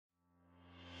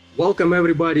Welcome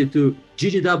everybody to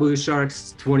GGW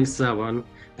Sharks 27.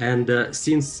 And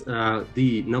since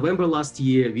the November last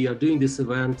year, we are doing this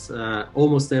event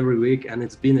almost every week, and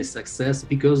it's been a success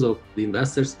because of the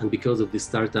investors and because of the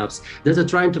startups that are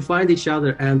trying to find each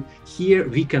other. And here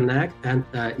we connect, and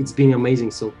it's been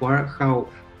amazing so far how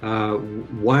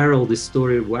viral this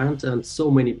story went, and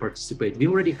so many participate. We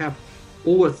already have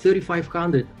over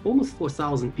 3,500, almost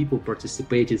 4,000 people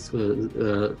participated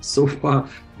so far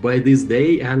by this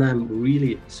day, and I'm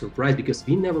really surprised because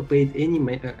we never paid any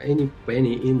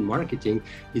penny in marketing.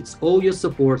 It's all your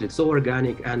support, it's all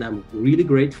organic, and I'm really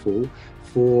grateful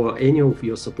for any of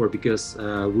your support because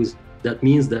that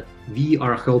means that we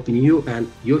are helping you,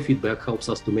 and your feedback helps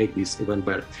us to make this event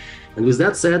better. And with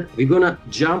that said, we're gonna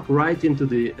jump right into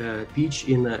the pitch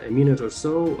in a minute or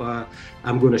so.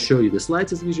 I'm gonna show you the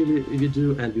slides as usually we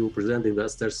do, and we will present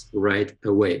investors right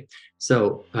away.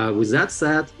 So with that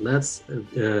said, let's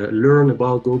learn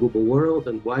about Go Global World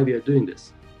and why we are doing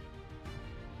this.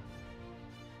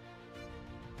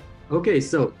 Okay,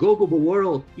 so Go Global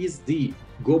World is the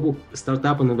global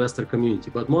startup and investor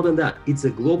community, but more than that, it's a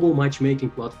global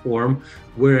matchmaking platform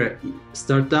where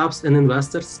startups and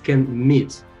investors can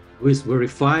meet with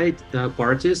verified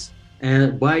parties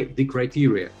and by the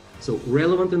criteria. So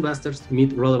relevant investors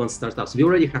meet relevant startups. We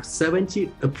already have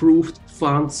 70 approved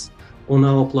funds on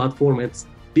our platform. It's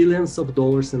billions of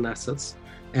dollars in assets,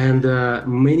 and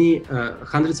many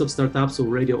hundreds of startups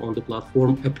already on the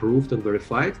platform approved and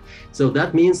verified. So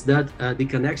that means that the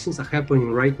connections are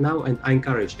happening right now, and I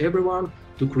encourage everyone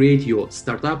to create your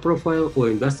startup profile or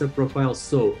investor profile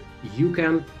so you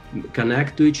can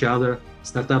connect to each other.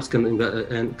 Startups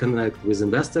can connect with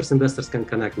investors, investors can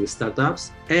connect with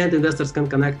startups, and investors can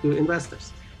connect to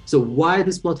investors. So why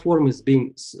this platform is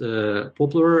being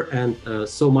popular and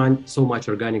so much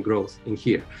organic growth in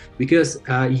here? Because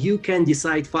you can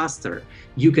decide faster.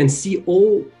 You can see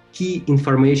all key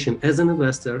information as an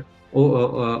investor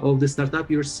of the startup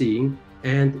you're seeing,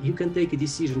 and you can take a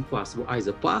decision fast,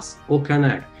 either pass or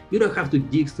connect. You don't have to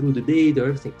dig through the data or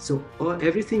everything. So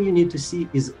everything you need to see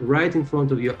is right in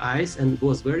front of your eyes, and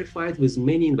was verified with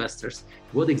many investors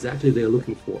what exactly they're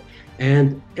looking for.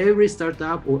 And every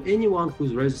startup or anyone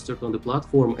who's registered on the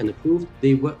platform and approved,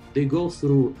 they go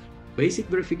through basic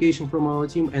verification from our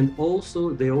team, and also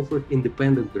they offer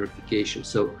independent verification.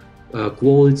 So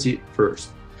quality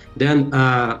first. Then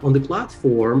on the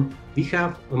platform, we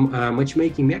have a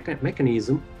matchmaking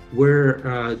mechanism where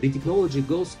the technology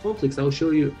goes complex. I'll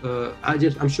show you,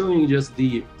 I'm showing you just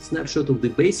the snapshot of the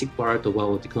basic part of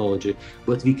our technology,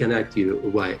 but we connect you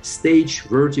by stage,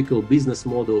 vertical, business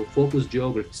model, focus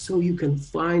geography, so you can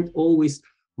find always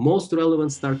most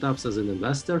relevant startups as an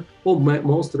investor, or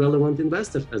most relevant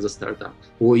investors as a startup.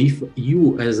 Or if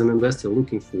you as an investor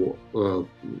looking for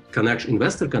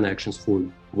investor connections for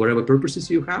whatever purposes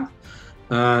you have,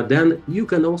 then you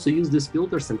can also use these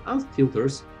filters and other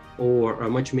filters or a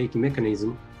matchmaking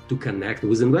mechanism to connect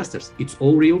with investors. It's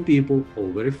all real people, all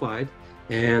verified,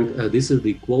 and this is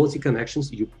the quality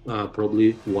connections you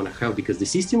probably want to have, because the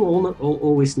system will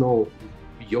always know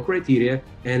your criteria,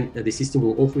 and the system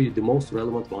will offer you the most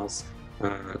relevant ones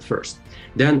first.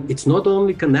 Then it's not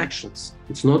only connections,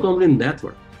 it's not only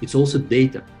network, it's also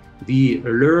data. We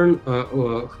learn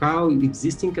how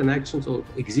existing connections or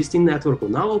existing network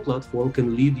on our platform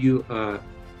can lead you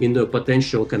in the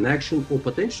potential connection or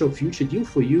potential future deal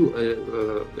for you.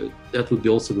 That would be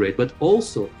also great. But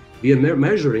also we are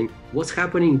measuring what's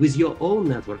happening with your own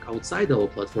network outside our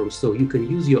platform. So you can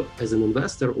use as an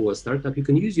investor or a startup, you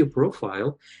can use your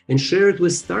profile and share it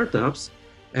with startups,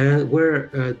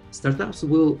 where startups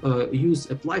will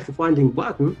use apply for funding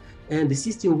button, and the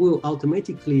system will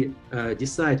automatically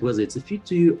decide whether it's a fit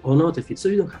to you or not a fit. So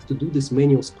you don't have to do this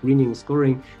manual screening,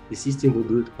 scoring. The system will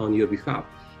do it on your behalf.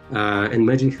 And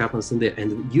magic happens in there,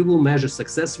 and you will measure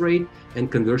success rate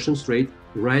and conversions rate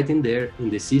right in there in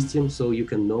the system, so you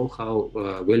can know how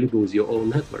valuable is your own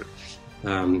network.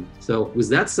 So with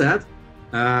that said,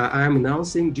 I'm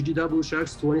announcing GGW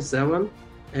Sharks 27,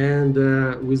 and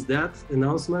with that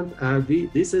announcement,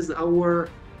 this is our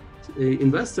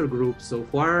investor group so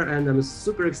far, and I'm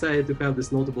super excited to have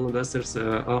these notable investors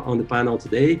on the panel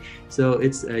today. So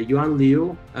it's Yuan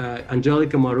Liu,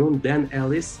 Angelica Morrone, then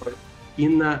Ellis,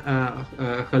 Iynna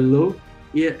Halilou,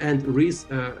 and Reese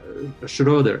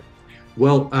Schroeder.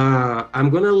 Well, I'm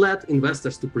gonna let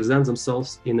investors to present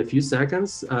themselves in a few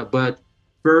seconds, but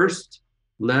first,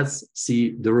 let's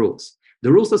see the rules.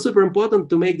 The rules are super important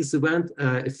to make this event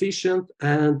efficient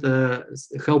and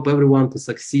help everyone to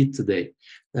succeed today.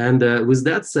 And with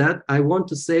that said, I want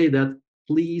to say that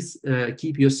please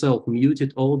keep yourself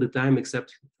muted all the time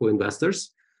except for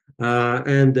investors.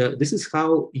 This is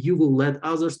how you will let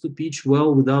others to pitch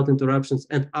well without interruptions,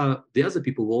 and the other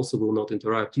people also will not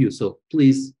interrupt you. So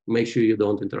please make sure you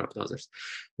don't interrupt others.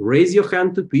 Raise your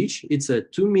hand to pitch. It's a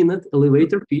 2-minute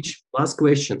elevator pitch plus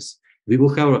questions. We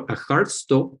will have a hard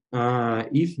stop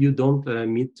if you don't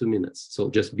meet 2 minutes. So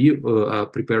just be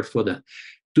prepared for that.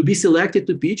 To be selected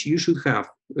to pitch, you should have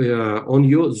on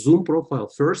your Zoom profile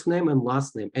first name and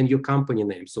last name and your company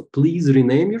name. So please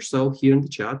rename yourself here in the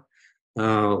chat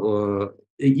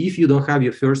if you don't have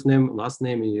your first name, last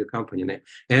name, and your company name.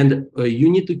 And you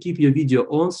need to keep your video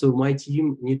on, so my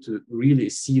team need to really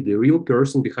see the real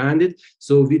person behind it,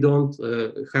 so we don't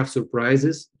have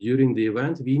surprises during the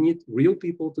event. We need real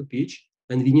people to pitch,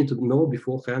 and we need to know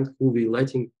beforehand who we're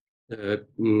letting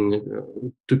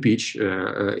to pitch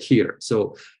here.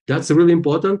 So that's really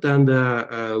important. And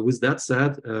with that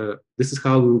said, this is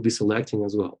how we will be selecting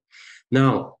as well.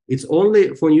 Now, it's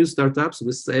only for new startups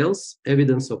with sales,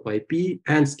 evidence of IP,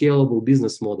 and scalable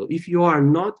business model. If you are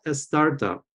not a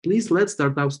startup, please let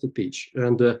startups to pitch.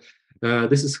 And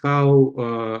this is how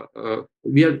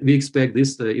we expect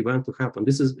this event to happen.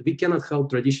 We cannot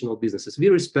help traditional businesses. We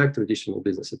respect traditional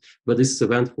businesses, but this is an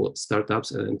event for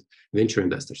startups and venture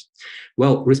investors.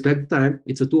 Well, respect time.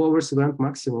 It's a 2 hours event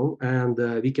maximum, and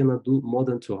we cannot do more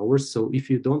than 2 hours. So if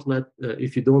you don't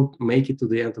make it to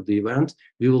the end of the event,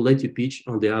 we will let you pitch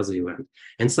on the other event.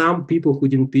 And some people who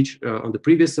didn't pitch on the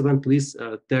previous event, please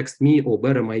text me or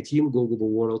better my team, Go Global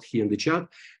World, here in the chat,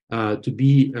 to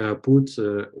be put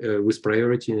with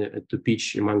priority to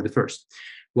pitch among the first.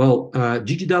 Well,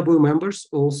 GGW members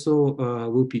also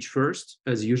will pitch first,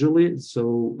 as usually.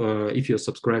 So if you're a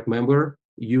subscribed member,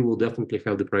 you will definitely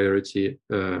have the priority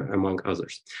among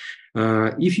others.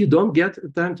 If you don't get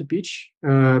time to pitch,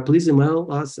 please email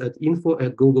us at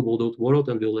info@goglobal.world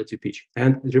and we'll let you pitch.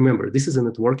 And remember, this is a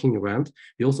networking event.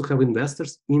 We also have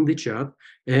investors in the chat,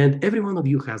 and every one of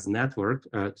you has network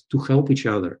to help each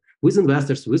other with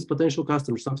investors, with potential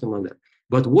customers, something like that.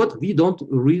 But what we don't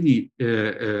really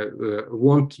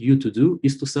want you to do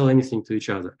is to sell anything to each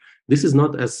other. This is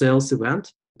not a sales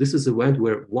event. This is an event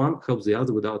where one helps the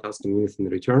other without asking anything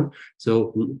in return.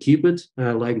 So keep it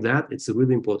like that. It's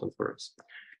really important for us.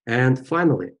 And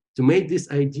finally, to make this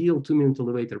ideal 2-minute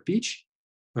elevator pitch,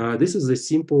 this is a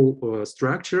simple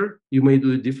structure. You may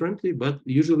do it differently, but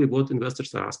usually what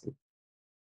investors are asking.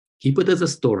 Keep it as a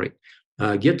story.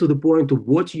 Get to the point of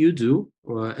what you do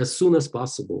as soon as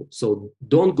possible. So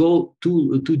don't go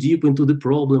too deep into the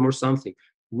problem or something.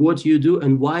 What you do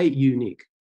and why unique.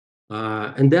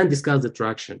 And then discuss the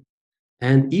traction.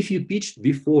 And if you pitched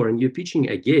before and you're pitching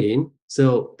again,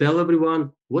 so tell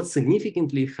everyone what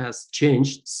significantly has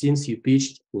changed since you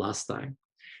pitched last time.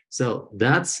 So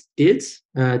that's it.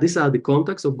 These are the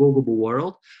contacts of Go Global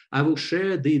World. I will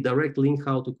share the direct link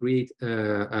how to create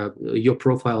your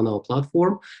profile on our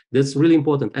platform. That's really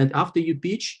important. And after you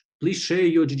pitch, please share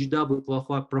your GGW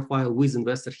profile with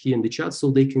investors here in the chat so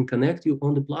they can connect you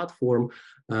on the platform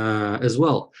as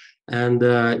well. And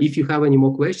if you have any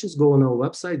more questions, go on our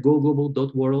website,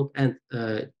 goglobal.world, and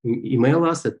email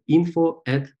us at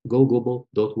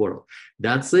info@goglobal.world.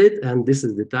 That's it. And this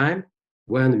is the time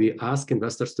when we ask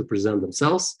investors to present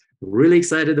themselves. Really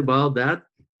excited about that.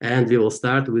 And we will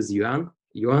start with Yuan.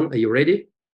 Yuan, are you ready?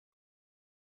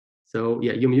 So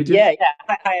yeah, you're muted. Yeah.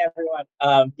 Hi everyone.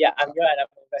 I'm Yuan. I'm an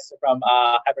investor from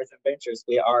Hypertherm Ventures.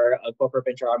 We are a corporate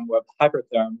venture arm of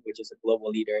Hypertherm, which is a global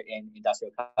leader in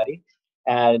industrial cutting.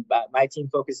 And my team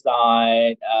focused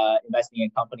on investing in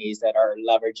companies that are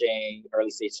leveraging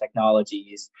early stage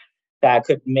technologies that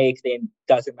could make the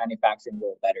industrial manufacturing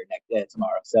world better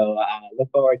tomorrow. So I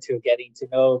look forward to getting to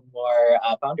know more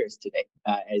founders today.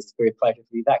 It's a great pleasure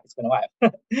to be back. It's been a while.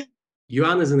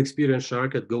 Yuan is an experienced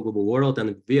shark at Go Global World,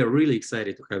 and we are really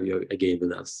excited to have you again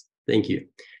with us. Thank you.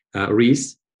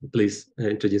 Reese, please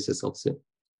introduce yourself soon.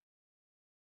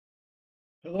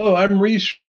 Hello, I'm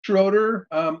Reese Schroeder.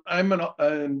 I'm an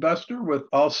investor with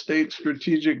Allstate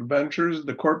Strategic Ventures,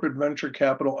 the corporate venture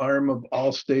capital arm of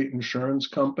Allstate Insurance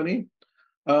Company.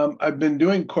 I've been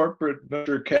doing corporate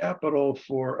venture capital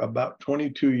for about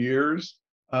 22 years.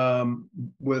 I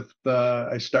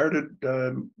started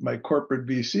my corporate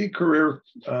VC career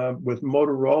with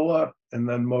Motorola and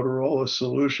then Motorola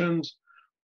Solutions.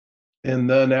 And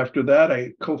then after that,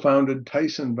 I co-founded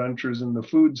Tyson Ventures in the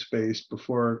food space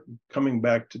before coming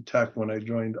back to tech when I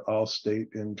joined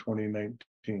Allstate in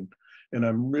 2019. And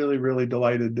I'm really, really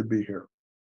delighted to be here.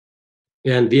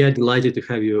 And we are delighted to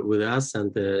have you with us,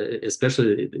 and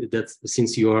especially that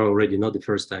since you are already not the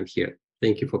first time here.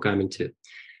 Thank you for coming too.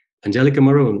 Angelica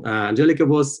Morrone. Angelica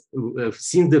was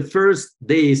since the first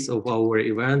days of our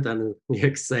event, and we're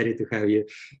excited to have you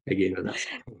again with us.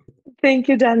 Thank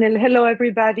you, Daniel. Hello,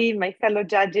 everybody, my fellow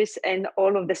judges and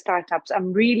all of the startups.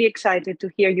 I'm really excited to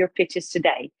hear your pitches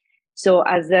today. So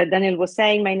as Daniel was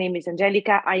saying, my name is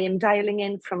Angelica. I am dialing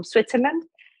in from Switzerland.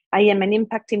 I am an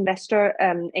impact investor,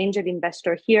 angel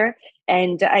investor here,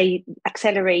 and I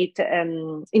accelerate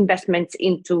investments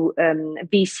into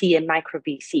VC and micro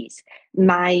VCs.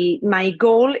 My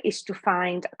goal is to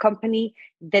find a company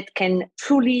that can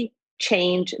truly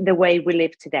change the way we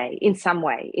live today in some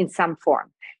way, in some form.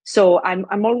 So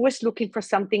I'm always looking for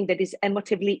something that is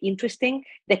emotively interesting,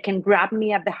 that can grab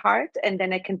me at the heart, and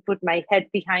then I can put my head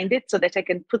behind it so that I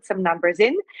can put some numbers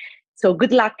in. So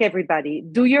good luck, everybody.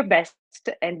 Do your best,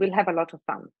 and we'll have a lot of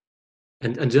fun.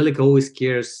 And Angelica always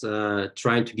cares,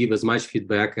 trying to give as much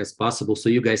feedback as possible so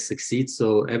you guys succeed.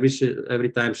 So every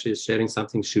time she's sharing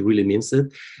something, she really means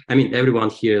it. I mean,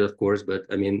 everyone here, of course, but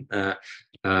I mean,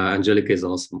 Angelica is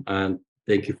awesome. And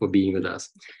thank you for being with us.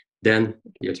 Dan,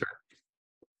 your turn.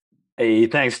 Hey,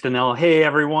 thanks, Daniel. Hey,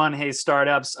 everyone. Hey,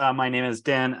 startups. My name is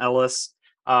Dan Ellis.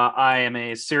 I am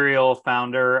a serial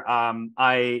founder.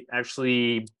 I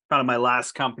actually founded my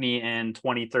last company in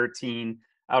 2013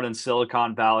 out in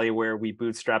Silicon Valley, where we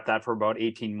bootstrapped that for about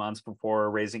 18 months before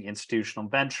raising institutional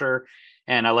venture.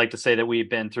 And I like to say that we've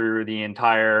been through the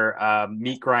entire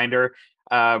meat grinder.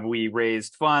 We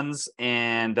raised funds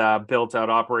and built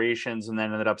out operations, and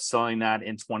then ended up selling that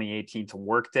in 2018 to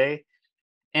Workday.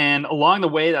 And along the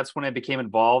way, that's when I became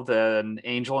involved in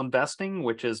angel investing,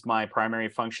 which is my primary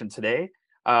function today.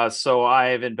 So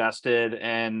I've invested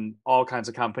in all kinds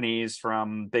of companies,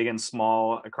 from big and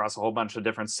small, across a whole bunch of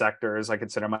different sectors. I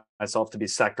consider myself to be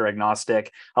sector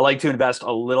agnostic. I like to invest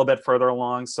a little bit further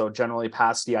along, so generally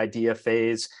past the idea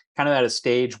phase, kind of at a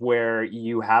stage where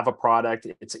you have a product,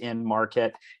 it's in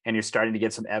market, and you're starting to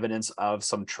get some evidence of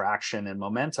some traction and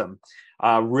momentum.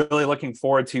 Really looking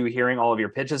forward to hearing all of your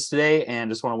pitches today,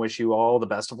 and just want to wish you all the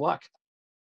best of luck.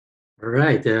 All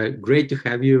right, great to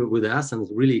have you with us, and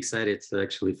really excited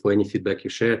actually for any feedback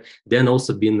you share. Dan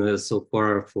also been so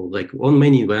far for like on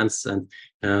many events, and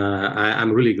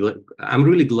I'm really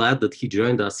glad that he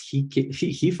joined us.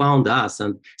 He found us,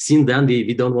 and since then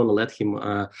we don't want to let him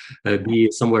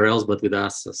be somewhere else but with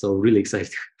us. So really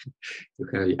excited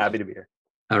to have you. Happy to be here.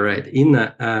 All right,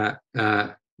 Iynna,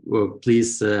 well,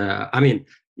 please. I mean,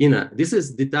 Iynna, this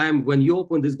is the time when you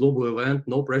open this global event.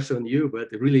 No pressure on you, but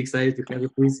really excited to have you.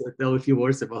 Please tell a few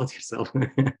words about yourself.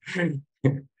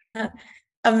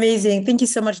 Amazing. Thank you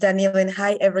so much, Daniel. And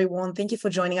hi, everyone. Thank you for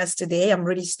joining us today. I'm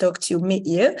really stoked to meet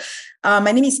you.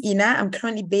 My name is Iynna. I'm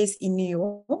currently based in New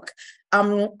York.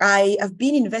 I have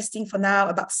been investing for now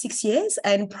about 6 years.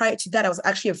 And prior to that, I was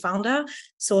actually a founder.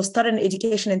 So started an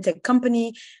education and tech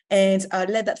company, and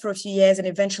led that for a few years, and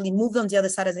eventually moved on the other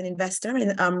side as an investor.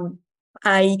 And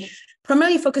I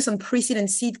primarily focus on pre-seed and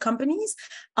seed companies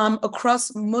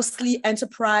across mostly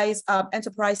enterprise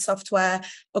software,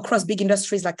 across big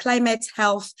industries like climate,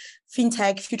 health,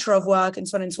 fintech, future of work, and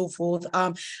so on and so forth.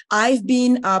 I've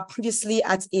been previously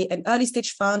at an early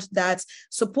stage fund that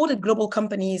supported global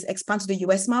companies expand to the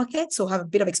US market. So have a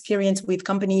bit of experience with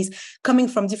companies coming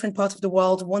from different parts of the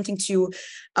world, wanting to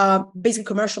basically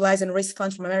commercialize and raise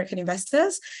funds from American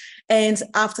investors. And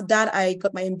after that, I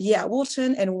got my MBA at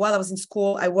Wharton. And while I was in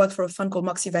school, I worked for a fund called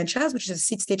Moxie Ventures, which is a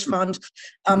seed stage fund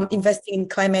investing in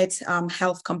climate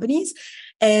health companies.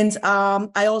 And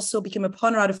I also became a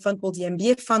partner at a fund called the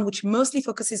MBA Fund, which mostly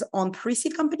focuses on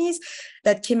pre-seed companies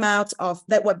that came out of,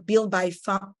 that were built by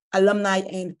alumni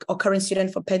and or current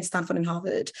students for Penn, Stanford, and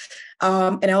Harvard.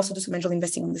 And I also do some angel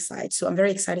investing on the side. So I'm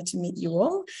very excited to meet you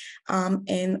all.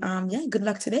 Yeah, good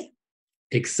luck today.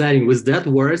 Exciting. With that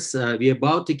words, we're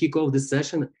about to kick off this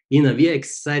session. Iynna, we are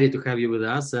excited to have you with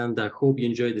us, and I hope you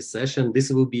enjoy this session.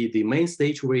 This will be the main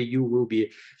stage where you will be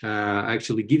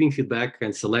actually giving feedback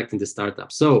and selecting the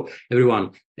startup. So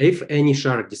everyone, if any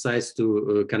shark decides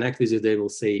to connect with you, they will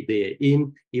say they are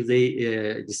in. If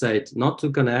they decide not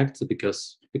to connect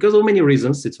because of many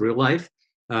reasons, it's real life,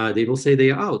 they will say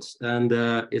they are out. And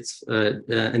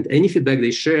and any feedback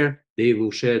they share, they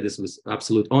will share this with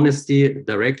absolute honesty,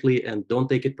 directly, and don't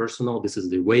take it personal. This is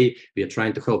the way we are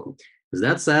trying to help you. With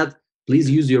that said, please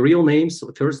use your real names,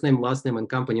 first name, last name, and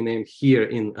company name here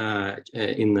in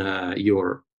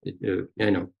your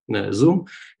Zoom.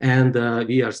 And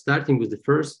we are starting with the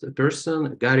first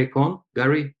person, Gary Kohn.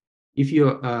 Gary, if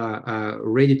you're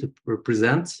ready to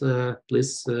present,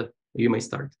 please, you may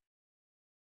start.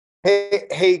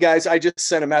 Hey guys, I just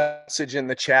sent a message in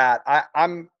the chat.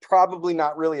 I'm probably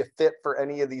not really a fit for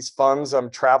any of these funds. I'm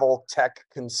travel tech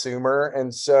consumer.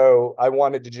 And so I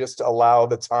wanted to just allow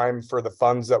the time for the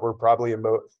funds that were probably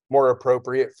more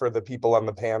appropriate for the people on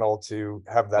the panel to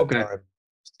have that time.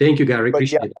 Thank you, Gary. But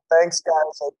Appreciate yeah, it. thanks,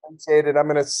 guys. I appreciate it. I'm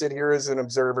going to sit here as an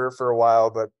observer for a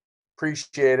while, but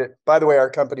appreciate it. By the way, our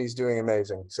company's doing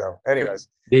amazing. So, anyways,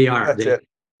 They are. that's it.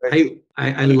 Thanks.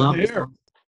 I love it.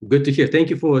 Good to hear.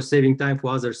 Thank you for saving time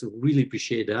for others. Really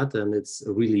appreciate that, and it's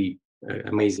really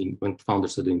amazing when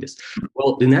founders are doing this.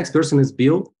 Well, the next person is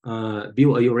Bill.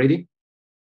 Bill, are you ready?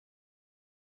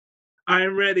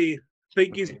 I'm ready.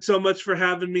 Thank you so much for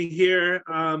having me here.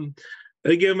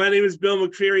 Again, my name is Bill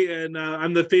McCreary, and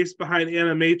I'm the face behind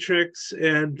Animatrix.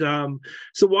 And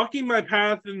so walking my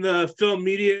path in the film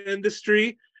media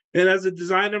industry, and as a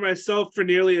designer myself for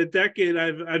nearly a decade,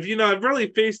 I've really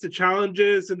faced the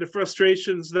challenges and the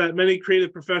frustrations that many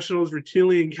creative professionals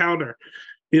routinely encounter.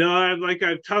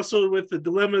 I've tussled with the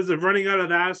dilemmas of running out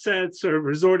of assets or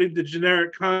resorting to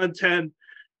generic content.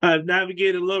 I've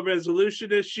navigated low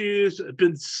resolution issues,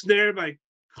 been snared by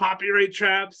copyright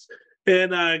traps,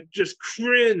 and just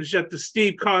cringed at the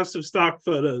steep cost of stock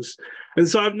photos. And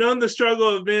so I've known the struggle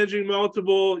of managing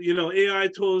multiple, AI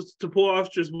tools to pull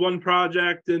off just one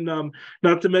project, and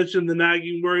not to mention the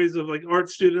nagging worries of like art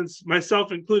students,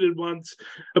 myself included once,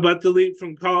 about the leap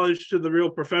from college to the real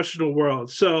professional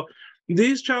world. So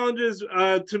these challenges,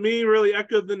 to me, really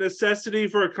echo the necessity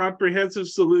for a comprehensive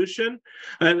solution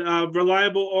and a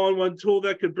reliable all-in-one tool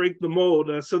that could break the mold.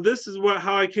 So this is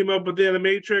how I came up with the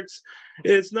Animatrix.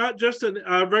 It's not just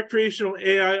a recreational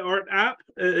AI art app.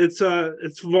 It's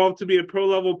evolved to be a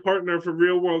pro-level partner for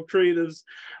real-world creatives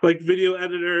like video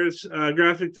editors,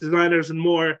 graphic designers, and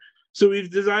more. So we've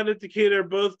designed it to cater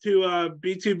both to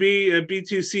B2B and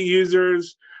B2C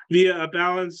users via a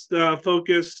balanced,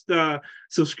 focused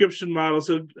subscription model.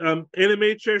 So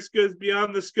Animatrix goes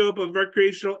beyond the scope of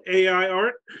recreational AI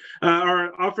art.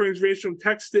 Our offerings range from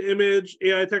text to image,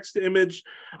 AI text to image,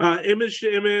 image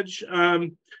to image,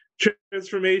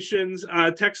 transformations,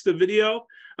 text to video,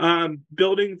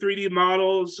 building 3D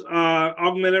models,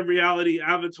 augmented reality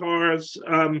avatars,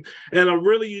 and a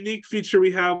really unique feature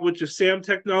we have, which is SAM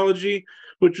technology,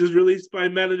 which was released by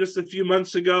Meta just a few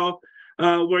months ago,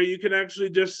 where you can actually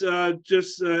just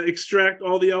extract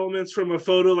all the elements from a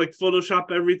photo, like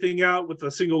Photoshop everything out with a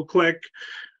single click.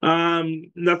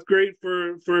 That's great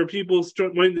for people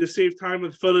wanting to save time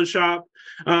with Photoshop.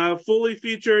 Fully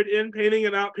featured in-painting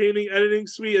and out-painting editing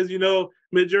suite. As you know,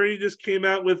 Midjourney just came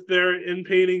out with their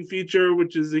in-painting feature,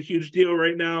 which is a huge deal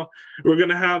right now. We're going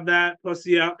to have that, plus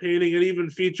the out-painting, and even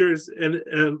features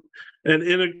an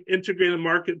integrated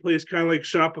marketplace, kind of like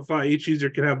Shopify. Each user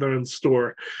can have their own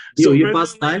store. So you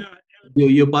pass time.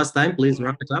 You pass time. Please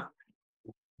wrap it up.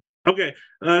 Okay,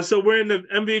 so we're in the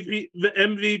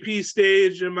MVP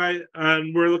stage, and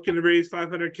we're looking to raise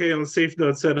 $500K on Safe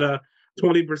Notes at a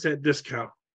 20% discount.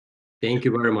 Thank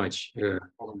you very much.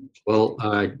 Well,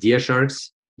 dear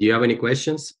Sharks, do you have any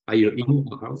questions? Are you in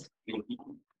or out?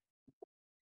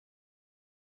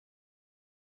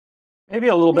 Maybe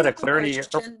a little bit of clarity here.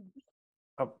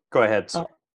 Oh, go ahead.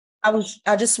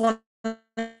 I just want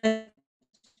to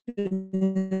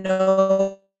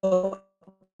know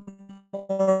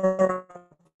more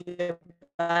of your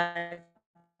background,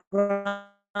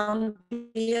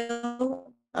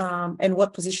 and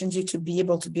what positions you to be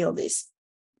able to build this.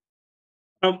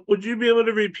 Would you be able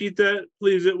to repeat that,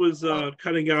 please? It was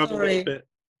cutting out a little bit.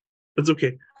 That's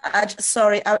okay. I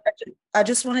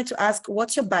just wanted to ask,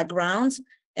 what's your background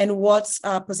and what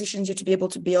positions you to be able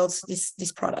to build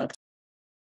this product?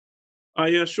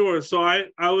 Yeah, sure. So I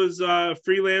was a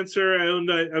freelancer. I owned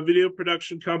a video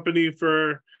production company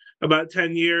for about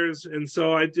 10 years. And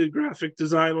so I did graphic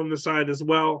design on the side as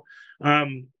well. I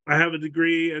have a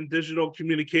degree in digital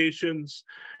communications.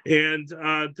 And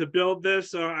to build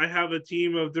this, I have a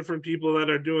team of different people that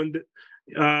are doing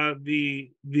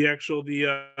the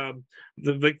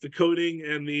coding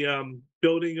and the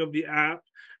building of the app.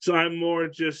 So I'm more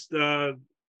just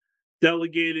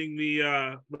delegating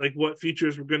the like what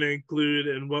features we're going to include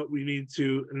and what we need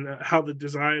to, and how the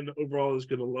design overall is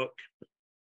going to look.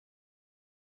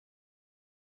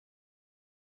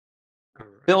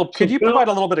 Bill, could you provide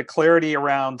a little bit of clarity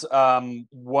around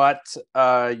what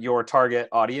your target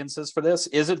audience is for this?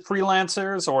 Is it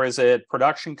freelancers or is it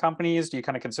production companies? Do you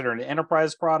kind of consider it an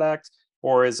enterprise product,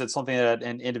 or is it something that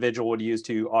an individual would use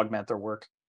to augment their work?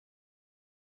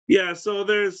 Yeah, so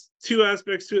there's two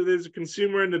aspects to it. There's a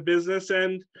consumer and the business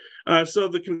end. So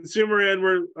the consumer end,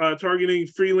 we're targeting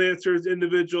freelancers,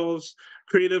 individuals,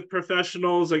 creative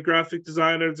professionals like graphic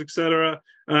designers, etc.,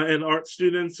 and art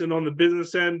students. And on the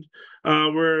business end,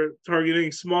 we're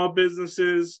targeting small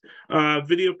businesses,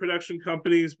 video production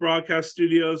companies, broadcast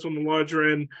studios on the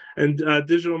larger end, and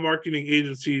digital marketing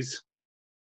agencies.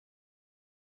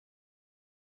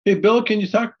 Hey, Bill, can you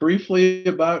talk briefly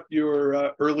about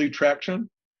your early traction?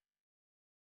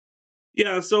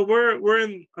 Yeah, so we're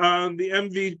in the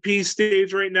MVP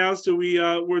stage right now. So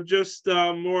we're just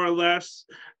more or less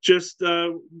just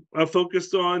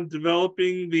focused on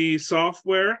developing the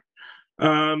software.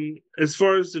 As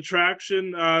far as the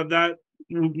traction, that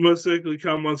will most likely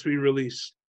come once we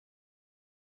release.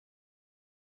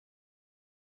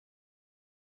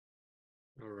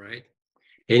 All right.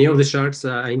 Any of the sharks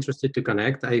are interested to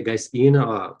connect? Are you guys in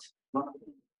or out?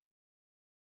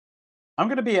 I'm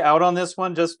going to be out on this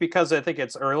one just because I think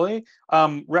it's early.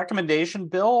 Recommendation,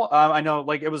 Bill. I know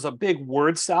like it was a big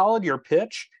word salad, your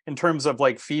pitch in terms of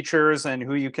like features and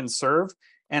who you can serve.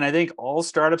 And I think all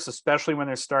startups, especially when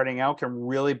they're starting out, can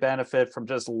really benefit from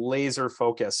just laser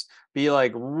focus. Be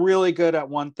like really good at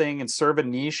one thing and serve a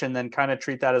niche and then kind of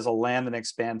treat that as a land and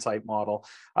expand type model.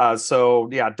 So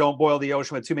yeah, don't boil the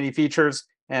ocean with too many features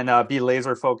and be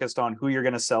laser focused on who you're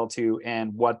going to sell to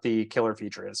and what the killer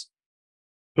feature is.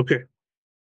 Okay.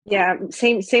 Yeah,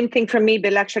 same thing from me,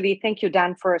 Bill. Actually, thank you,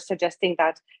 Dan, for suggesting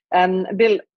that.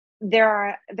 Bill,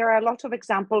 there are a lot of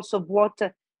examples of what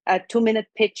a 2-minute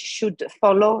pitch should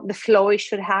follow, the flow it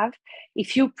should have.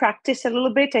 If you practice a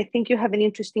little bit, I think you have an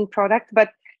interesting product. But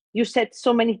you said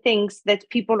so many things that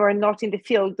people who are not in the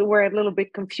field were a little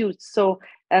bit confused. So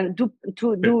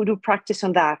do practice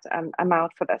on that. I'm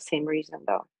out for that same reason,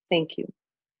 though. Thank you.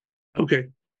 Okay,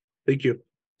 thank you.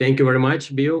 Thank you very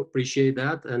much, Bill. Appreciate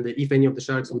that. And if any of the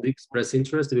sharks would express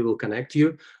interest, we will connect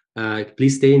you.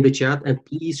 Please stay in the chat and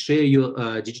please share your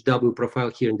GGW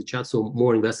profile here in the chat so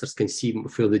more investors can see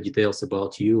further details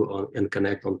about you and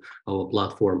connect on our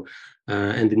platform.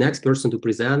 And the next person to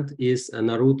present is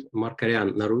Narut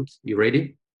Markaryan. Narut, you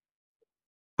ready?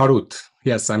 Harut,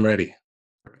 yes, I'm ready.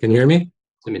 Can you hear me?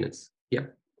 2 minutes. Yeah.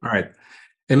 All right.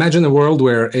 Imagine a world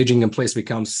where aging in place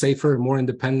becomes safer, more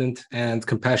independent, and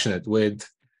compassionate, with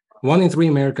 1 in 3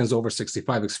 Americans over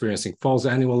 65 experiencing falls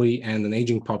annually and an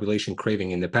aging population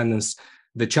craving independence.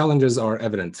 The challenges are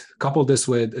evident. Couple this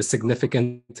with a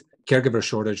significant caregiver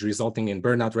shortage resulting in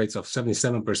burnout rates of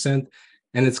 77%,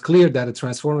 and it's clear that a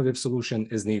transformative solution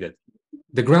is needed.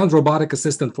 The ground robotic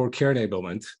assistant for care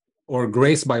enablement, or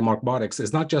Grace by Markbotics,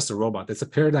 is not just a robot, it's a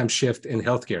paradigm shift in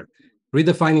healthcare,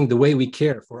 redefining the way we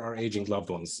care for our aging loved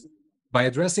ones. By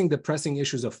addressing the pressing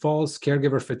issues of falls,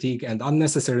 caregiver fatigue, and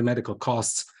unnecessary medical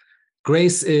costs,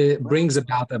 Grace brings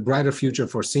about a brighter future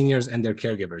for seniors and their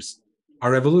caregivers.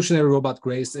 Our revolutionary robot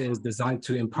Grace is designed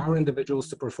to empower individuals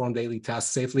to perform daily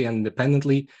tasks safely and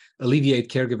independently, alleviate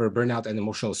caregiver burnout and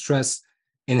emotional stress,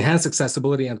 enhance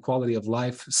accessibility and quality of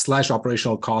life /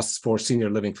 operational costs for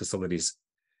senior living facilities.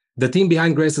 The team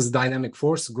behind Grace is a dynamic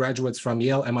force, graduates from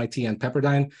Yale, MIT, and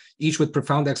Pepperdine, each with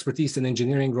profound expertise in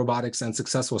engineering, robotics, and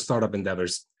successful startup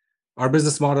endeavors. Our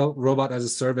business model, Robot as a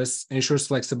Service, ensures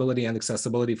flexibility and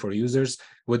accessibility for users,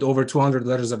 with over 200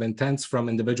 letters of intent from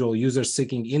individual users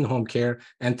seeking in-home care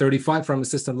and 35 from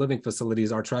assisted living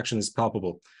facilities. Our traction is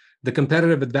palpable. The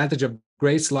competitive advantage of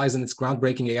Grace lies in its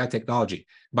groundbreaking AI technology.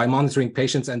 By monitoring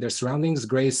patients and their surroundings,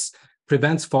 Grace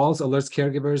prevents falls, alerts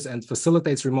caregivers, and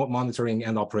facilitates remote monitoring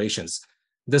and operations.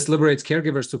 This liberates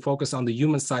caregivers to focus on the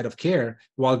human side of care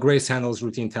while Grace handles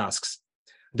routine tasks.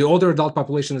 The older adult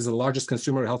population is the largest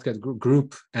consumer healthcare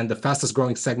group and the fastest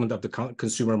growing segment of the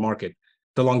consumer market.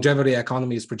 The longevity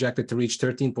economy is projected to reach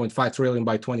 $13.5 trillion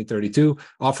by 2032,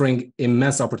 offering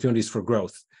immense opportunities for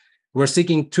growth. We're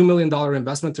seeking $2 million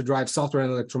investment to drive software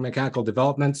and electromechanical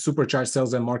development, supercharge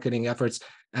sales and marketing efforts,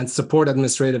 and support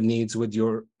administrative needs. With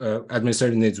your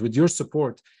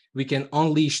support, we can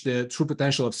unleash the true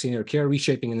potential of senior care,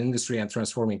 reshaping an industry and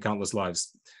transforming countless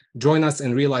lives. Join us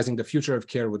in realizing the future of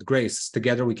care with Grace.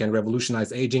 Together, we can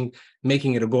revolutionize aging,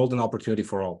 making it a golden opportunity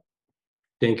for all.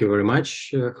 Thank you very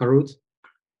much, Harut.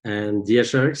 And dear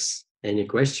Sharks, any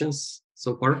questions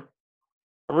so far?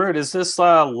 Harut, is this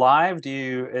live? Do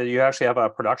you actually have a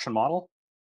production model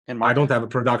in market? I don't have a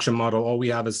production model. All we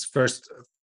have is first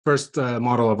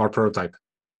model of our prototype.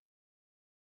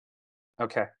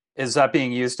 Okay. Is that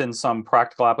being used in some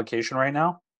practical application right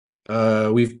now?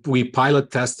 We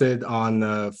pilot tested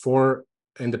on 4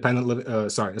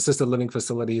 assisted living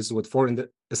facilities with 4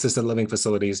 assisted living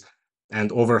facilities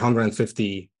and over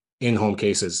 150 in-home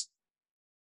cases.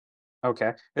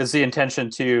 Okay. Is the intention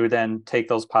to then take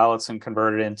those pilots and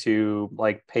convert it into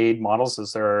like paid models?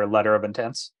 Is there a letter of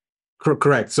intents?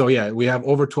 Correct. So yeah, we have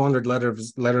over 200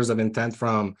 letters of intent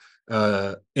from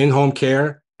in-home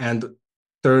care and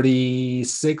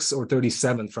 36 or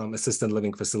 37 from assisted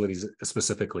living facilities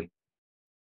specifically.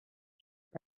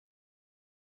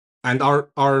 And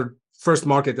our first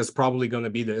market is probably going to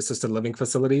be the assisted living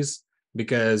facilities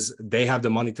because they have the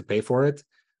money to pay for it.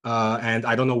 And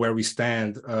I don't know where we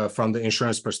stand from the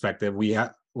insurance perspective. We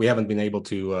haven't been able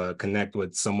to connect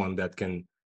with someone that can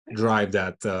drive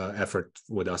that effort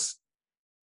with us.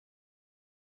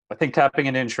 I think tapping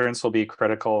into insurance will be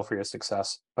critical for your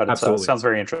success, but it sounds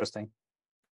very interesting.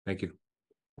 Thank you.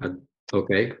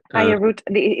 Okay. Hi, Ruth.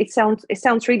 It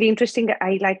sounds really interesting.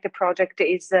 I like the project.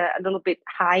 It's a little bit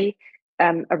high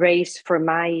a raise for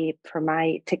my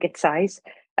ticket size.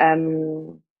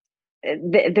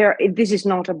 This is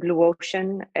not a blue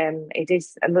ocean.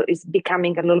 It's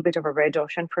becoming a little bit of a red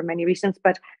ocean for many reasons.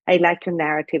 But I like your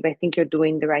narrative. I think you're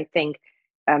doing the right thing.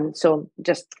 So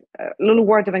just a little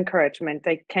word of encouragement.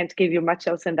 I can't give you much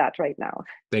else than that right now.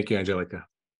 Thank you, Angelica.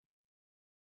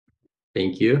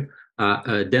 Thank you.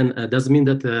 Then does it mean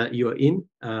that you're in?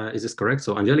 Is this correct?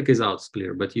 So Angelica is out, it's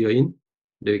clear, but you're in?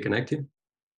 Do you connect you?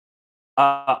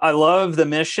 I love the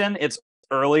mission. It's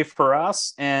early for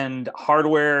us, and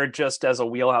hardware just as a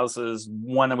wheelhouse is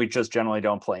one that we just generally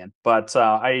don't play in. But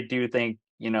I do think,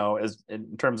 as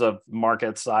in terms of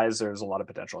market size, there's a lot of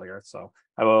potential here. So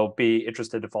I will be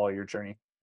interested to follow your journey.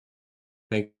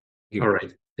 Thank you. All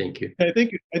right. Thank you. I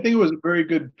think it was a very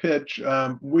good pitch.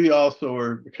 We also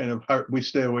are kind of we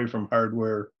stay away from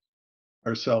hardware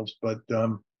ourselves, but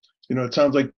it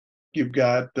sounds like you've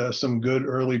got some good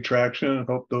early traction. I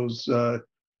hope those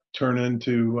turn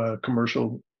into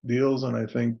commercial deals, and I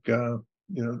think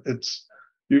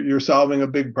you're solving a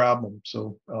big problem.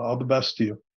 So all the best to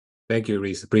you. Thank you,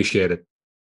 Reese. Appreciate it.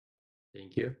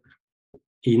 Thank you.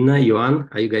 Iynna, Yuan,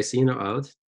 are you guys in or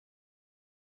out?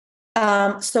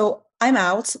 So I'm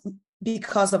out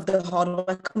because of the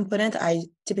hardware component. I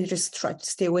typically just try to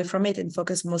stay away from it and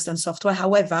focus most on software.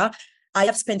 However, I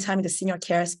have spent time in the senior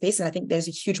care space, and I think there's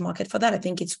a huge market for that. I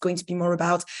think it's going to be more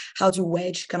about how to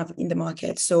wedge kind of in the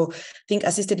market. So I think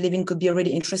assisted living could be a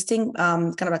really interesting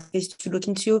kind of a place to look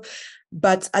into.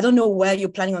 But I don't know where you're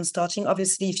planning on starting.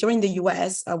 Obviously, if you're in the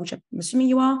US, which I'm assuming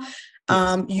you are,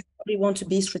 you probably want to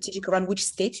be strategic around which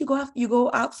state you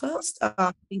go out first.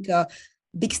 I think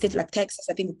big state like Texas,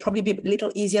 I think would probably be a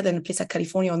little easier than a place like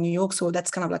California or New York. So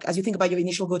that's kind of like, as you think about your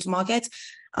initial go-to-market,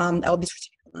 I'll be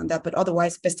strategic around that. But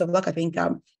otherwise, best of luck. I think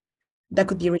that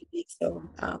could be really big. So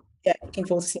yeah, looking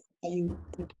forward to seeing how you.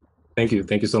 Thank you.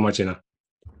 Thank you so much, Iynna.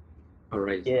 All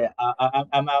right. Yeah,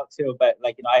 I'm out too, but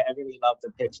I really love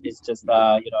the pitch. It's just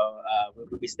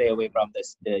we stay away from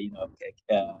this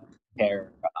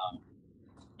care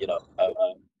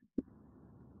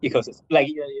ecosystem,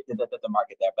 the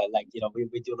market there. But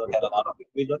we do look at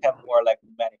we look at more like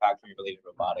manufacturing related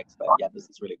robotics. But yeah, this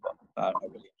is really cool. I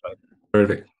really enjoyed it.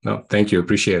 Perfect. No, thank you.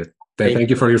 Appreciate it. Thank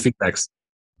you for your feedbacks.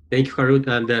 Thank you, Harut.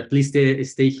 And please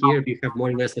stay here. If you have more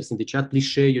investors in the chat, please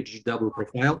share your GGW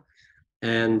profile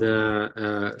and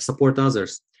support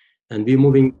others. And we're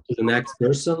moving to the next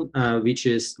person, which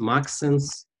is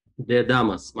Maxence de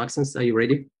Damas. Maxence, are you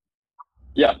ready?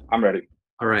 Yeah, I'm ready.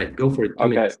 All right, go for it.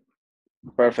 Okay,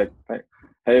 perfect. Hey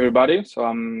everybody. So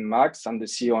I'm Max. I'm the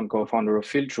CEO and co-founder of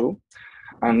Filtru.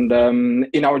 And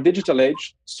in our digital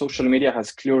age, social media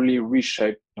has clearly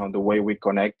reshaped the way we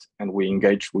connect and we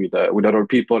engage with other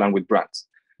people and with brands.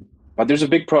 But there's a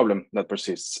big problem that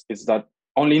persists. It's that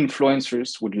only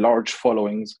influencers with large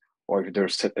followings, or if they're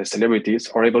celebrities,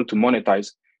 are able to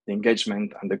monetize the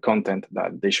engagement and the content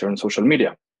that they share on social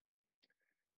media.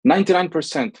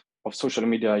 99% of social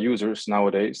media users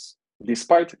nowadays,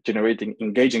 despite generating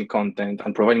engaging content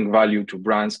and providing value to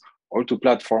brands or to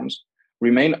platforms,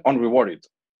 remain unrewarded.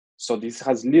 So this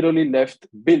has literally left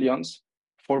billions,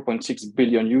 4.6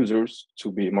 billion users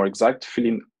to be more exact,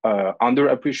 feeling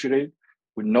underappreciated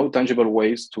with no tangible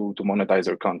ways to monetize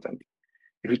their content.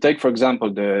 If you take, for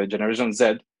example, the Generation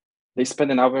Z, they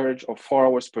spend an average of 4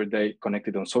 hours per day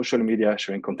connected on social media,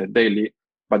 sharing content daily,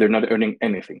 but they're not earning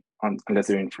anything unless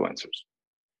they're influencers.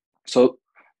 So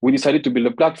we decided to build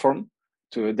a platform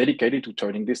dedicated to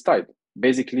turning this tide.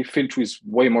 Basically, Filtru is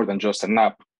way more than just an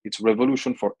app. It's a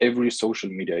revolution for every social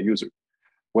media user.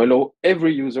 We allow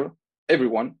every user,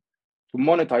 everyone, to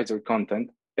monetize their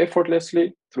content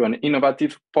effortlessly through an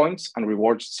innovative points and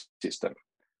rewards system.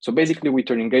 So basically, we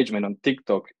turn engagement on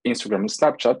TikTok, Instagram, and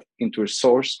Snapchat into a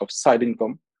source of side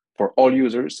income for all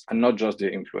users and not just the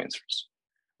influencers.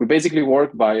 We basically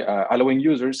work by allowing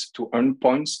users to earn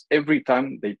points every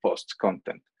time they post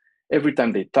content, every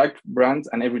time they tag brands,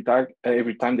 and every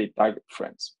time they tag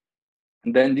friends.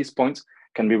 And then these points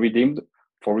can be redeemed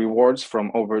for rewards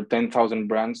from over 10,000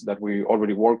 brands that we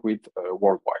already work with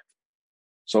worldwide.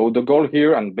 So the goal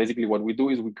here, and basically what we do,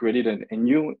 is we created a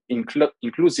new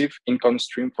inclusive income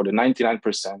stream for the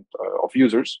 99% of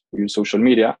users who use social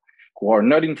media, who are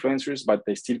not influencers, but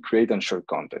they still create and share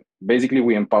content. Basically,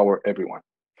 we empower everyone.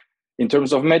 In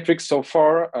terms of metrics, so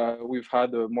far, we've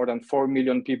had more than 4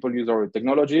 million people use our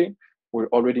technology. We're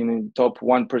already in the top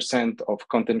 1% of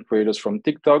content creators from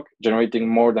TikTok, generating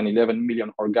more than 11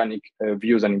 million organic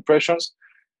views and impressions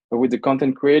with the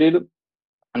content created.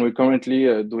 And we're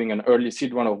currently doing an early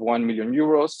seed round of 1 million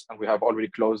euros, and we have already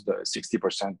closed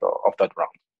 60% of that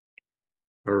round.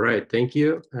 All right, thank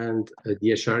you. And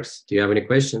dear Sharks, do you have any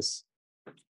questions?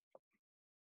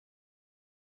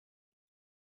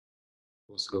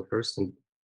 Let's go first.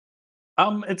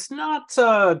 It's not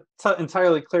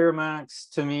entirely clear, Max,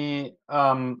 to me,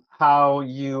 how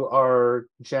you are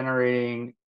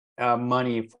generating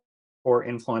money for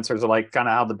influencers, or like kind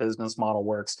of how the business model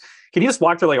works. Can you just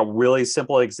walk through like a really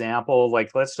simple example?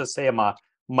 Like, let's just say I'm a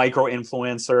micro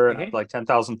influencer and I have like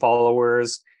 10,000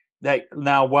 followers. That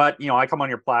now what, I come on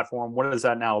your platform. What does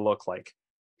that now look like?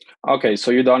 Okay,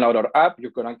 so you download our app,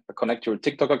 you're gonna connect your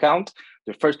TikTok account.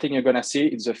 The first thing you're gonna see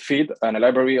is a feed and a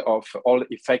library of all the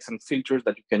effects and filters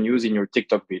that you can use in your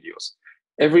TikTok videos.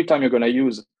 Every time you're gonna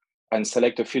use and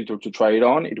select a filter to try it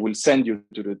on, it will send you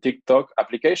to the TikTok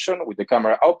application with the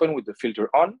camera open, with the filter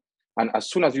on. And as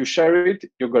soon as you share it,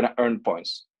 you're gonna earn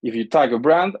points. If you tag a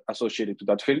brand associated to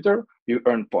that filter, you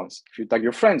earn points. If you tag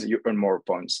your friends, you earn more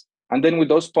points. And then with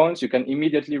those points, you can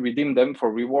immediately redeem them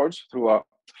for rewards through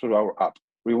our app.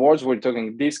 Rewards, we're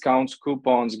talking discounts,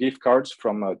 coupons, gift cards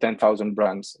from 10,000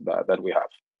 brands that we have.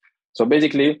 So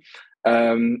basically,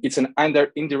 it's an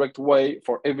indirect way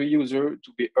for every user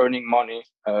to be earning money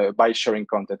by sharing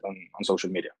content on social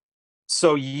media.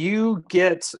 So you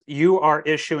are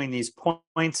issuing these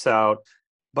points out,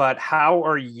 but how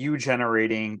are you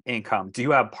generating income? Do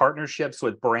you have partnerships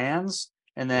with brands,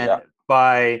 and then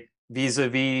by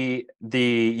vis-a-vis the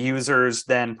users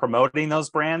then promoting those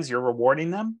brands, you're rewarding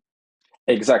them?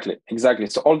 Exactly.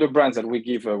 So all the brands that we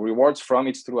give rewards from,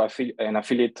 it's through an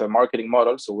affiliate marketing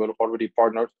model. So we're already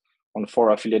partnered on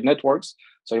 4 affiliate networks.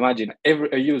 So imagine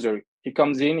a user, he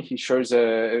comes in, he shares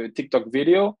a TikTok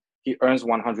video, he earns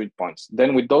 100 points.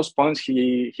 Then with those points,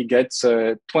 he gets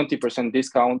a 20%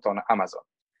 discount on Amazon.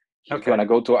 He's gonna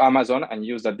go to Amazon and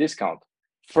use that discount.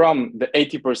 From the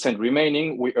 80%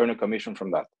 remaining, we earn a commission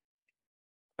from that.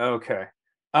 Okay.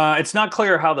 It's not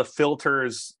clear how the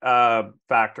filters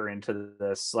factor into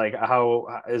this. Like, how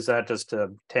is that just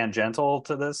tangential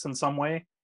to this in some way?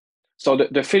 So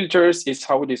the filters is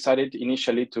how we decided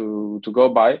initially to go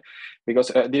by,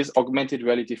 because these augmented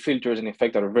reality filters, in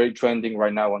effect, are very trending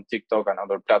right now on TikTok and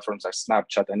other platforms like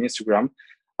Snapchat and Instagram.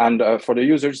 And for the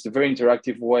users, it's a very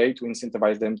interactive way to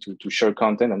incentivize them to share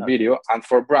content and video. And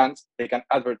for brands, they can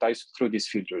advertise through these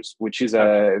filters, which is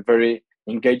a very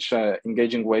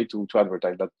engaging way to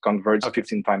advertise that converts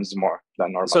 15 times more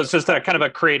than normal. So it's just a kind of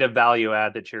a creative value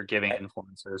add that you're giving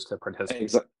influencers to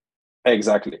participate.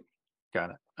 Exactly.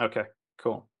 Got it. Okay,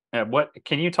 cool. What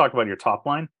can you talk about your top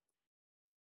line?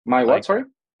 My what, sorry?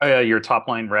 Your top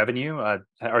line revenue.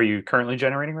 Are you currently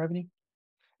generating revenue?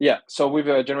 Yeah, so we've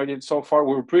generated so far.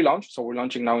 We were pre-launch, so we're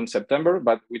launching now in September.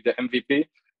 But with the MVP,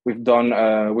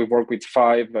 we've worked with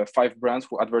five brands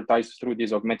who advertise through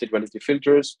these augmented reality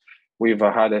filters. We've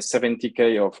had a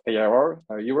 70K of ARR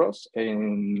euros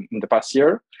in the past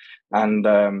year, and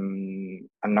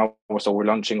now also we're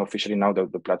launching officially now the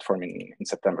platform in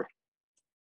September.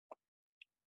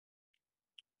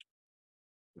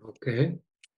 Okay.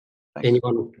 Thanks.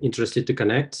 Anyone interested to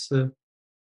connect? Do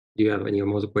you have any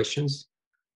more questions?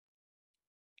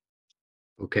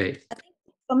 Okay. I think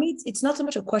for me, it's not so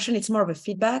much a question; it's more of a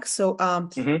feedback. So,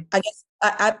 I guess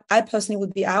I personally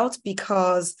would be out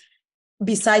because,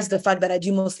 besides the fact that I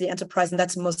do mostly enterprise and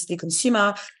that's mostly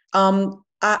consumer, the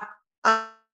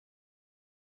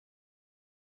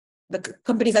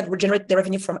companies that would generate their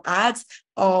revenue from ads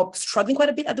are struggling quite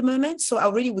a bit at the moment. So I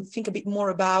really would think a bit more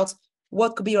about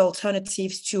what could be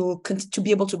alternatives to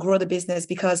be able to grow the business,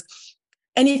 because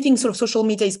anything sort of social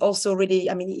media is also really,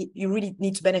 I mean, you really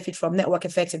need to benefit from network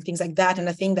effects and things like that. And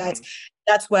I think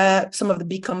that's where some of the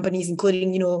big companies,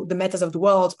 including, the Metas of the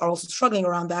world, are also struggling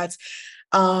around that.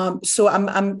 So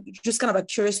I'm just kind of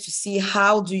curious to see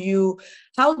how do you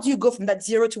go from that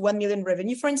 0 to 1 million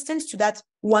revenue, for instance, to that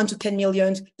 1 to 10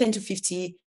 million, 10 to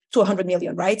 50 to 100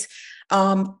 million, right?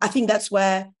 I think that's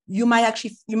where you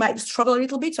might struggle a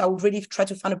little bit. So I would really try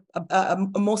to find a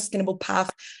more sustainable path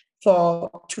to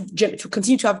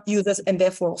continue to have users and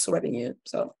therefore also revenue.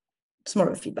 So it's more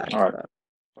of a feedback. All right.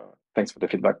 Thanks for the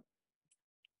feedback.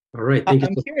 All right. Thank you.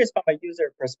 I'm curious from a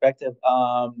user perspective.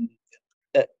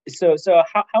 So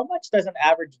how much does an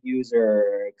average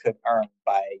user could earn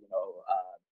by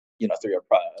through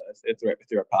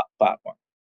your platform?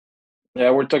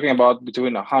 Yeah, we're talking about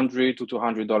between $100 to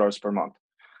 $200 per month.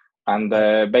 And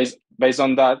based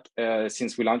on that,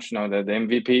 since we launched now the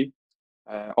MVP,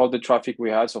 all the traffic we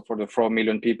had, so for the 4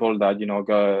 million people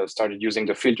that started using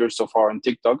the filters so far on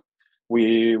TikTok,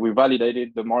 we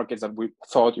validated the markets that we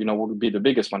thought would be the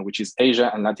biggest one, which is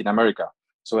Asia and Latin America.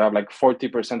 So we have like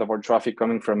 40% of our traffic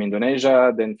coming from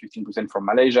Indonesia, then 15% from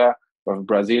Malaysia, from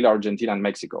Brazil, Argentina, and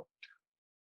Mexico.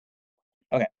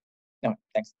 Okay. No,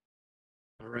 thanks.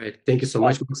 All right. Thank you so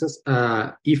much, Maxence.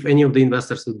 If any of the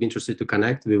investors would be interested to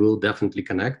connect, we will definitely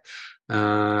connect.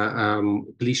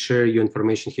 Please share your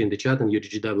information here in the chat and your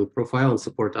GGW profile and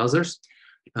support others.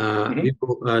 We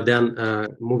will, then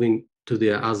moving to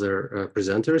the other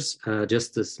presenters,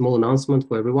 just a small announcement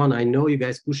for everyone. I know you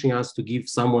guys pushing us to give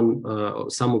some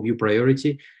of you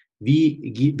priority.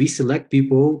 We select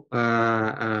people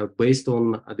based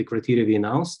on the criteria we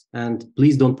announced, and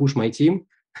please don't push my team.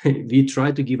 We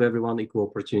try to give everyone equal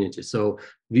opportunity. So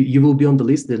you will be on the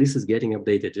list. The list is getting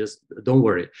updated. Just don't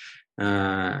worry.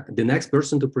 The next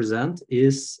person to present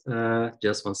is,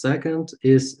 just one second,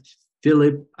 is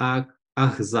Philip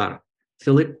Ahzar.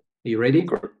 Philip, are you ready?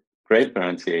 Great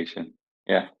pronunciation.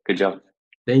 Yeah, good job.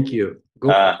 Thank you.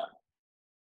 Go.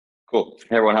 Cool.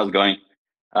 Hey everyone, how's it going?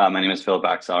 My name is Philip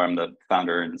Ahzar. I'm the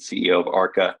founder and CEO of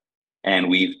Arca, and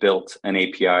we've built an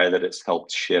API that has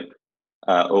helped ship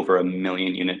over 1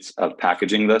 million units of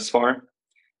packaging thus far.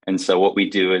 And so what we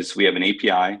do is we have an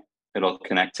API that'll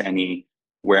connect to any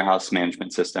warehouse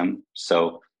management system.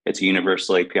 So it's a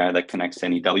universal API that connects to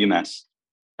any WMS.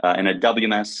 And a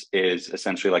WMS is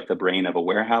essentially like the brain of a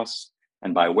warehouse.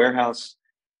 And by warehouse,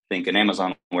 think an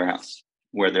Amazon warehouse,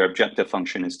 where their objective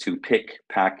function is to pick,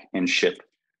 pack, and ship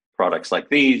products like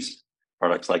these,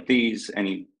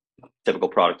 any typical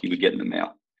product you would get in the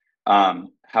mail.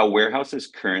 How warehouses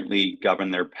currently govern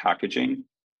their packaging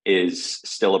is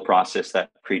still a process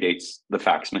that predates the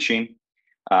fax machine.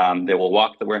 They will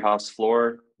walk the warehouse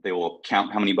floor. They will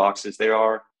count how many boxes there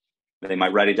are. They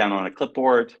might write it down on a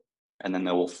clipboard, and then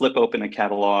they will flip open a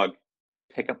catalog,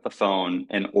 pick up the phone,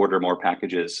 and order more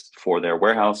packages for their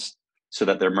warehouse so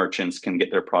that their merchants can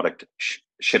get their product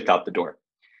shipped out the door.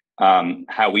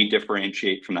 How we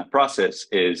differentiate from that process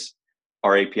is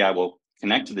our API will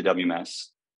connect to the WMS.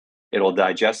 It'll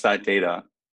digest that data.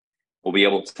 We'll be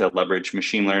able to leverage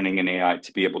machine learning and AI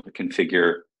to be able to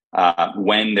configure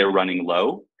when they're running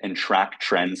low and track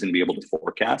trends and be able to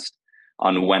forecast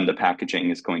on when the packaging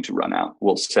is going to run out.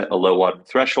 We'll set a low water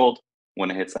threshold. When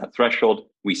it hits that threshold,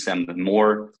 we send them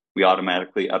more. We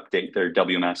automatically update their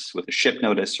WMS with a ship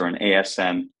notice or an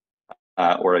ASN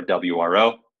or a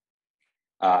WRO.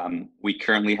 We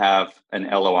currently have an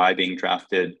LOI being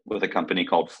drafted with a company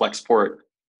called Flexport.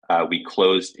 We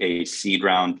closed a seed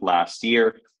round last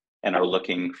year and are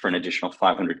looking for an additional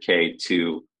 500K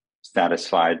to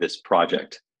satisfy this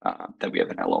project that we have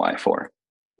an LOI for.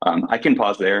 I can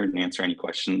pause there and answer any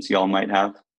questions y'all might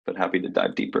have, but happy to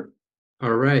dive deeper.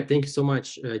 All right, thank you so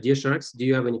much. Dear Sharks, do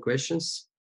you have any questions?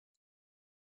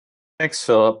 Thanks,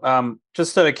 Philip.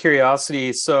 Just out of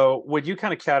curiosity, so would you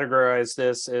kind of categorize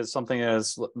this as something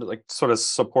as like sort of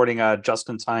supporting a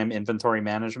just-in-time inventory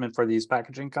management for these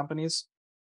packaging companies,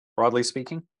 broadly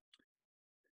speaking?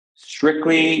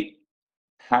 Strictly,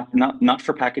 not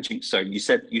for packaging. So you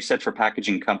said for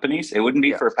packaging companies. It wouldn't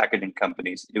be for packaging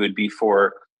companies. It would be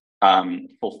for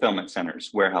fulfillment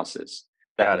centers, warehouses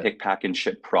that pick, pack, and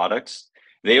ship products.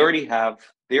 They already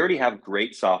have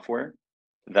great software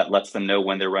that lets them know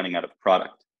when they're running out of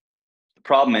product. The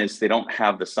problem is they don't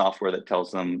have the software that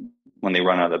tells them when they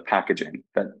run out of packaging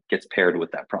that gets paired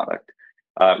with that product.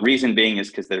 Reason being is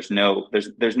because there's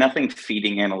nothing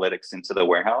feeding analytics into the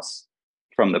warehouse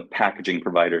from the packaging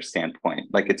provider standpoint.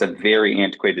 Like, it's a very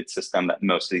antiquated system that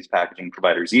most of these packaging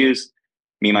providers use.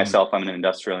 Me, myself, I'm an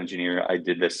industrial engineer. I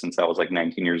did this since I was like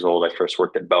 19 years old. I first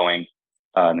worked at Boeing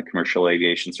in the commercial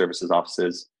aviation services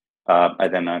offices.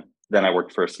 Then I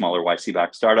worked for a smaller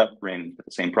YC-backed startup, ran into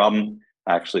the same problem.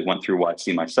 I actually went through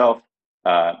YC myself,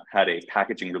 had a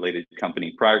packaging related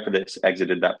company prior to this,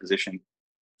 exited that position,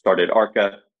 started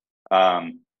Arca.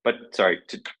 But sorry,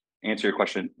 to answer your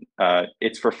question,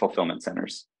 it's for fulfillment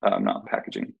centers, not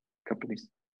packaging companies.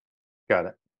 Got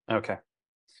it. Okay.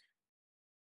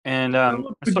 And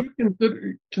could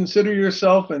you consider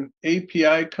yourself an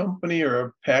API company or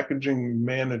a packaging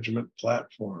management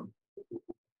platform?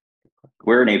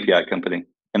 We're an API company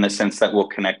in the sense that we'll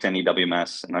connect any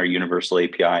WMS, and our universal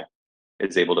API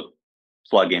is able to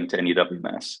plug into any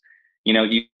WMS.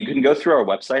 You can go through our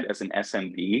website as an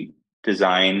SMB,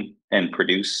 design and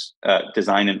produce,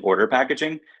 design and order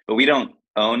packaging, but we don't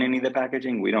own any of the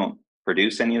packaging. We don't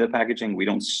produce any of the packaging. We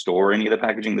don't store any of the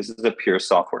packaging. This is a pure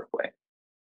software play.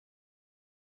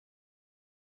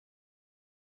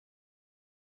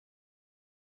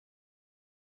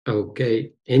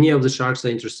 Okay. Any of the sharks are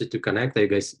interested to connect? Are you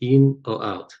guys in or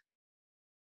out?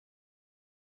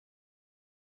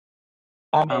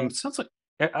 Sounds like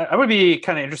I would be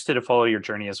kind of interested to follow your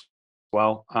journey as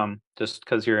well. Just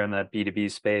because you're in that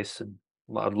B2B space, and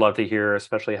I'd love to hear,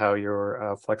 especially how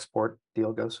your Flexport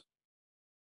deal goes.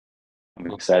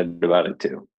 I'm excited about it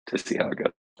too, to see how it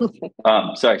goes.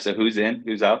 Sorry, so who's in?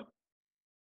 Who's out?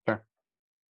 Sure.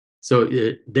 So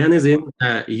Dan is in,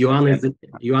 Yuan is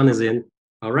in.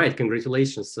 All right,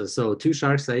 congratulations. So two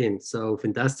sharks are in, so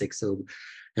fantastic. So,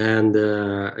 and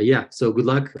yeah, so good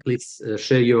luck. Please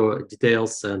share your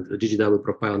details and the GGW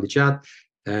profile in the chat,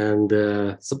 and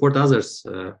support others.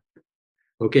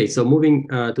 Okay, so moving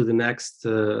to the next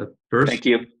person. Thank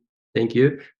you. Thank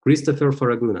you. Christopher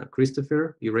Faraguna.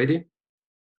 Christopher, you ready?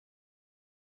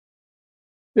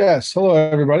 Yes. Hello,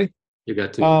 everybody. You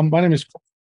got to. My name is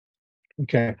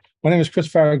Chris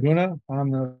Faraguna.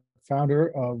 I'm the founder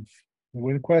of the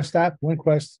WinQuest app.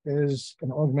 WinQuest is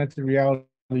an augmented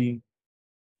reality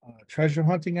treasure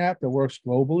hunting app that works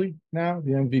globally now.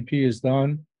 The MVP is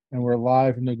done, and we're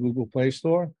live in the Google Play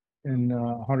Store in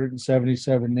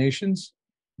 177 nations.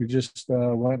 We just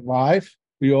went live.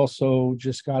 We also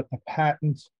just got a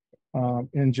patent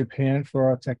in Japan for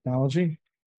our technology.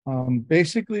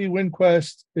 Basically,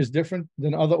 WinQuest is different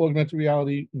than other augmented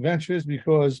reality ventures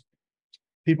because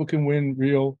people can win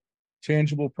real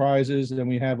tangible prizes, and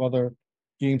we have other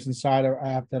games inside our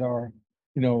app that are,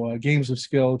 games of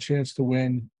skill, chance to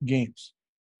win games.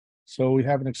 So we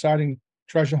have an exciting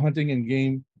treasure hunting and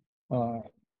game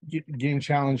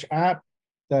challenge app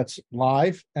that's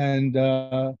live, and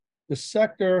the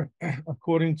sector,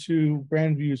 according to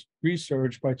Brandview's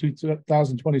research, by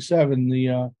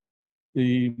 2027,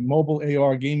 the mobile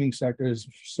AR gaming sector is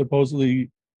supposedly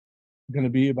going to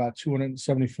be about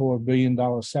 $274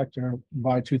 billion sector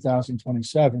by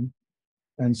 2027.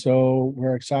 And so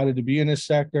we're excited to be in this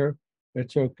sector. It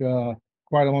took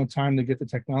quite a long time to get the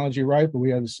technology right, but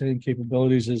we have the same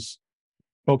capabilities as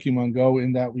Pokemon Go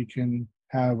in that we can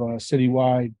have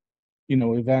citywide,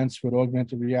 events with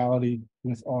augmented reality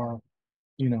with our,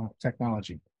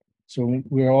 technology. So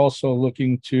we're also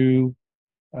looking to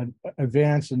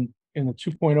advance in the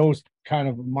 2.0 kind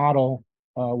of model.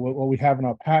 What we have in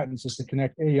our patents is to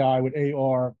connect AI with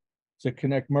AR to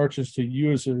connect merchants to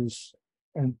users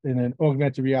and in an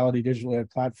augmented reality digital ad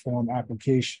platform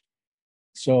application.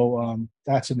 So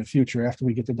that's in the future. After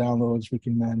we get the downloads, we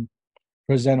can then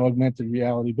present augmented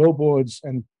reality billboards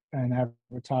and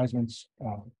advertisements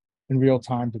in real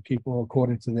time to people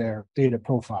according to their data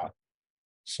profile.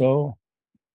 So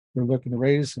we're looking to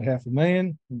raise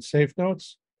 $500,000 in safe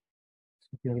notes.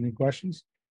 If you have any questions.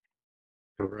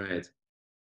 All right.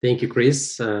 Thank you,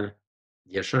 Chris.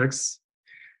 Yeah, Sharks,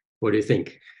 what do you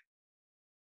think?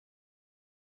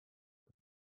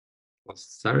 Let's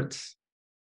start.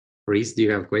 Reese, do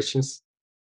you have questions?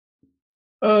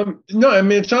 No, I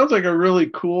mean, it sounds like a really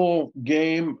cool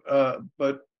game,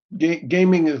 but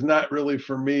gaming is not really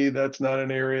for me. That's not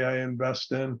an area I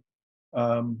invest in.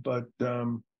 But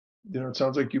it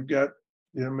sounds like you've got,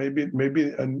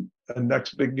 maybe a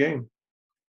next big game.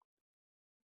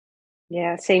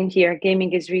 Yeah, same here.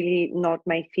 Gaming is really not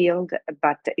my field,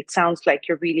 but it sounds like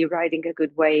you're really riding a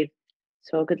good wave.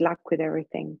 So good luck with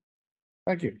everything.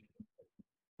 Thank you.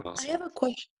 Awesome. I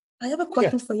have a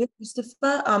question for you,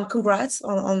 Christopher. Congrats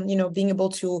on being able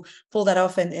to pull that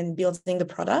off and building the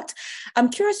product. I'm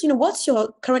curious, what's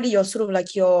currently your sort of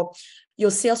like your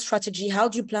sales strategy? How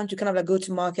do you plan to kind of like go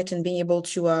to market and being able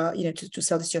to to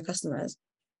sell this to your customers?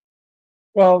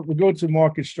 Well, the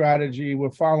go-to-market strategy,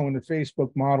 we're following the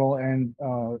Facebook model, and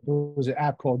there was an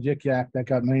app called Yik Yak that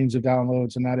got millions of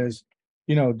downloads, and that is,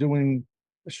 doing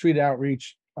street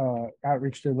outreach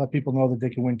to let people know that they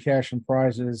can win cash and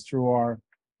prizes through our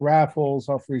raffles,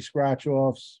 our free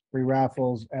scratch-offs, free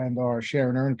raffles, and our share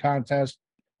and earn contest,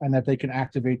 and that they can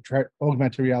activate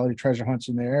augmented reality treasure hunts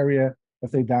in their area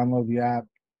if they download the app.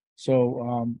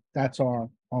 So that's our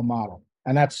model,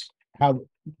 and that's how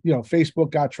Facebook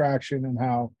got traction, and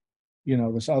how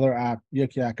this other app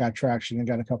Yik Yak got traction and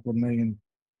got a couple of million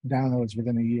downloads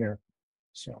within a year.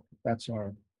 So that's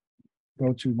our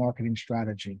go-to marketing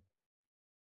strategy.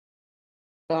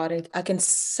 Got it. I can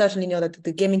certainly know that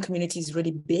the gaming community is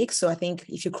really big. So I think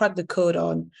if you crack the code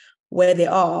on where they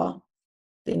are,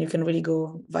 then you can really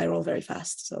go viral very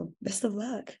fast. So best of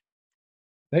luck.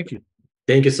 Thank you.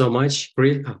 Thank you so much.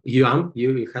 Yuan,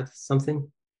 you had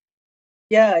something?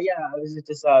 Yeah. I was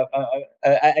just I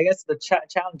guess the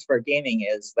challenge for gaming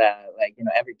is that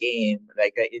every game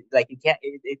you can't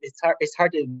it's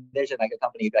hard to envision like a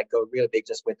company go really big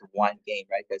just with one game,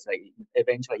 right? Because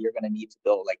eventually you're gonna need to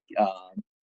build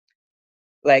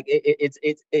like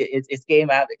it's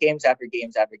games after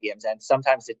games, and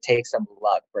sometimes it takes some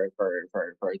luck for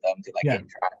them to like get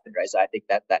traction, right? So I think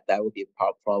that would be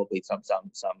probably some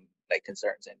like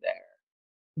concerns in there.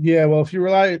 Yeah, well, if you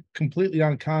rely completely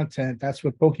on content, that's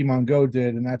what Pokemon Go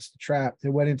did, and that's the trap. They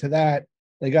went into that.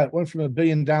 They went from 1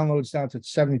 billion downloads down to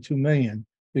 72 million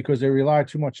because they rely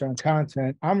too much on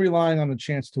content. I'm relying on the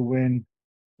chance to win,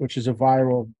 which is a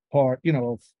viral part, you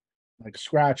know, like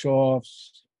scratch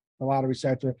offs, the lottery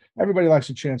sector. Everybody likes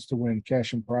a chance to win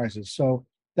cash and prizes. So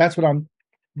that's what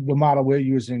the model we're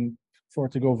using for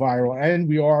it to go viral. And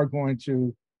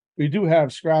we do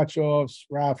have scratch offs,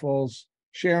 raffles,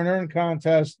 share and earn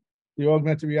contest, the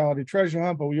augmented reality treasure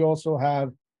hunt, but we also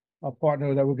have a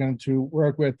partner that we're going to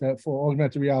work with for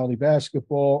augmented reality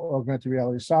basketball, augmented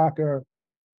reality soccer.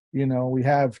 You know, we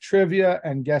have trivia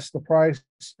and guess the price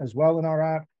as well in our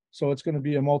app. So it's going to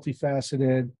be a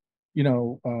multifaceted, you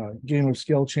know, game of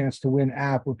skill chance to win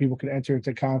app where people can enter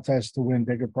into contests to win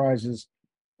bigger prizes.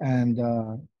 And,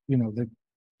 you know,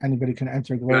 anybody can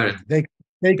enter.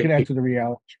 They can enter the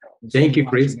reality show. Thank you,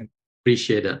 Chris.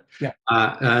 Appreciate that. Yeah.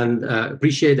 And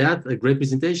appreciate that. A great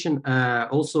presentation.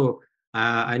 Also,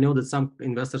 I know that some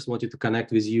investors wanted to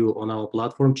connect with you on our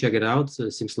platform. Check it out. So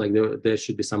it seems like there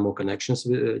should be some more connections.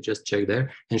 Just check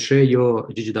there and share your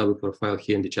GGW profile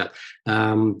here in the chat.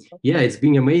 Yeah, it's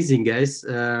been amazing, guys.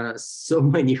 So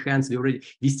many hands.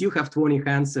 We still have 20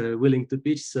 hands willing to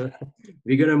pitch. So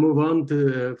we're gonna move on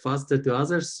to faster to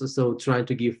others. So try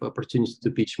to give opportunity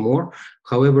to pitch more.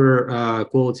 However,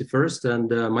 quality first. And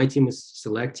my team is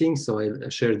selecting, so I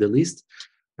share the list.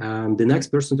 The next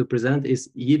person to present is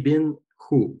Yibin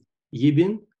Hu.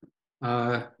 Yibin,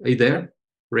 are you there?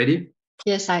 Ready?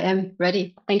 Yes, I am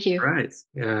ready. Thank you. All right.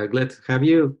 Glad to have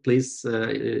you. Please,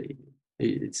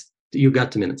 you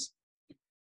got 2 minutes.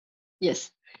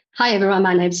 Yes. Hi, everyone.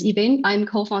 My name is Yibin. I'm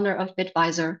co-founder of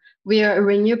Bitvisor. We are a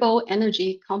renewable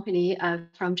energy company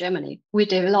from Germany. We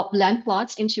develop land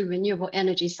plots into renewable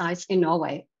energy sites in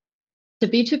Norway. The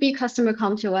B2B customer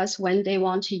come to us when they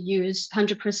want to use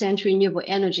 100% renewable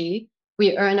energy.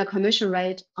 We earn a commission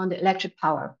rate on the electric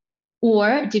power.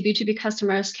 Or the B2B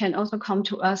customers can also come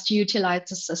to us to utilize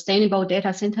the sustainable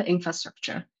data center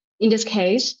infrastructure. In this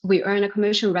case, we earn a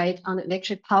commission rate on the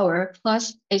electric power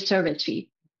plus a service fee.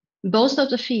 Both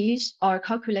of the fees are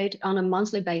calculated on a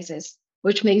monthly basis,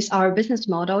 which makes our business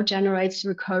model generates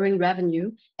recurring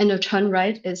revenue and the churn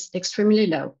rate is extremely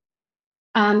low.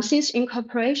 Since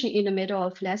incorporation in the middle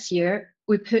of last year,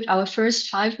 we put our first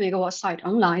 5 megawatt site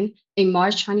online in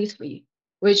March 23,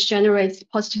 which generates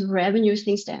positive revenue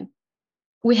since then.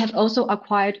 We have also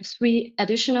acquired 3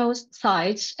 additional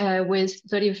sites with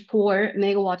 34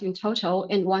 megawatt in total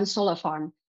and 1 solar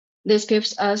farm. This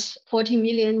gives us 40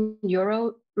 million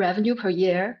euro revenue per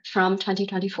year from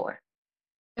 2024.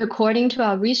 According to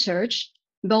our research,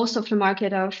 both of the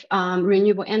market of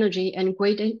renewable energy and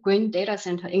green data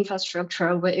center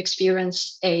infrastructure will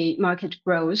experience a market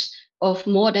growth of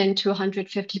more than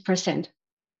 250%.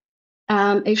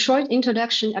 A short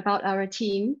introduction about our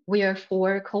team. We are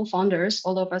 4 co-founders.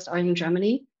 All of us are in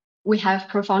Germany. We have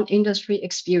profound industry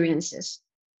experiences.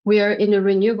 We are in the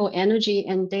renewable energy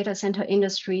and data center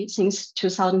industry since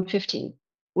 2015.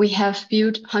 We have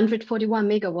built 141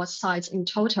 megawatt sites in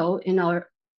total in our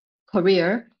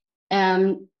career.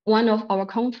 One of our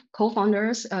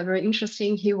co-founders, very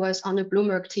interesting, he was on the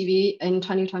Bloomberg TV in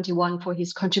 2021 for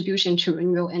his contribution to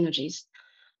renewable energies.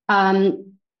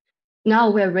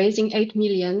 Now we're raising $8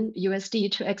 million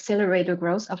USD to accelerate the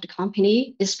growth of the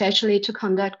company, especially to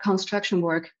conduct construction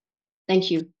work. Thank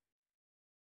you.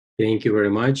 Thank you very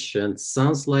much. And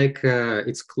sounds like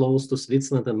it's close to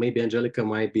Switzerland, and maybe Angelica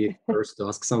might be first to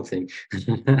ask something.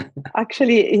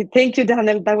 Actually, thank you,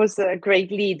 Daniel. That was a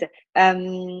great lead.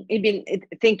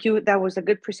 Thank you. That was a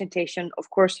good presentation.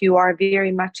 Of course, you are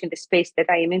very much in the space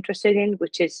that I am interested in,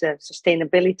 which is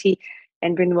sustainability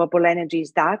and renewable energy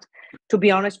is that. To be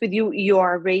honest with you, you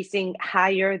are raising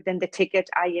higher than the ticket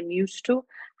I am used to.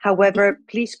 However,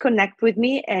 please connect with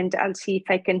me and I'll see if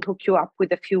I can hook you up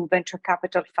with a few venture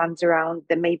capital funds around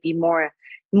that may be more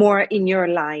in your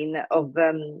line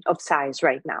of size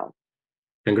right now.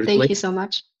 Thank you so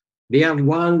much. We have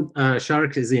 1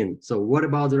 shark is in. So what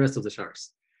about the rest of the sharks?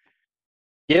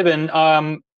 Given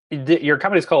your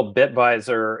company is called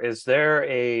Bitvisor, is there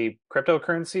a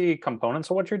cryptocurrency component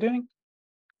to what you're doing?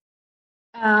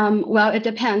 Well, it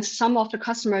depends. Some of the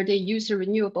customer, they use the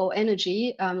renewable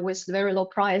energy with very low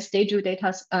price. They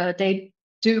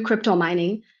do crypto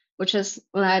mining, which is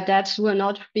that will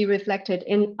not be reflected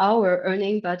in our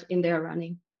earning, but in their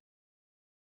earning.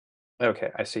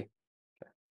 Okay, I see.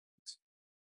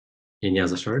 Any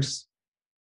other sharks?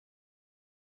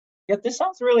 Yeah, this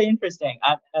sounds really interesting,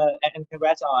 and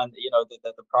congrats on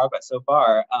the progress so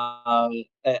far. I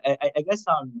guess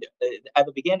at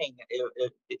the beginning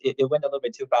it went a little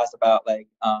bit too fast about like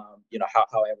how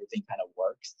everything kind of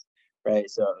works, right?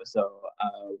 So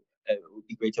it would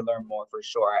be great to learn more for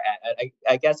sure. And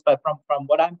I guess, but from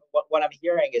what I'm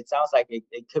hearing, it sounds like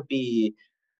it could be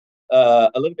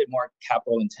a little bit more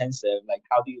capital intensive. Like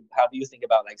how do you think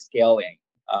about like scaling?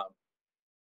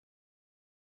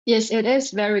 Yes, it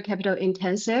is very capital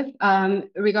intensive.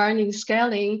 Regarding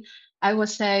scaling, I would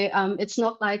say it's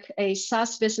not like a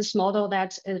SaaS business model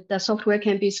that the software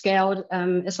can be scaled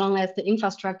as long as the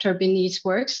infrastructure beneath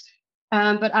works.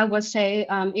 But I would say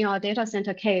in our data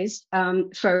center case,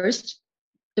 first,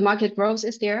 the market growth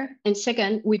is there. And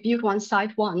second, we build one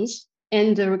site once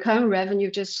and the recurring revenue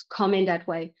just come in that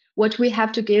way. What we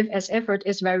have to give as effort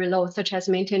is very low, such as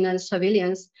maintenance,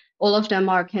 surveillance. All of them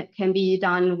can be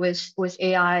done with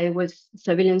AI, with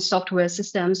surveillance software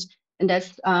systems, and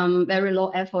that's very low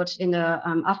effort in the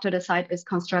after the site is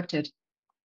constructed.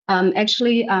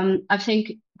 Actually, I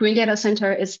think green data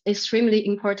center is extremely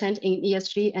important in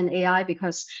ESG and AI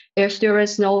because if there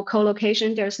is no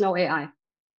co-location, there's no AI.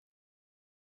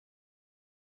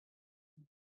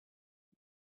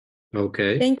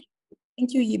 Okay.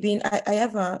 Thank you, Yibin. I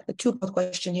have a two-part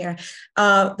question here.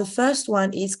 The first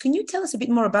one is, can you tell us a bit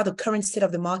more about the current state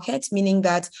of the market, meaning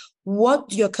that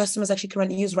what your customers actually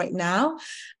currently use right now?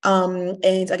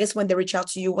 And I guess when they reach out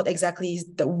to you, what exactly is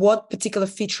what particular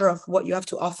feature of what you have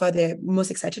to offer they're most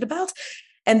excited about?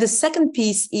 And the second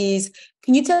piece is,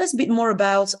 can you tell us a bit more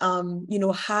about,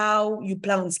 how you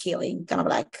plan on scaling? Kind of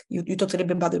like you talked a little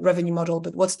bit about the revenue model,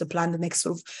 but what's the plan the next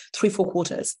sort of 3-4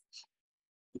 quarters?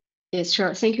 Yes,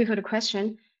 sure. Thank you for the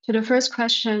question. To the first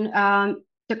question,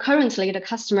 currently the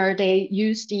customer, they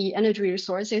use the energy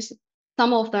resources.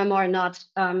 Some of them are not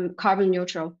carbon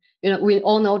neutral. We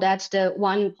all know that the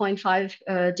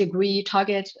 1.5 degree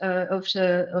target of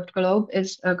the globe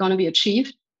is going to be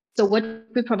achieved. So what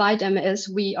we provide them is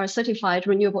we are certified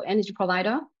renewable energy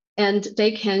provider, and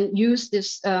they can use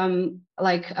this carbon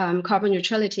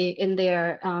neutrality in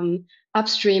their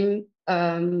upstream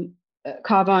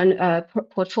carbon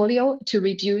portfolio to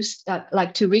reduce,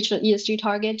 to reach an ESG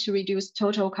target to reduce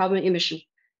total carbon emission.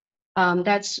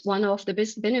 That's one of the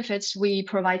benefits we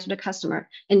provide to the customer.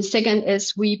 And second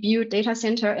is we build data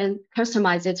center and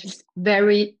customize it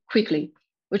very quickly,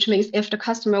 which means if the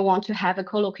customer wants to have a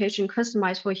co-location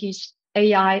customized for his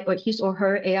AI or his or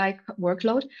her AI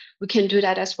workload, we can do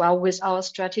that as well with our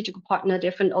strategic partner,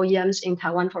 different OEMs in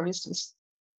Taiwan, for instance.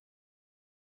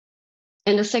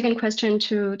 And the second question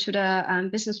to the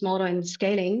business model and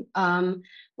scaling,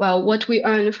 well, what we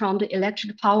earn from the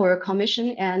electric power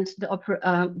commission and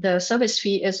the service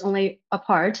fee is only a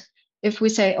part. If we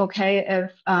say, okay,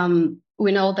 if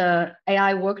we know the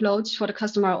AI workloads for the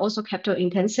customer are also capital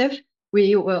intensive,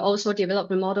 we will also develop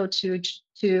a model to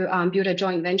build a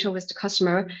joint venture with the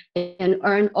customer and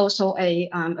earn also a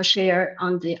share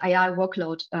on the AI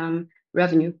workload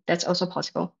revenue. That's also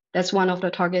possible. That's one of the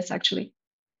targets, actually.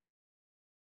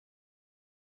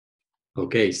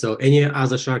 Okay, so any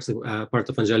other sharks part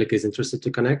of Angelica is interested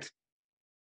to connect?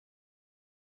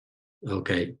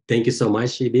 Okay, thank you so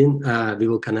much, Yibin. We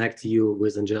will connect you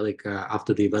with Angelica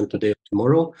after the event today or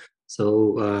tomorrow.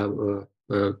 So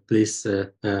please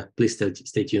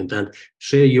stay tuned and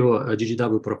share your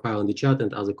GGW profile in the chat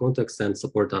and other contacts and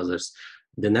support others.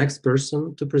 The next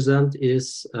person to present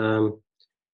is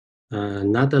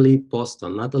Natalie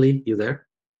Poston. Natalie, you there?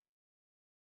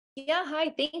 Yeah,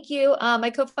 hi, thank you. My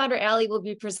co-founder, Allie, will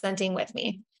be presenting with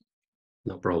me.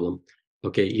 No problem.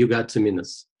 Okay, you got 2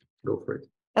 minutes. Go for it.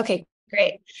 Okay,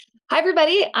 great. Hi,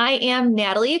 everybody. I am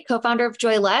Natalie, co-founder of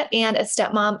Joylette and a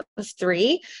stepmom of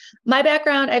 3. My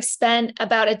background, I've spent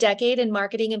about a decade in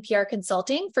marketing and PR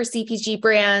consulting for CPG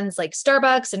brands like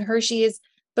Starbucks and Hershey's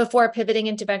before pivoting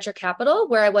into venture capital,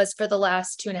 where I was for the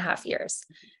last 2.5 years.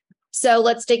 So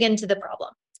let's dig into the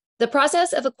problem. The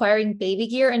process of acquiring baby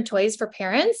gear and toys for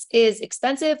parents is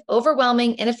expensive,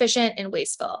 overwhelming, inefficient, and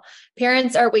wasteful.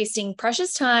 Parents are wasting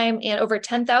precious time and over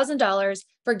 $10,000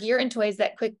 for gear and toys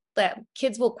that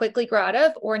kids will quickly grow out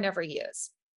of or never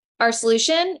use. Our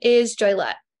solution is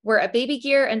Joylette. We're a baby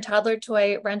gear and toddler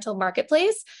toy rental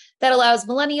marketplace that allows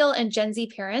millennial and Gen Z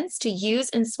parents to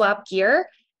use and swap gear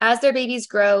as their babies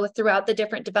grow throughout the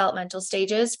different developmental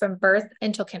stages from birth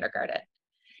until kindergarten.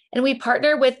 And we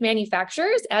partner with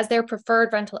manufacturers as their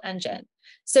preferred rental engine.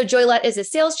 So Joylette is a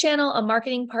sales channel, a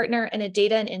marketing partner, and a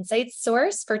data and insights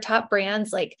source for top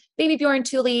brands like Baby Bjorn,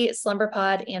 Thule,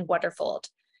 SlumberPod, and Wonderfold.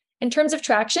 In terms of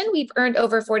traction, we've earned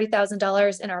over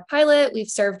 $40,000 in our pilot. We've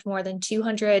served more than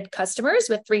 200 customers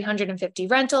with 350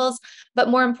 rentals. But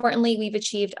more importantly, we've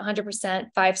achieved 100%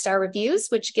 five-star reviews,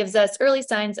 which gives us early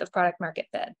signs of product market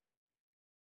fit.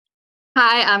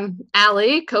 Hi, I'm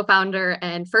Allie, co-founder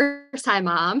and first-time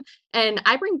mom, and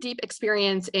I bring deep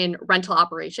experience in rental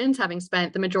operations, having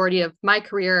spent the majority of my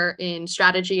career in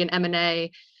strategy and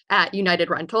M&A at United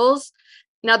Rentals.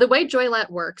 Now, the way Joylet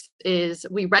works is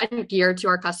we rent gear to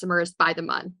our customers by the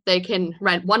month. They can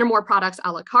rent one or more products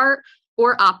a la carte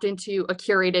or opt into a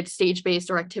curated stage-based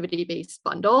or activity-based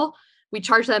bundle. We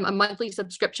charge them a monthly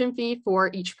subscription fee for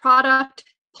each product,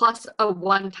 plus a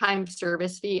one-time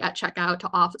service fee at checkout to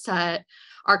offset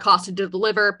our cost to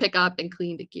deliver, pick up, and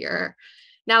clean the gear.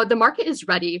 Now, the market is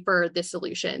ready for this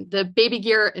solution. The baby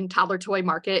gear and toddler toy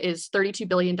market is $32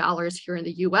 billion here in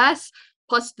the US.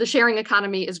 Plus, the sharing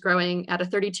economy is growing at a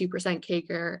 32%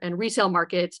 CAGR, and resale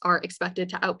markets are expected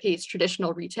to outpace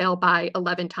traditional retail by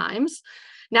 11 times.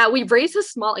 Now, we've raised a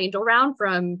small angel round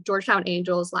from Georgetown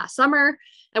Angels last summer,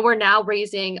 and we're now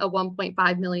raising a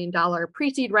 $1.5 million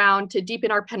pre-seed round to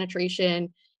deepen our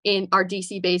penetration in our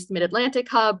DC-based Mid-Atlantic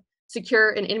hub, secure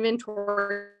an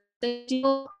inventory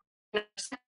deal,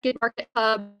 market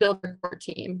hub, build our core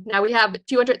team. Now we have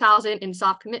 200,000 in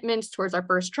soft commitments towards our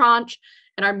first tranche,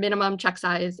 and our minimum check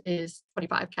size is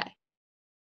 25K.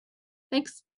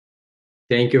 Thanks.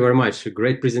 Thank you very much.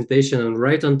 Great presentation and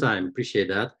right on time. Appreciate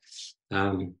that.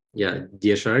 Yeah,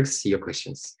 dear Sharks, your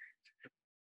questions.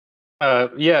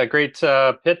 Yeah, great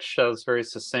pitch. That was very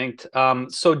succinct.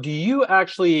 So do you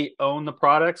actually own the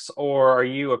products, or are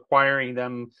you acquiring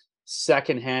them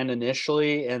secondhand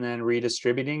initially and then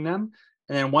redistributing them?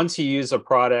 And then once you use a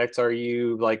product, are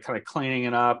you like kind of cleaning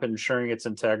it up, ensuring its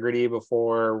integrity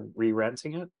before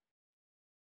re-renting it?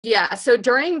 Yeah, so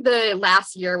during the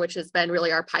last year, which has been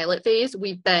really our pilot phase,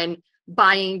 we've been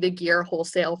buying the gear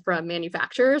wholesale from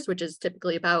manufacturers, which is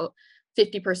typically about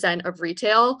 50% of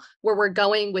retail. Where we're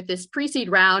going with this pre-seed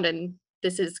round, and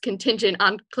this is contingent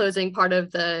on closing part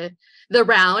of the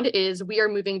round, is we are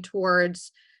moving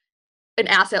towards an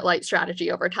asset-light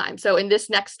strategy over time. So in this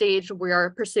next stage, we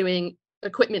are pursuing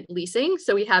equipment leasing.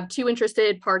 So we have two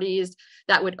interested parties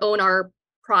that would own our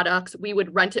products. We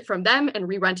would rent it from them and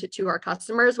re-rent it to our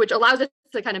customers, which allows us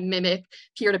to kind of mimic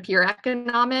peer-to-peer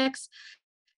economics.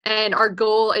 And our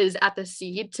goal is at the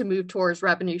seed to move towards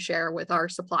revenue share with our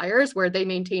suppliers, where they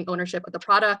maintain ownership of the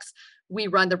products. We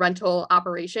run the rental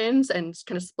operations and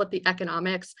kind of split the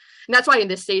economics. And that's why in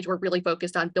this stage, we're really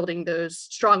focused on building those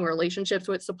strong relationships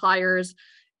with suppliers,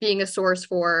 being a source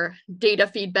for data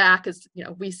feedback, as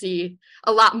we see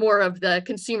a lot more of the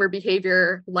consumer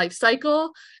behavior life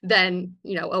cycle than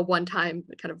a one-time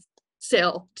kind of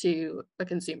sale to a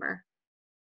consumer.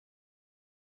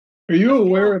 Are you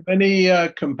aware of any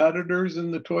competitors in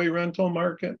the toy rental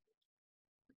market?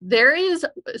 There's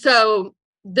a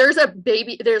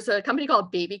company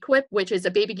called Baby Quip, which is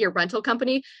a baby gear rental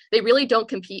company. They really don't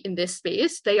compete in this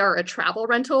space. They are a travel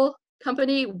rental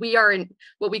company. We are in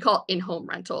what we call in-home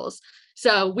rentals.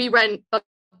 So we rent a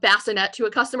bassinet to a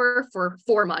customer for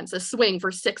 4 months, a swing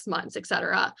for 6 months,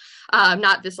 etc.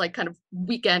 Not this like kind of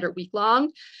weekend or week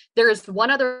long. There's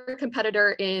one other competitor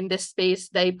in this space.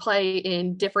 They play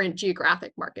in different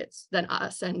geographic markets than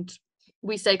us, and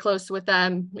we stay close with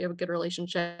them. We have a good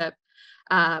relationship.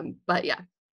 But yeah.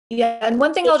 Yeah, and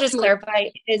one thing I'll just clarify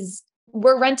is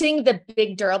we're renting the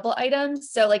big durable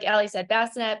items. So like Allie said,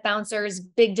 bassinet, bouncers,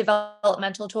 big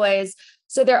developmental toys.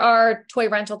 So there are toy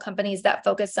rental companies that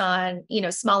focus on,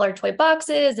 smaller toy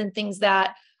boxes and things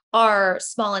that are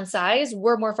small in size.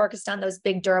 We're more focused on those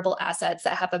big durable assets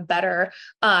that have a better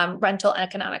rental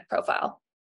economic profile.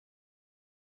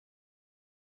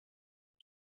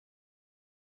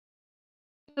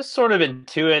 Just sort of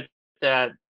intuit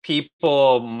that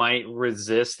people might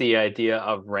resist the idea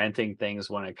of renting things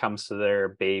when it comes to their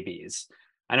babies.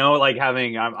 I know, like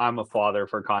I'm a father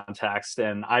for context,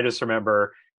 and I just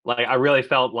remember, like, I really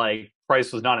felt like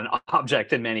price was not an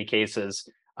object in many cases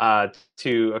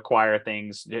to acquire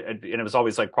things, and it was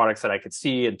always like products that I could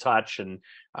see and touch, and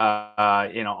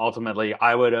ultimately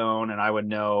I would own and I would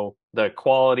know the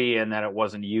quality and that it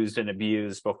wasn't used and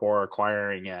abused before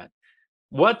acquiring it.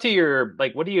 What do you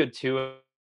intuit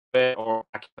or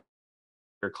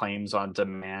your claims on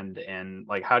demand, and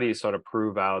like how do you sort of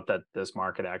prove out that this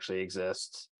market actually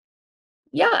exists?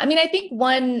 Yeah, I mean, I think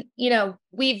one,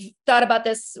 we've thought about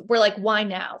this. We're like, why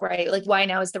now, right? Like, why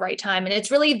now is the right time? And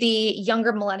it's really the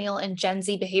younger millennial and Gen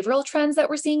Z behavioral trends that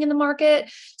we're seeing in the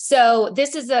market. So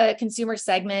this is a consumer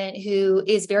segment who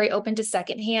is very open to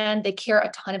secondhand. They care a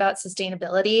ton about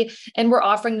sustainability, and we're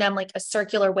offering them like a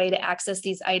circular way to access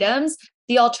these items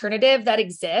the alternative that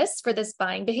exists for this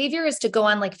buying behavior is to go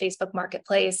on like Facebook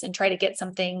Marketplace and try to get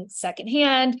something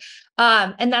secondhand.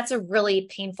 And that's a really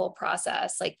painful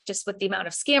process, like just with the amount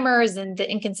of scammers and the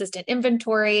inconsistent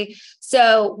inventory.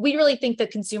 So we really think the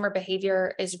consumer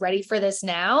behavior is ready for this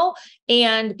now.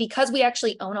 And because we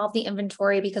actually own all of the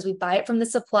inventory, because we buy it from the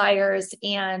suppliers,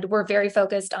 and we're very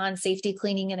focused on safety,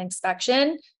 cleaning, and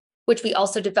inspection, which we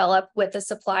also develop with the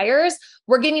suppliers,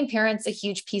 we're giving parents a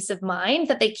huge peace of mind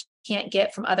that they can't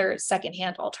get from other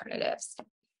secondhand alternatives.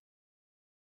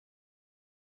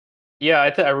 Yeah,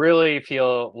 I really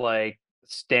feel like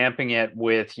stamping it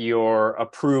with your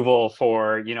approval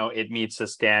for, it meets the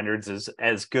standards is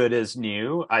as good as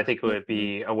new. I think it would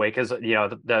be a way, because,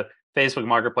 the Facebook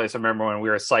Marketplace, I remember when we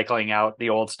were cycling out the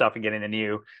old stuff and getting the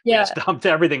new, we just dumped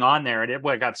everything on there and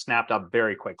it got snapped up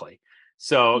very quickly.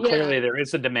 So clearly there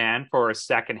is a demand for a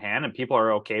secondhand and people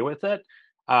are okay with it.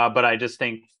 But I just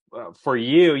think for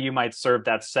you might serve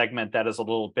that segment that is a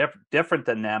little bit different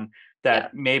than them,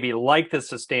 that maybe like the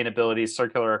sustainability,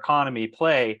 circular economy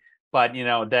play, but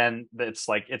then it's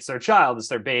like, it's their child, it's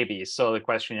their baby. So the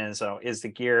question is the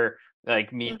gear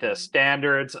like meet the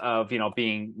standards of,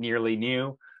 being nearly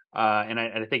new? And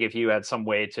I think if you had some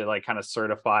way to like kind of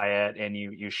certify it and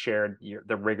you shared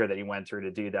the rigor that you went through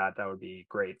to do that, that would be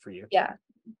great for you. Yeah,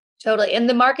 totally. And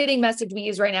the marketing message we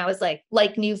use right now is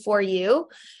like new for you.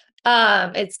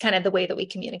 It's kind of the way that we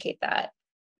communicate that.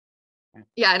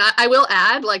 Yeah, and I will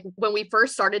add, like when we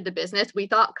first started the business, we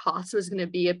thought cost was going to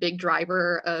be a big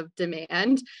driver of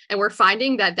demand. And we're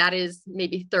finding that that is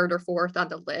maybe third or fourth on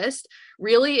the list.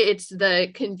 Really, it's the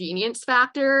convenience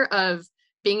factor of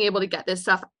being able to get this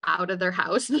stuff out of their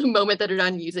house the moment that they're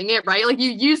done using it, right? Like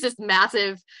you use this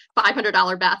massive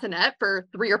 $500 bassinet for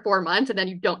 3 or 4 months and then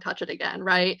you don't touch it again,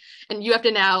 right? And you have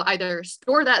to now either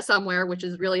store that somewhere, which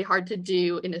is really hard to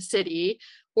do in a city,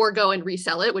 or go and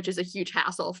resell it, which is a huge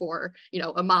hassle for,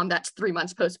 a mom that's 3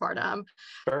 months postpartum.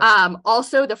 Sure.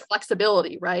 Also the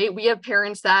flexibility, right? We have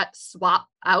parents that swap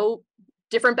out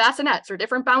different bassinets or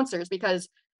different bouncers because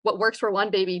what works for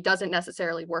one baby doesn't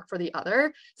necessarily work for the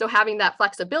other. So having that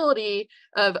flexibility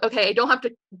of, okay, I don't have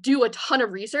to do a ton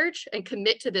of research and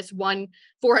commit to this one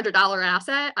 $400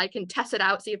 asset. I can test it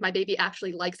out, see if my baby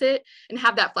actually likes it, and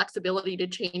have that flexibility to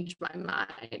change my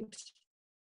mind.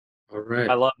 All right.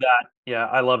 I love that. Yeah,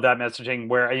 I love that messaging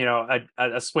where,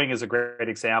 a swing is a great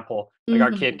example. Like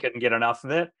our kid couldn't get enough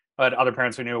of it, but other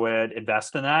parents we knew would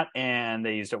invest in that and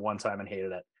they used it one time and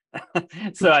hated it.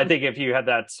 So I think if you had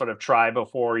that sort of try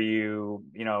before you,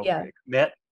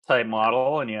 commit type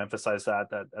model and you emphasize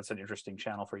that's an interesting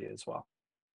channel for you as well.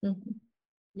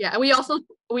 Yeah, and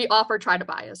we offer try to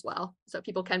buy as well. So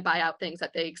people can buy out things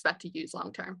that they expect to use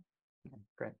long term.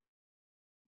 Great.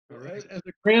 All right. As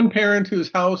a grandparent whose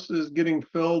house is getting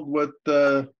filled with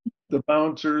the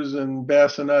bouncers and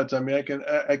bassinets, I mean,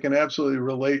 I can absolutely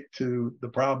relate to the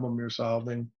problem you're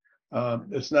solving.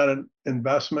 It's not an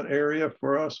investment area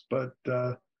for us, but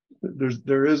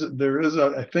there is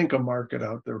I think a market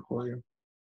out there for you.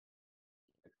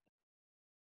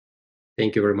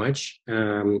 Thank you very much.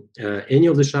 Any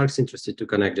of the sharks interested to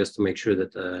connect just to make sure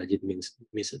that I didn't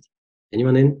miss it?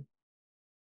 Anyone in?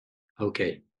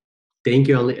 Okay. Thank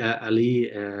you, Ali,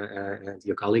 and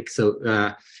your colleague.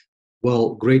 So,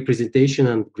 well, great presentation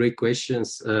and great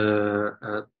questions.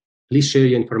 Please share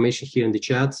your information here in the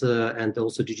chat and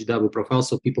also GGW profile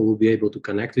so people will be able to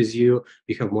connect with you.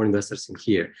 We have more investors in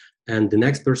here. And the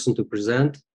next person to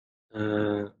present,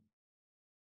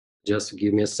 just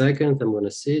give me a second. I'm going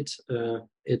to see it.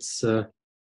 It's Philip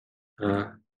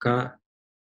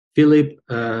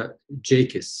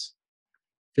Jakis.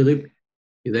 Philip,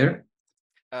 you there?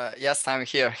 Yes, I'm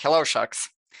here. Hello, Sharks.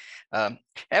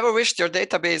 Ever wished your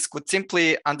database could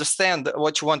simply understand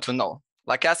what you want to know,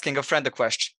 like asking a friend a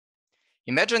question?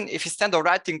 Imagine if instead of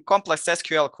writing complex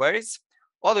SQL queries,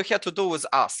 all you had to do was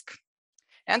ask.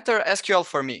 Enter SQL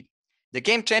for Me, the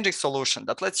game-changing solution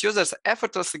that lets users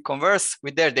effortlessly converse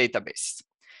with their database.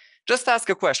 Just ask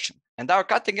a question, and our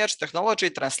cutting-edge technology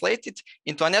translates it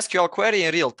into an SQL query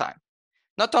in real time.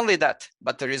 Not only that,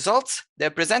 but the results,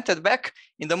 they're presented back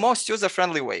in the most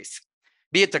user-friendly ways,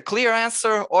 be it a clear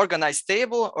answer, organized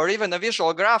table, or even a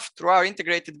visual graph through our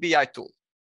integrated BI tool.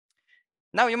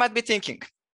 Now you might be thinking,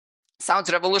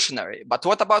 sounds revolutionary, but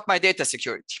what about my data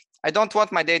security? I don't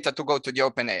want my data to go to the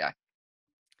OpenAI.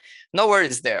 No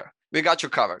worries there, we got you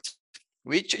covered.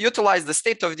 We utilize the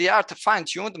state-of-the-art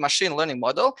fine-tuned machine learning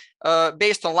model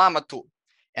based on Llama 2,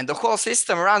 and the whole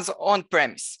system runs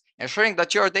on-premise, ensuring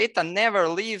that your data never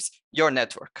leaves your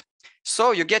network.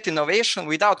 So you get innovation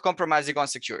without compromising on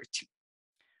security.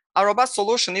 Our robust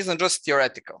solution isn't just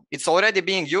theoretical, it's already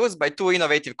being used by 2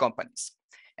 innovative companies.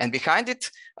 And behind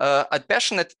it, a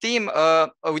passionate team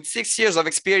with 6 years of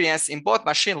experience in both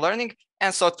machine learning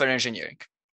and software engineering.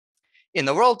 In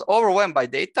a world overwhelmed by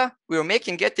data, we are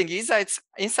making getting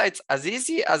insights as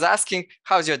easy as asking,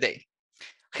 how's your day?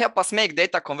 Help us make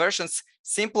data conversions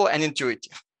simple and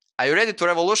intuitive. Are you ready to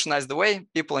revolutionize the way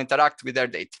people interact with their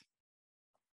data?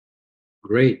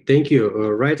 Great, thank you.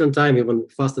 Right on time, even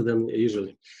faster than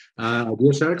usually.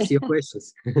 Dear Sharks, your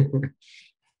questions.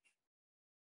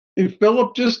 Hey,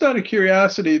 Philip, just out of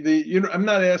curiosity, I'm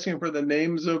not asking for the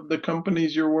names of the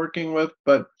companies you're working with,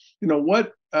 but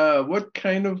what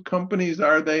kind of companies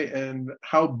are they and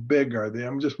how big are they?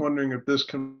 I'm just wondering if this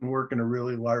can work in a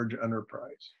really large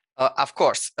enterprise. Of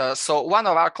course. So one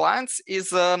of our clients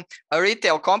is a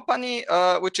retail company,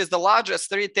 which is the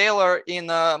largest retailer in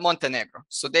Montenegro.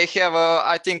 So they have,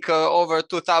 I think, over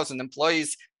 2,000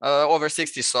 employees, over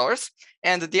 60 stores.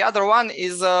 And the other one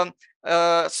is a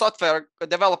software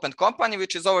development company,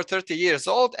 which is over 30 years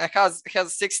old and has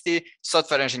 60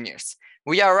 software engineers.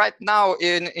 We are right now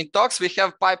in talks. We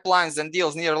have pipelines and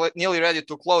deals nearly ready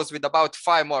to close with about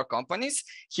 5 more companies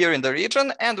here in the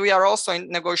region. And we are also in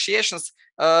negotiations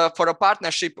for a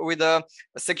partnership with a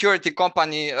security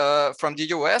company from the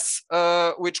US,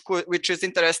 which is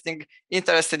interested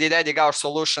in adding our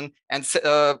solution and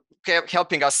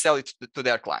helping us sell it to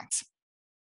their clients.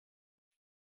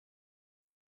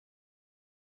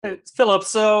 Philip,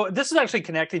 so this is actually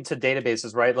connecting to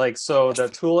databases, right? Like, so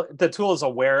the tool is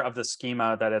aware of the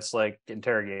schema that it's like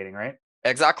interrogating, right?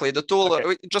 Exactly. The tool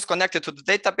just connected to the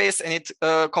database and it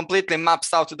completely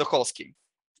maps out the whole scheme.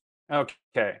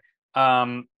 Okay.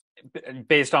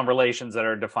 Based on relations that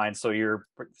are defined. So you're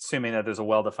assuming that there's a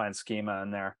well-defined schema in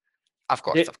there. Of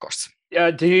course, of course.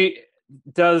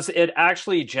 Does it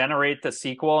actually generate the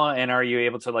SQL, and are you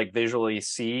able to like visually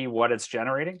see what it's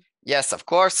generating? Yes, of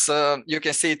course. You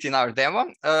can see it in our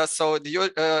demo. So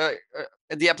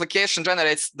the application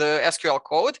generates the SQL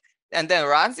code and then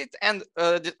runs it and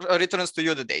returns to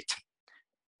you the data.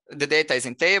 The data is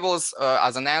in tables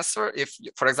as an answer. If,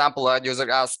 for example, a user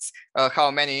asks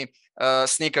how many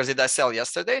sneakers did I sell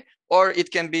yesterday, or it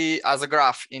can be as a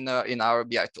graph in our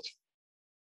BI tool.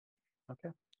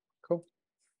 Okay, cool.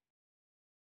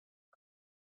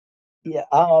 Yeah,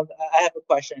 I have a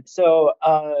question. So,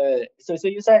 so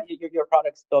you said your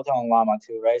product's built on Llama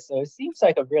 2, right? So it seems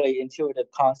like a really intuitive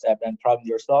concept and problem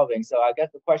you're solving. So I guess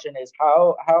the question is,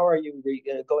 how are you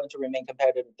going to remain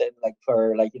competitive,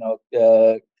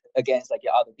 against like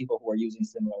other people who are using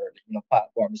similar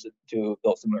platforms to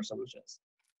build similar solutions?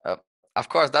 Of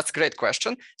course, that's a great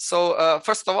question. So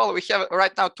first of all, we have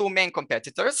right now 2 main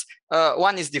competitors.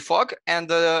 One is Defog, and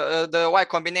the Y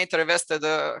Combinator invested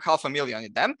 $500,000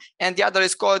 in them. And the other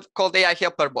is called AI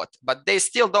Helper Bot, but they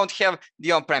still don't have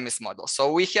the on-premise model.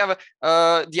 So we have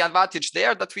the advantage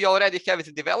there that we already have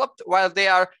it developed, while they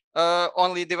are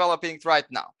only developing it right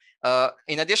now.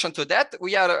 In addition to that,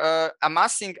 we are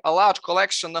amassing a large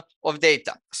collection of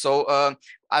data. So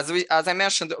as I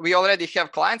mentioned, we already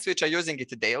have clients which are using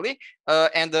it daily,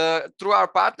 and through our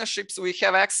partnerships, we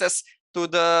have access to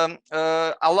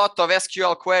a lot of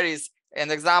SQL queries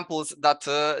and examples that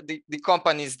the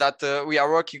companies that we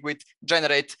are working with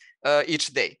generate each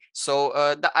day. So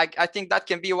I think that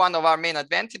can be one of our main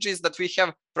advantages, that we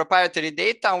have proprietary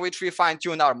data on which we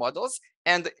fine-tune our models.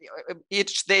 And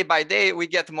each day by day, we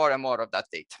get more and more of that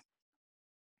data.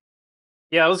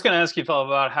 Yeah, I was going to ask you, Phil,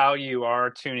 about how you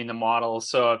are tuning the model.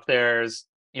 So if there's,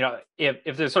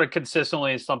 if there's sort of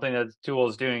consistently something that the tool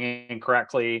is doing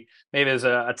incorrectly, maybe there's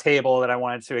a table that I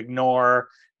wanted to ignore,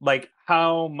 like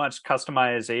how much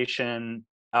customization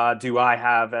do I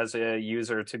have as a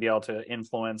user to be able to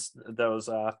influence those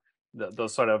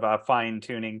sort of fine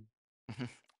tuning?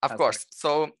 Of course.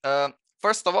 So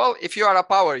first of all, if you are a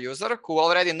power user who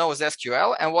already knows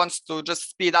SQL and wants to just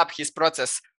speed up his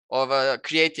process of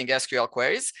creating SQL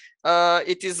queries,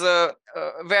 it is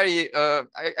very, I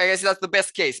guess that's the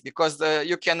best case, because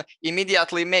you can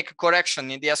immediately make a correction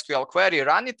in the SQL query,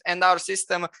 run it, and our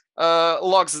system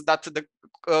logs that the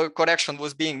correction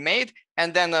was being made,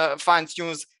 and then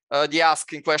fine-tunes the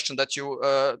asking question that you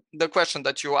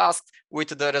asked with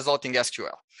the resulting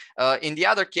SQL. In the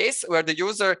other case, where the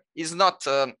user is not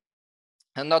a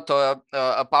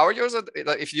power user,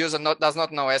 if the user does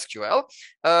not know SQL,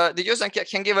 the user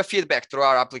can give a feedback through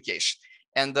our application.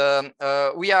 And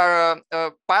we are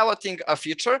piloting a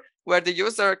feature where the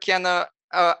user can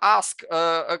ask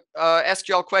a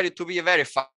SQL query to be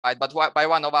verified by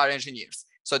one of our engineers.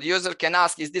 So the user can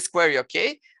ask, is this query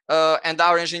okay? And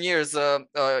our engineers,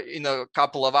 in a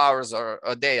couple of hours or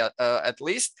a day at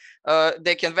least,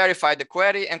 they can verify the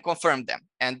query and confirm them.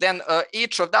 And then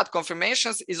each of that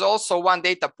confirmations is also one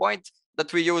data point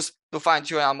that we use to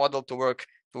fine-tune our model to work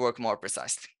more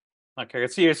precisely. Okay,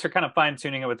 so you're kind of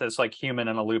fine-tuning it with this like human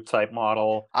in a loop type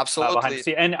model. Absolutely. Behind the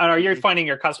scene. And are you finding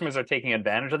your customers are taking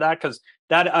advantage of that? Because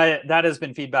that has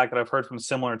been feedback that I've heard from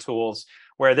similar tools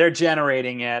where they're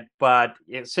generating it, but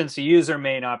since the user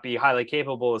may not be highly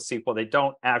capable of SQL, they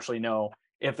don't actually know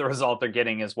if the result they're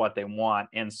getting is what they want.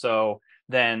 And so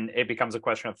then it becomes a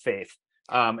question of faith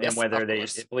and whether they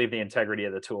believe the integrity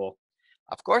of the tool.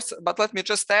 Of course, but let me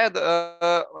just add,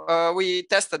 we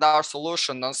tested our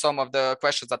solution on some of the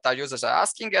questions that our users are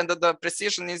asking, and the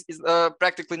precision is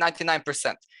practically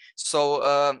 99%. So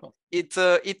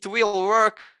it will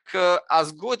work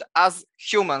as good as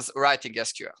humans writing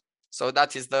SQL. So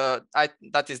that is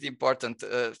the important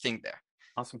thing there.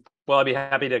 Awesome. Well, I'd be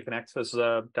happy to connect. This is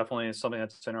definitely something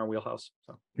that's in our wheelhouse.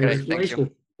 So great, thank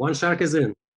you. One shark is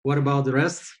in. What about the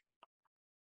rest?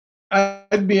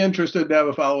 I'd be interested to have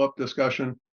a follow-up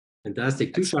discussion.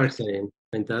 Fantastic. Two sharks are in.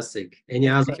 Fantastic. Any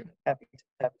other?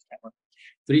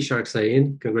 Three sharks are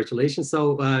in. Congratulations.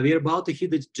 So we're about to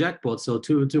hit the jackpot. So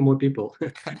two more people.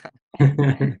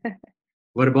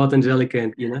 What about Angelica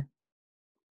and Iynna?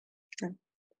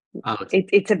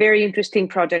 It's a very interesting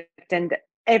project, and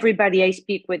everybody I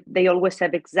speak with, they always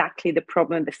have exactly the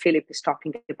problem that Philip is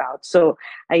talking about. So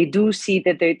I do see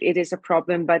that it is a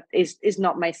problem, but it's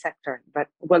not my sector. But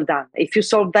well done. If you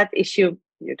solve that issue,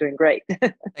 you're doing great.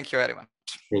 Thank you very much.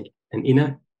 Thank you. And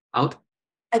Iynna, out?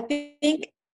 I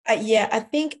think,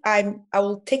 I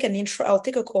will take an intro. I'll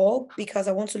take a call because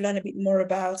I want to learn a bit more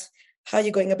about how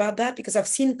you're going about that, because I've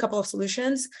seen a couple of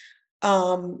solutions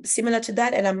similar to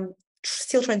that, and I'm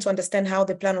still trying to understand how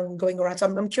they plan on going around. So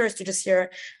I'm curious to just hear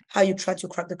how you try to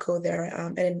crack the code there,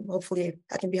 and hopefully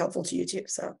I can be helpful to you too.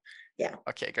 So yeah.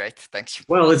 Okay, great. Thank you.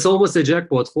 Well, it's almost a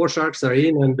jackpot. 4 sharks are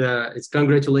in, and it's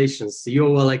congratulations. You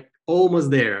are like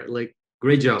almost there. Like,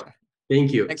 great job.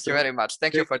 Thank you. Thank you very much.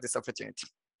 Thank you for this opportunity.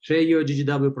 Share your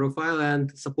GGW profile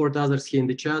and support others here in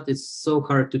the chat. It's so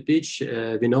hard to pitch.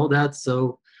 We know that.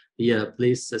 So yeah,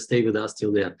 please stay with us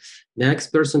till then. Next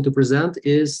person to present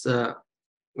is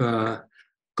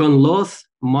Conloth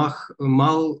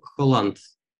Malholland.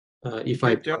 If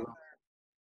I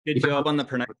good job on the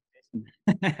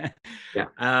pronunciation. Yeah.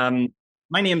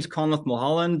 My name is Conloth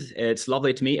Mulholland. It's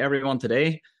lovely to meet everyone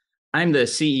today. I'm the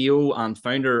CEO and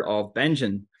founder of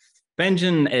Benjin.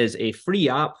 Benjin is a free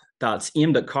app that's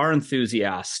aimed at car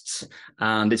enthusiasts,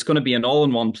 and it's going to be an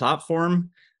all-in-one platform.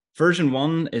 Version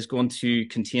 1 is going to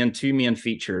contain 2 main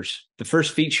features. The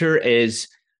first feature is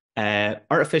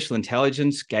artificial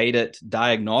intelligence guided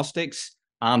diagnostics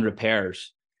and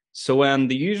repairs. So when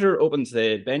the user opens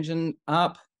the Benjin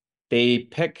app, they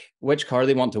pick which car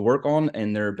they want to work on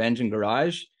in their Benjin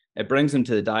garage. It brings them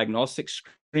to the diagnostics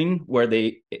screen where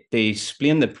they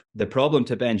explain the problem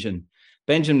to Benjin.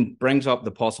 Benjin brings up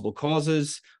the possible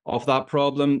causes of that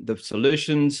problem, the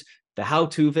solutions, the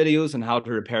how-to videos on how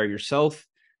to repair yourself,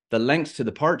 the links to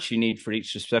the parts you need for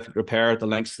each specific repair, the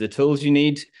links to the tools you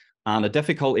need, and a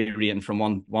difficulty rating from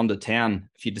 1 to 10.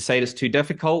 If you decide it's too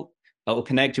difficult, it will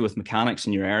connect you with mechanics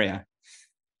in your area.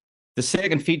 The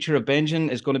second feature of Benjin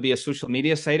is going to be a social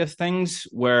media side of things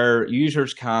where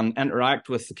users can interact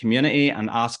with the community and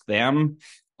ask them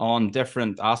on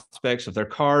different aspects of their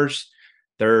cars.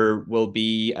 There will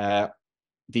be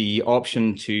the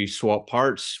option to swap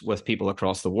parts with people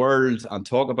across the world and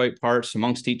talk about parts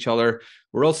amongst each other.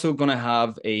 We're also going to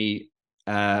have a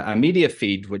media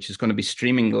feed, which is going to be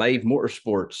streaming live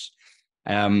motorsports.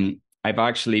 I've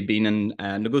actually been in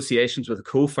negotiations with a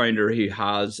co-founder who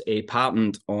has a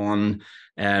patent on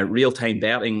real-time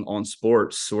betting on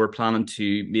sports. So we're planning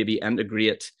to maybe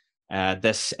integrate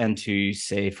this into,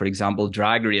 say, for example,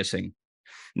 drag racing.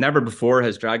 Never before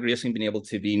has drag racing been able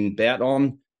to be bet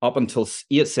on up until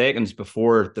 8 seconds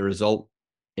before the result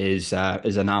is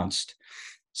announced.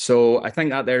 So I think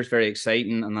that there's very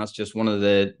exciting, and that's just one of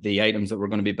the items that we're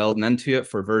going to be building into it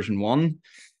for version 1.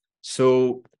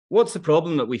 So what's the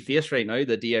problem that we face right now,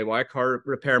 the DIY car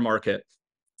repair market?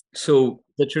 So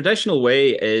the traditional way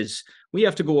is we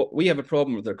have a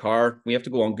problem with their car. We have to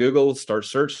go on Google, start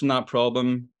searching that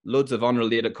problem, loads of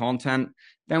unrelated content.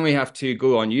 Then we have to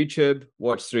go on YouTube,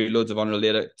 watch through loads of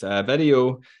unrelated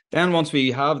video. Then once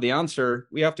we have the answer,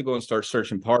 we have to go and start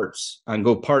searching parts and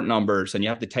go part numbers, and you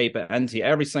have to type it into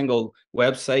every single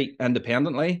website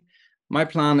independently. My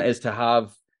plan is to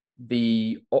have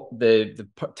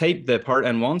type the part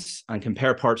in once and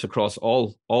compare parts across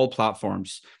all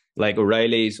platforms like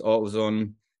O'Reilly's,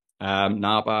 AutoZone,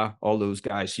 Napa, all those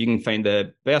guys. So you can find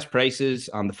the best prices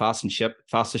and the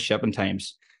fastest shipping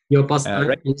times. Your past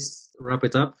please wrap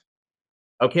it up.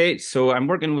 Okay, so I'm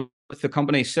working with the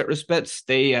company Citrus Bits.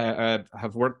 They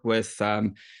have worked with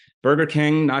Burger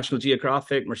King, National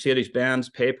Geographic, Mercedes-Benz,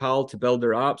 PayPal to build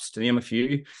their apps, to name a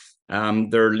few.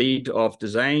 Their lead of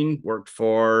design worked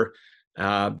for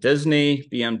Disney,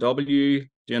 BMW,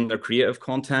 doing their creative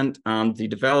content, and the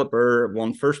developer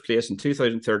won first place in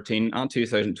 2013 and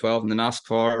 2012 in the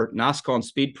NASCAR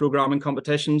speed programming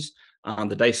competitions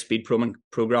and the DICE speed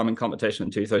programming competition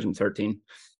in 2013.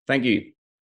 Thank you.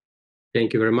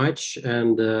 Thank you very much.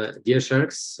 And dear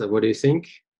Sharks, what do you think?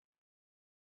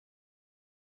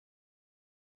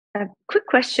 A quick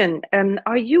question.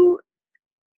 Are you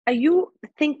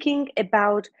thinking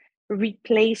about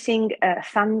replacing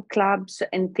fan clubs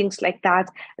and things like that?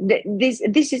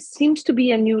 Seems to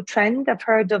be a new trend. I've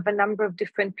heard of a number of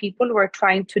different people who are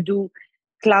trying to do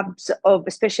clubs of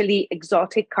especially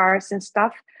exotic cars and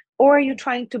stuff. Or are you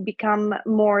trying to become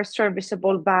more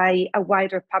serviceable by a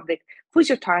wider public? Who's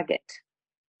your target?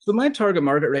 So my target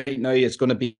market right now is going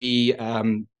to be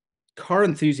car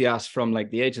enthusiasts from like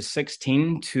the age of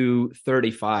 16 to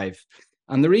 35.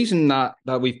 And the reason that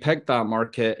we've picked that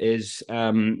market is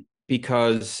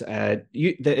because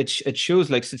it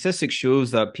shows, like statistics shows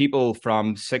that people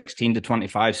from 16 to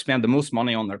 25 spend the most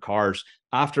money on their cars.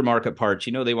 Aftermarket parts,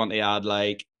 you know, they want to add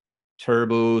like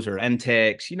turbos or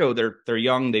intakes, you know, they're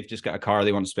young, they've just got a car,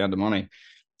 they want to spend the money.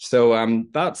 So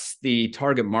that's the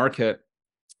target market.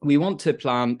 We want to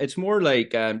plan, it's more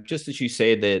like, just as you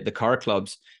say, the car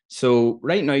clubs. So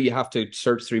right now you have to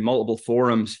search through multiple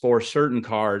forums for certain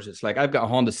cars. It's like, I've got a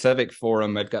Honda Civic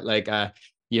forum. I've got like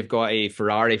you've got a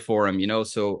Ferrari forum, you know,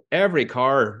 so every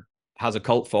car has a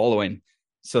cult following.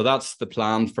 So that's the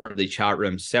plan for the chat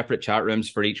rooms, separate chat rooms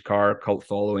for each car, cult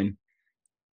following.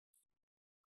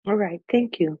 All right,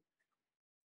 thank you.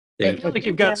 I feel like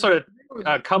you've got sort of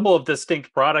a couple of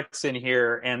distinct products in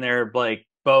here, and they're like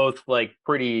both like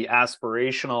pretty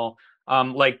aspirational.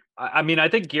 Like, I mean, I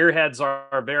think gearheads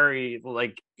are very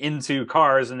like into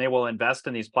cars, and they will invest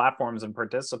in these platforms and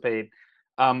participate.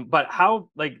 But how,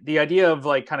 like, the idea of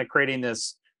like kind of creating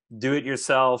this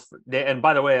do-it-yourself, and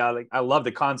by the way, I love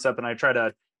the concept, and I try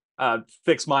to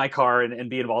fix my car and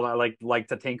be involved. I like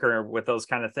to tinker with those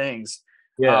kind of things.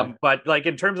 Yeah. But like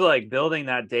in terms of like building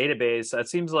that database, that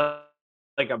seems like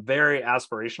a very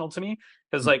aspirational to me,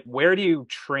 because like where do you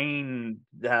train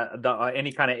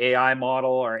any kind of AI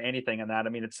model or anything in that? I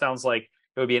mean, it sounds like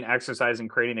it would be an exercise in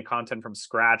creating the content from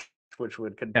scratch, which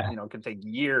could take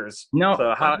years. No,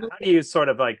 so how do you sort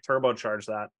of like turbocharge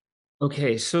that?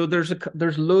 Okay, so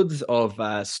there's loads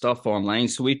of stuff online.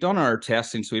 So we've done our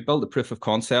testing. So we built the proof of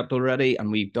concept already,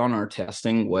 and we've done our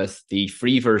testing with the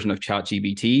free version of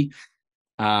ChatGPT.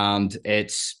 And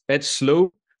it's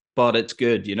slow, but it's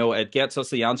good. You know, it gets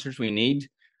us the answers we need,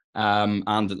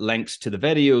 and links to the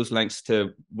videos, links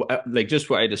to like just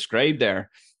what I described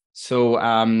there. So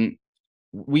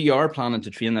we are planning to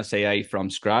train this AI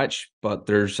from scratch, but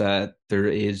there is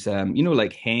you know,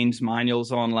 like Haynes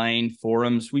manuals online,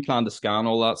 forums. We plan to scan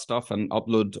all that stuff and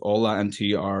upload all that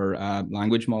into our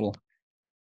language model.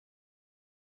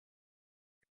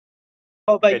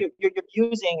 Oh, but you're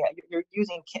using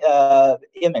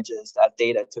images as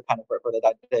data to kind of for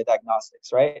the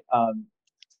diagnostics, right?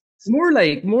 More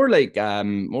like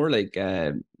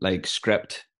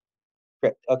script.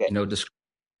 Script, okay. You know,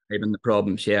 describing the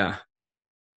problems, yeah.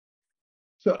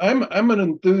 So I'm an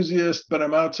enthusiast, but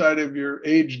I'm outside of your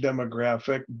age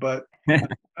demographic. But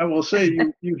I will say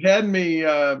you had me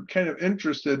kind of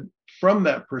interested from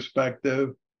that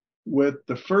perspective with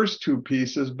the first two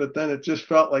pieces, but then it just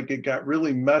felt like it got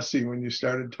really messy when you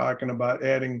started talking about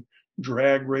adding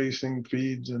drag racing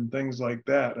feeds and things like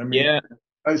that. I mean, yeah,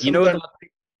 I sometimes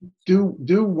do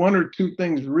one or two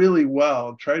things really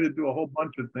well. Try to do a whole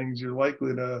bunch of things, you're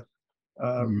likely to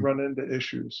run into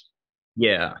issues.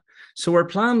 Yeah. So our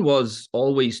plan was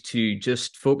always to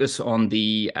just focus on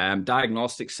the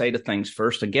diagnostic side of things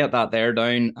first and get that there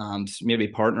down, and maybe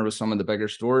partner with some of the bigger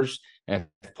stores if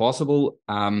possible.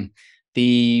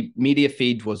 The media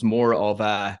feed was more of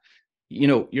a, you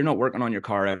know, you're not working on your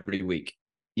car every week.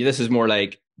 This is more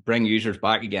like bring users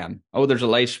back again. Oh, there's a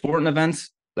live sporting event.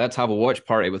 Let's have a watch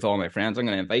party with all my friends. I'm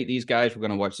going to invite these guys. We're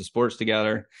going to watch the sports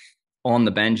together on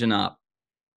the Benjin app.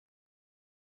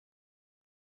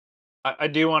 I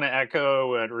do want to echo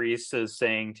what Reese is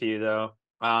saying to you, though.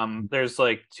 There's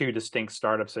like two distinct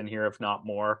startups in here, if not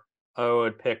more. I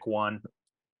would pick one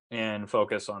and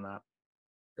focus on that.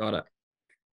 Got it.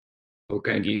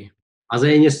 Okay. Thank you. Are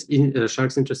there any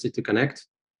Sharks interested to connect?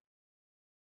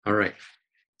 All right.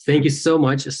 Thank you so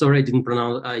much. Sorry, I didn't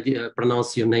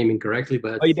pronounce your name incorrectly,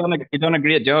 but you've done a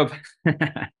great job.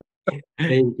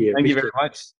 Thank you. Thank you very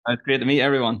much. It's great to meet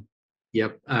everyone.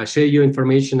 Yep. Share your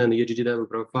information and your GGW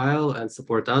profile and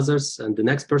support others. And the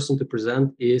next person to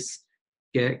present is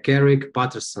Carrick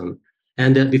Patterson.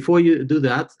 And before you do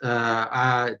that,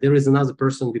 there is another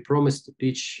person we promised to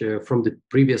pitch from the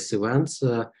previous events.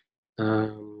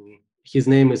 His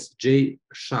name is Jay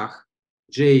Shah.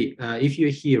 Jay, if you're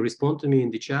here, respond to me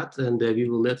in the chat, and we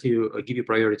will let you give you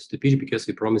priority to pitch because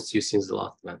we promised you since the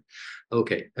last one.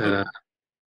 Okay.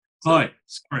 Hi,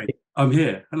 sorry, I'm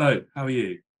here. Hello, how are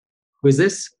you? Who is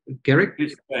this? Carrick?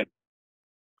 It's Jay.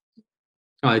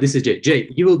 Oh, this is Jay. Jay,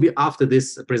 you will be after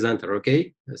this presenter,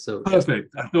 okay? So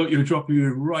perfect. I thought you were dropping me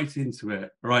right into it,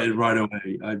 right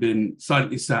away. I've been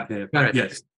silently sat here. Right.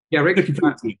 Yes. Carrick,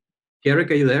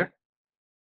 Carrick, are you there?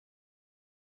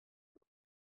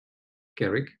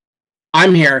 Carrick?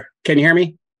 I'm here. Can you hear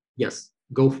me? Yes,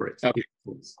 go for it. Okay.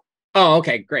 Oh,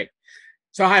 okay, great.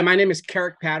 So hi, my name is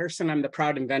Carrick Patterson. I'm the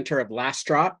proud inventor of Last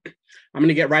Drop. I'm going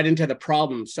to get right into the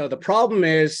problem. So the problem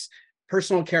is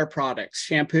personal care products,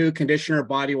 shampoo, conditioner,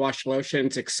 body wash,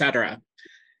 lotions, etc.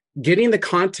 Getting the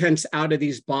contents out of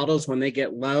these bottles when they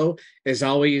get low is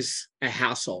always a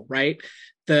hassle, right?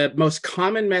 The most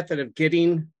common method of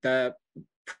getting the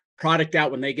product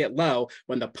out when they get low,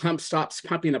 when the pump stops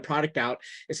pumping the product out,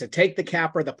 is to take the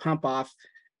cap or the pump off,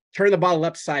 turn the bottle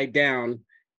upside down,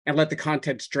 and let the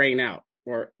contents drain out,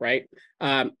 right?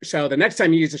 So the next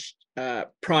time you use a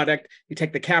product, you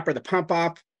take the cap or the pump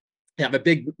off, you have a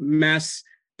big mess,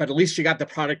 but at least you got the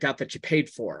product out that you paid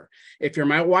for. If you're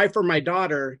my wife or my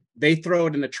daughter, they throw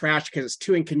it in the trash because it's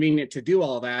too inconvenient to do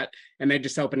all that, and they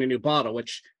just open a new bottle,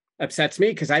 which upsets me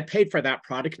because I paid for that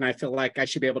product and I feel like I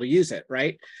should be able to use it,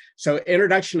 right? So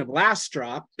introduction of Last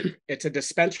Drop, it's a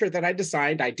dispenser that I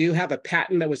designed. I do have a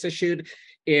patent that was issued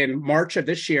in March of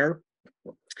this year.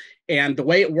 And the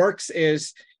way it works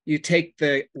is you take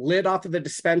the lid off of the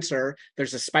dispenser,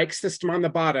 there's a spike system on the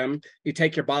bottom, you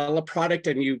take your bottle of product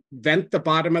and you vent the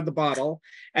bottom of the bottle,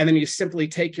 and then you simply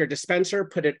take your dispenser,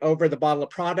 put it over the bottle of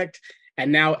product,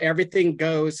 and now everything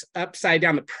goes upside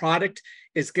down. The product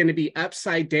is going to be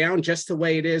upside down just the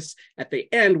way it is at the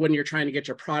end when you're trying to get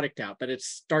your product out, but it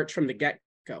starts from the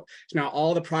get-go. So now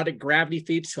all the product gravity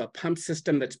feeds to a pump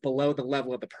system that's below the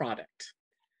level of the product.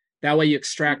 That way you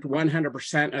extract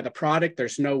 100% of the product,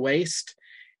 there's no waste.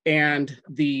 And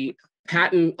the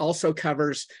patent also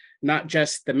covers not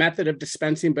just the method of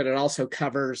dispensing, but it also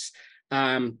covers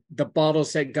the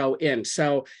bottles that go in.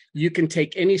 So you can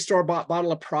take any store-bought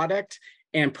bottle of product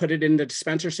and put it in the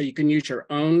dispenser, so you can use your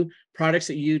own products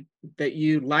that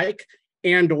you like,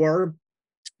 and or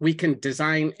we can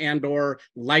design and or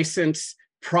license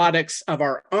products of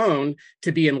our own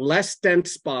to be in less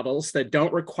dense bottles that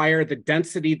don't require the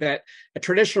density that a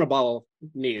traditional bottle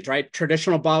needs, right?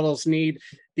 Traditional bottles need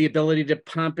the ability to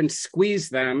pump and squeeze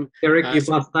them. Eric, if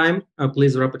last time,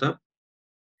 please wrap it up.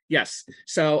 Yes.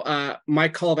 So my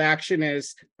call to action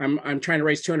is I'm trying to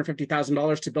raise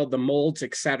 $250,000 to build the molds,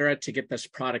 et cetera, to get this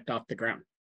product off the ground.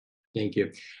 Thank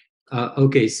you.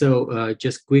 Okay, so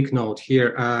just quick note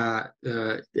here.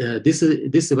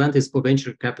 This event is for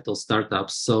venture capital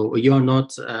startups. So you are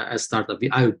not a startup.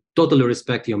 I totally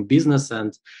respect your business,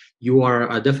 and you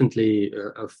are definitely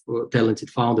a talented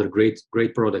founder. Great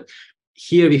product.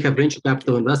 Here we have venture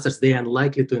capital investors. They are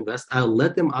unlikely to invest. I'll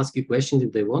let them ask you questions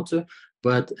if they want to,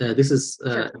 but this is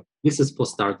for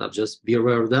startups. Just be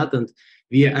aware of that. And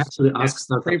we actually ask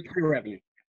startups. Pre-revenue.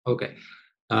 Okay.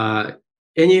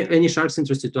 Any sharks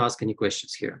interested to ask any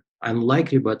questions here?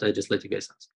 Unlikely, but I just let you guys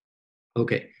ask.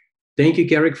 Okay. Thank you,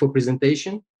 Carrick, for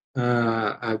presentation.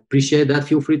 I appreciate that.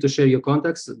 Feel free to share your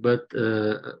contacts, but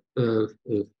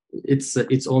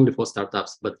it's only for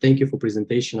startups. But thank you for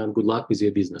presentation and good luck with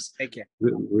your business. Thank you.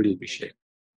 Really appreciate it.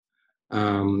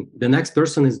 The next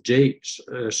person is Jay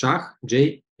Shah.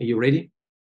 Jay, are you ready?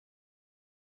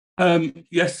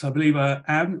 Yes, I believe I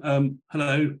am.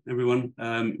 Hello, everyone.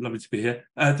 Lovely to be here.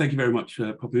 Thank you very much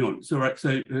for popping on. It's all right.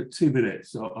 So 2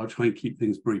 minutes. I'll try and keep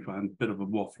things brief. I'm a bit of a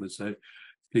waffler, so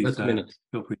please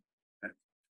feel free.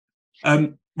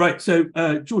 Right. So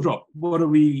jaw drop. What are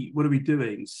we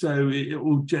doing? So it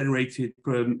all generated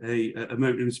from a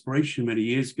moment of inspiration many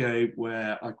years ago,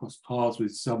 where I crossed paths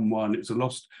with someone. It was a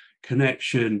lost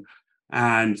connection,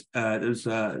 and there was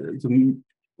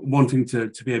wanting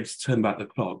to be able to turn back the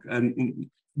clock. And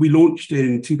we launched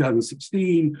in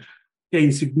 2016,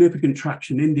 gained significant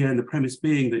traction in India, and the premise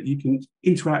being that you can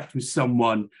interact with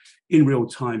someone in real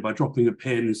time by dropping a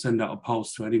pin and send out a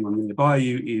pulse to anyone nearby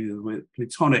you, either with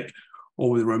platonic or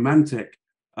with romantic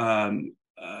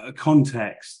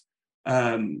context.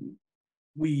 I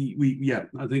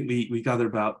think we gathered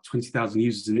about 20,000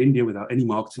 users in India without any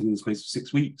marketing in the space of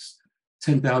 6 weeks.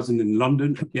 10,000 in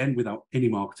London, again, without any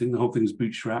marketing. The whole thing is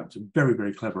bootstrapped, a very,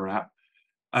 very clever app.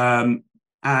 And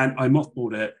I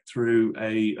mothballed it through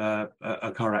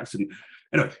a car accident.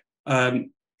 Anyway,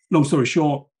 long story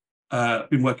short,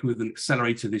 been working with an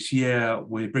accelerator this year.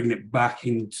 We're bringing it back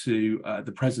into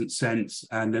the present sense,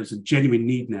 and there's a genuine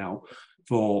need now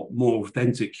for more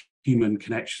authentic human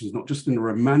connections, not just in a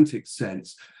romantic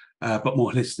sense, but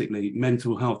more holistically.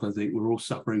 Mental health, I think we're all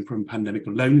suffering from pandemic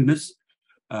and loneliness,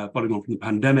 following on from the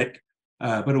pandemic,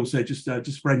 but also just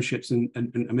friendships and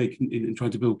making and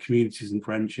trying to build communities and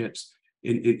friendships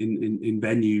in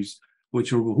venues which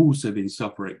have also been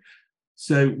suffering.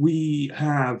 So we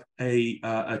have a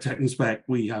Technospec.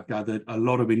 We have gathered a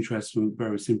lot of interest from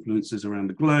various influencers around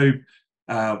the globe.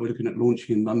 We're looking at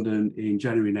launching in London in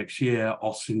January next year,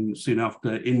 Austin soon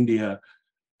after, India.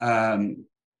 To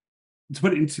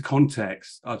put it into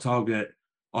context, our target,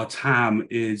 our TAM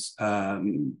is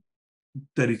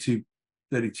 32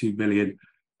 billion.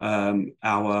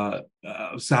 Our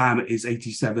SAM is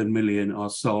 87 million. Our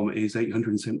SOM is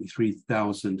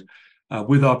 873,000.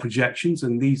 With our projections,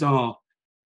 and these are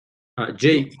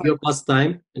Jay, your past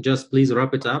time. Just please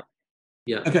wrap it up.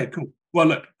 Yeah. Okay, cool. Well,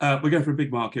 look, we're going for a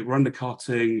big market. We're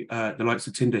undercutting the likes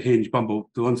of Tinder, Hinge, Bumble,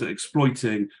 the ones that are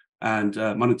exploiting and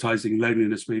monetizing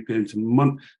loneliness. We're going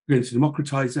to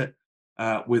democratize it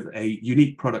with a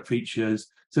unique product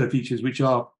set of features which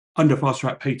are under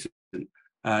fast-track patent.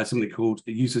 Something called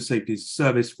user safety as a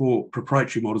service for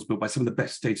proprietary models built by some of the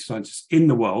best data scientists in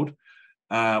the world,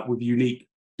 with unique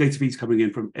data feeds coming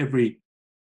in from every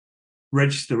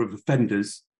register of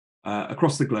offenders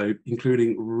across the globe,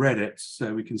 including Reddit,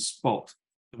 so we can spot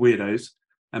the weirdos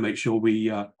and make sure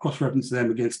we cross-reference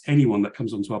them against anyone that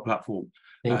comes onto our platform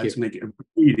to make it a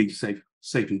really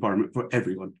safe environment for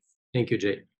everyone. Thank you,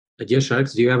 Jay. Dear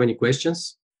Sharks, do you have any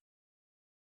questions?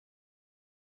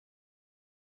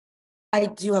 I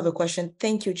do have a question.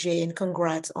 Thank you, Jay, and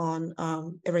congrats on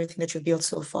everything that you've built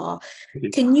so far.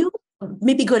 Can you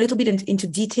maybe go a little bit into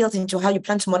details into how you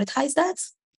plan to monetize that?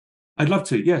 I'd love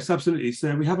to. Yes, absolutely.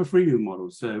 So we have a freemium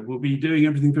model. So we'll be doing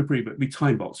everything for free, but we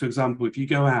time box. For example, if you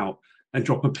go out and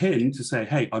drop a pin to say,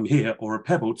 hey, I'm here, or a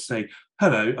pebble to say,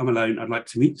 hello, I'm alone, I'd like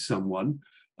to meet someone.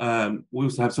 We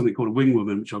also have something called a wing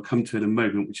woman, which I'll come to in a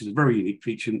moment, which is a very unique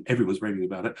feature, and everyone's raving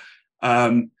about it.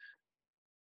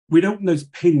 We don't want those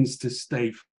pins to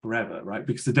stay forever, right?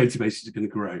 Because the database is going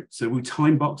to grow. So we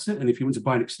time box it. And if you want to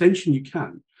buy an extension, you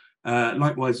can.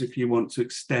 Likewise, if you want to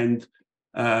extend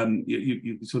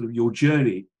sort of your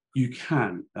journey, you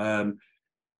can.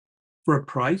 For a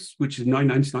price, which is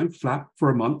 $9.99 flat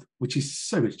for a month, which is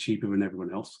so much cheaper than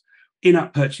everyone else.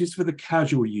 In-app purchase for the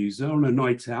casual user on a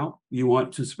night out, you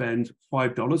want to spend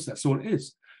 $5. That's all it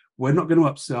is. We're not going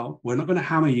to upsell. We're not going to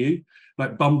hammer you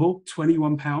like Bumble,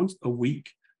 £21 a week.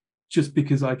 Just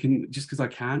because I can.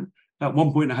 At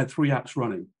one point, I had 3 apps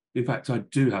running. In fact, I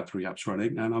do have 3 apps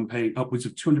running, and I'm paying upwards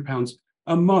of £200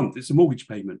 a month. It's a mortgage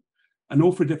payment, and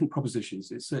all for different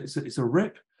propositions. It's a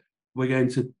rip. We're going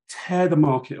to tear the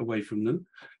market away from them.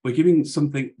 We're giving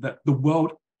something that the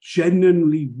world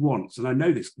genuinely wants, and I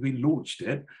know this. We launched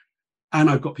it, and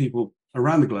I've got people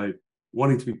around the globe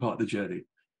wanting to be part of the journey.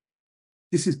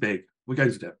 This is big. We're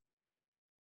going to do it.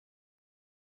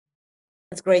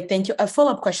 That's great. Thank you. A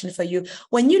follow-up question for you.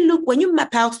 When you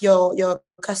map out your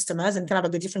customers and kind of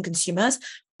like the different consumers,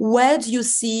 where do you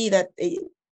see that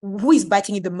who is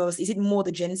biting it the most? Is it more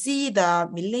the Gen Z, the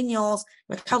millennials?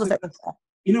 Like, how does that look?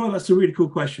 You know what? That's a really cool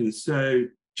question. So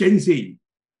Gen Z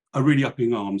are really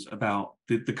upping arms about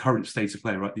the current state of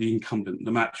play, right? The incumbent,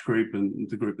 the Match Group, and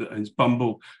the group that owns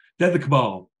Bumble. They're the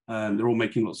cabal, and they're all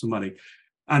making lots of money.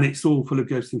 And it's all full of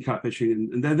ghosts and catfishing,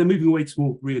 and they're moving away to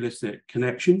more realistic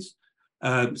connections.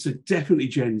 So definitely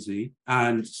Gen Z,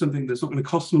 and something that's not going to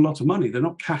cost them a lot of money. They're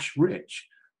not cash rich.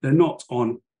 They're not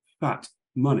on fat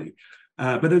money.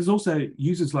 But there's also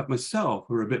users like myself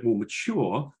who are a bit more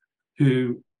mature,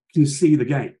 who can see the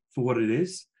game for what it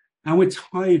is. And we're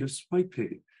tired of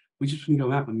swiping. We just want to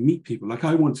go out and meet people. Like,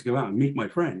 I want to go out and meet my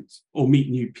friends or meet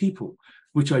new people,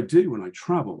 which I do when I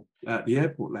travel at the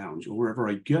airport lounge or wherever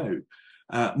I go.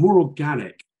 More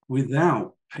organic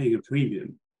without paying a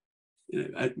premium.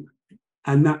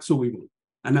 And that's all we want.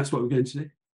 And that's what we're going to do.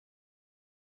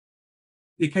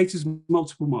 It caters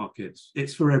multiple markets.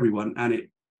 It's for everyone. And it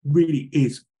really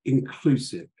is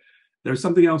inclusive. There is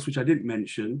something else which I didn't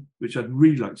mention, which I'd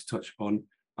really like to touch upon.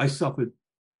 I suffered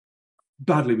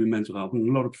badly with mental health, and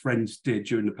a lot of friends did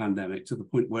during the pandemic, to the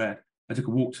point where I took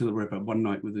a walk to the river one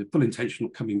night with the full intention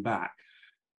of coming back.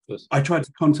 Yes. I tried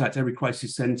to contact every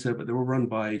crisis centre, but they were run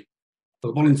by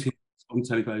volunteers on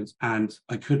telephones, and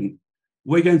I couldn't.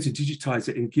 We're going to digitize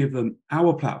it and give them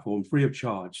our platform free of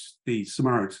charge. The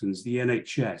Samaritans, the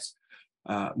NHS,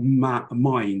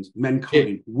 Mind,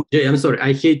 Mankind. Jay, I'm sorry,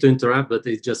 I hate to interrupt, but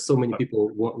it's just so many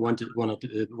people want to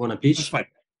pitch. That's fine.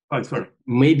 Oh, sorry.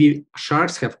 Maybe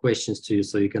sharks have questions to you,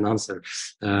 so you can answer.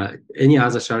 Any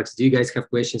other sharks? Do you guys have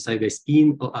questions? Are you guys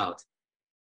in or out?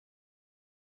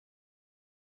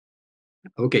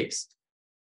 Okay.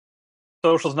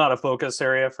 Social's not a focus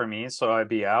area for me, so I'd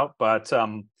be out. But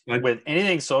with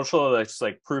anything social that's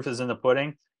like proof is in the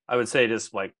pudding, I would say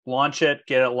just like launch it,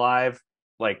 get it live.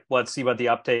 Like, let's see what the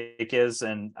uptake is.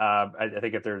 And I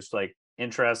think if there's like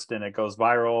interest and it goes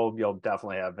viral, you'll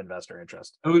definitely have investor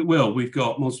interest. Oh, it will. We've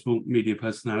got multiple media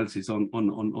personalities on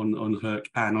Hook,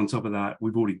 and on top of that,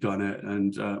 we've already done it.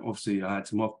 And obviously, I had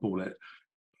to mothball it.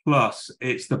 Plus,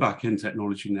 it's the back end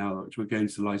technology now which we're going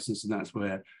to license, and that's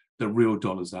where the real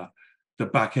dollars are. The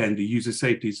back end, the user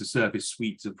safety as a service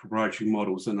suite of proprietary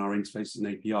models and our interfaces and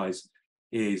APIs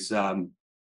is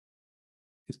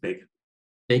big.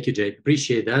 Thank you, Jay.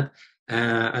 Appreciate that.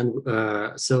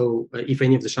 So if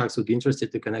any of the sharks would be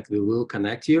interested to connect, we will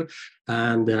connect you.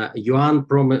 And Yuan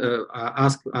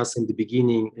asked us in the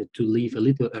beginning to leave a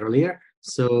little earlier.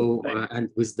 So, and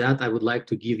with that, I would like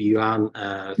to give Yuan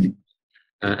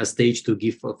a stage to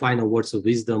give final words of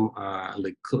wisdom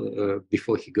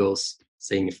before he goes,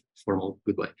 saying a formal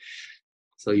goodbye.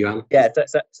 So Yuan. Yeah,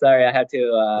 sorry, I had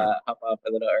to hop off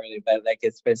a little early, but like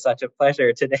it's been such a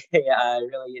pleasure today. I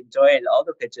really enjoyed all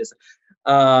the pitches.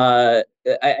 I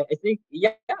think,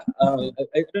 yeah,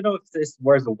 I don't know if this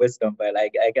words of wisdom, but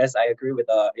like I guess I agree with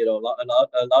a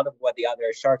lot of what the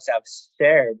other sharks have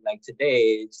shared. Like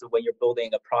today, so when you're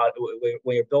building a product,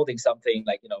 when you're building something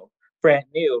like brand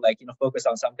new, like focus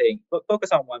on something,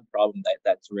 focus on one problem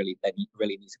that really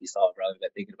needs to be solved, rather than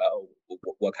thinking about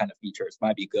what kind of features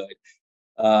might be good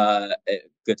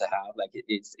to have. Like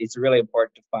it's really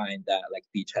important to find that like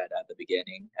beachhead at the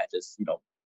beginning and just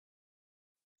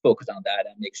focus on that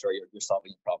and make sure you're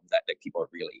solving a problem that people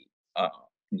really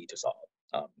need to solve.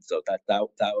 So that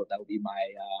would be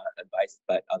my advice.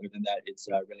 But other than that, it's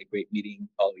really great meeting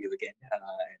all of you again, and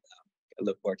I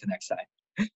look forward to next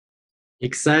time.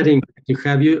 Exciting to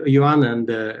have you, Yuan, and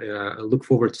look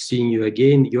forward to seeing you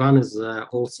again. Yuan is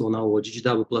also on our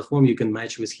GGW platform. You can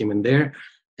match with him in there.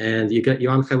 And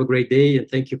Yuan, have a great day, and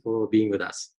thank you for being with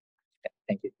us. Yeah,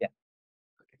 thank you. Yeah.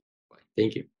 Okay. Bye.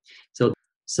 Thank you.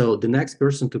 So the next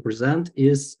person to present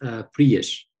is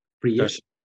Priyesh. Priyesh.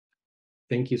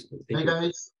 Thank you. Hey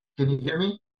guys, can you hear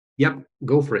me? Yep,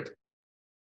 go for it.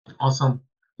 Awesome.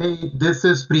 Hey, this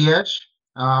is Priyesh.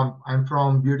 I'm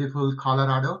from beautiful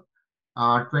Colorado.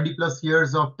 20 plus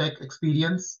years of tech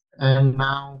experience, and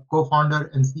now co-founder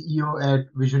and CEO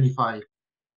at Visionify.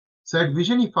 So at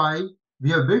Visionify, we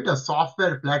have built a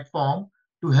software platform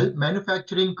to help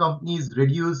manufacturing companies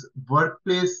reduce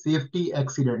workplace safety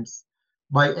accidents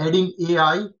by adding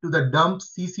AI to the dumb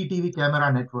CCTV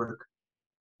camera network.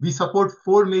 We support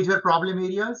 4 major problem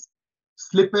areas: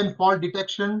 slip and fall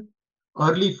detection,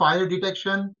 early fire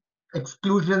detection,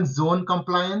 exclusion zone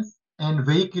compliance, and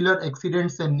vehicular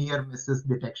accidents and near misses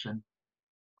detection.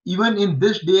 Even in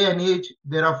this day and age,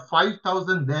 there are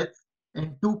 5,000 deaths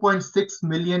and 2.6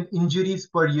 million injuries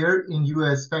per year in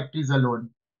US factories alone.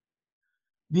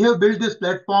 We have built this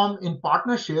platform in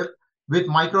partnership with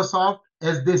Microsoft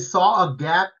as they saw a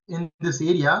gap in this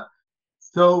area.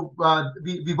 So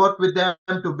we worked with them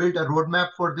to build a roadmap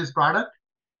for this product.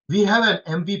 We have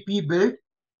an MVP built,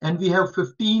 and we have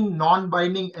 15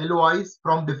 non-binding LOIs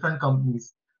from different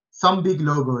companies, some big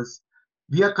logos.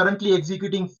 We are currently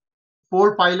executing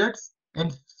 4 pilots,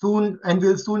 and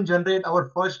will soon generate our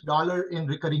first dollar in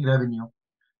recurring revenue.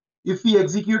 If we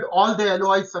execute all the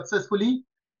LOIs successfully,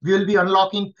 we will be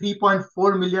unlocking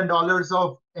 $3.4 million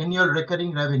of annual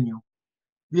recurring revenue.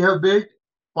 We have built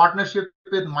partnership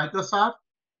with Microsoft.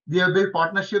 We have built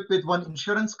partnership with one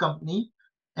insurance company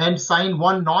and signed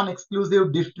one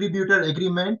non-exclusive distributor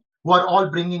agreement who are all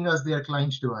bringing us their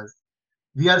clients to us.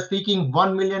 We are seeking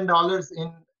 $1 million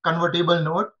in convertible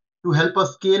note to help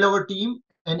us scale our team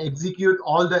and execute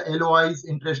all the LOIs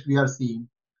interest we are seeing.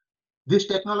 This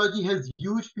technology has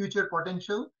huge future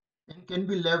potential and can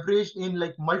be leveraged in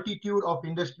like multitude of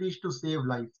industries to save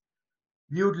lives.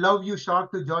 We would love you,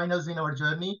 Shark, to join us in our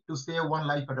journey to save one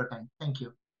life at a time. Thank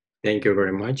you. Thank you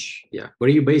very much. Yeah. Where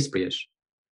are you based, Priyesh?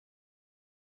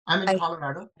 I'm in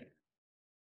Colorado.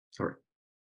 Sorry.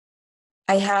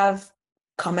 I have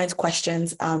comments,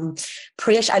 questions.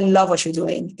 Priyesh, I love what you're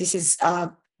doing. This is,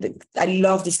 I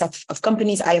love this type of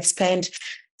companies. I have spent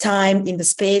time in the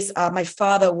space. My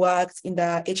father worked in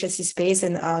the HSE space,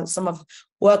 and some of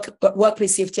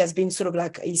workplace safety has been sort of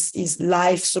like his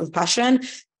life sort of passion.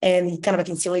 And he kind of like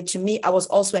instilled it to me. I was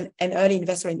also an early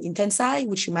investor in Intensai,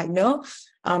 which you might know,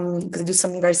 because I do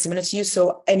something very similar to you.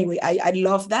 So anyway, I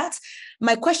love that.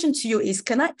 My question to you is,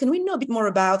 can we know a bit more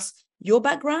about your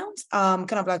background,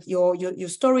 kind of like your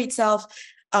story itself,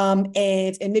 and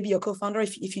maybe your co-founder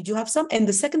if you do have some. And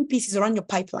the second piece is around your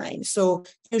pipeline. So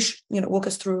walk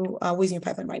us through what's in your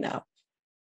pipeline right now.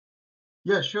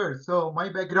 Yeah, sure. So my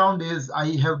background is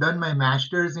I have done my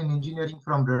master's in engineering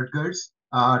from Rutgers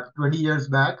 20 years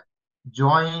back,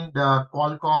 joined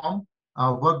Qualcomm,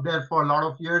 worked there for a lot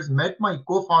of years, met my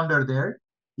co-founder there.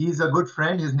 He's a good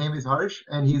friend. His name is Harsh,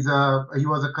 and he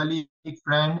was a colleague,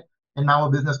 friend, and now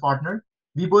a business partner.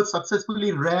 We both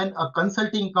successfully ran a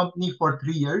consulting company for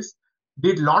 3 years,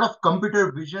 did a lot of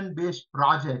computer vision-based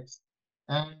projects,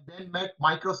 and then met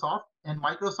Microsoft. And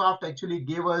Microsoft actually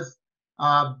gave us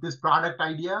this product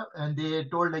idea, and they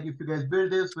told, like, if you guys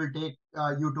build this, we'll take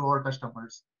you to our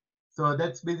customers. So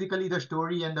that's basically the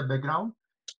story and the background.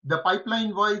 The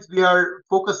pipeline wise, we are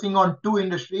focusing on 2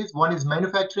 industries. One is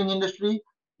manufacturing industry,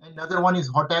 and another one is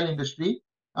hotel industry.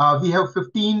 We have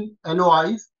 15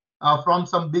 LOIs from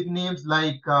some big names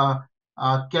like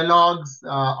Kellogg's,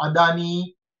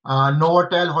 Adani,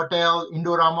 Novotel Hotel,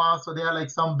 Indorama. So they are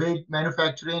like some big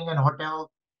manufacturing and hotel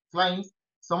clients.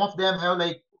 Some of them have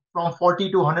like from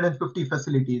 40 to 150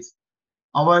 facilities.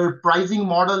 Our pricing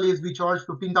model is we charge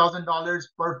 $15,000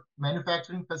 per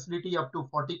manufacturing facility up to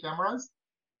 40 cameras,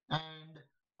 and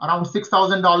around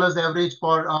 $6,000 average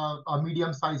for a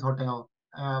medium-sized hotel.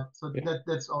 So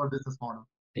that's our business model.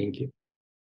 Thank you.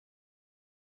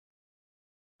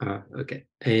 Okay.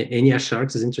 Any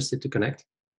Sharks is interested to connect?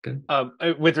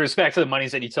 Okay. With respect to the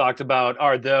monies that you talked about,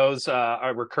 are those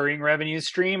a recurring revenue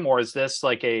stream, or is this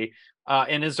like a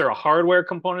and is there a hardware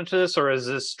component to this, or is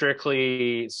this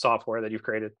strictly software that you've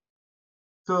created?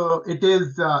 So it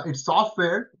is it's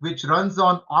software which runs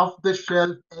on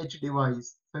off-the-shelf edge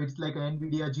device. So it's like an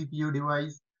NVIDIA GPU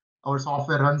device. Our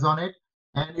software runs on it,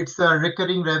 and it's a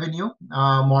recurring revenue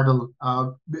model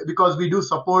because we do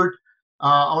support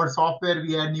our software.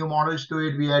 We add new models to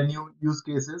it. We add new use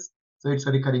cases. So it's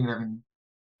a recurring revenue.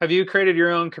 Have you created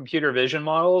your own computer vision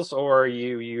models, or are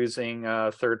you using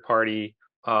third-party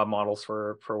models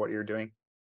for what you're doing?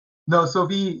 No, so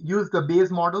we use the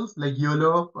base models like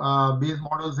YOLO base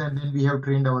models, and then we have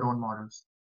trained our own models.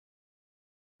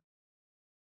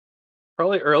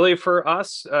 Probably early for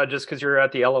us, just because you're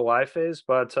at the LOI phase,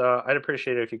 but I'd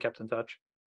appreciate it if you kept in touch.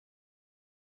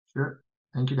 Sure.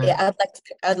 Thank you, Dan. Yeah,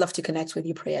 I'd love to connect with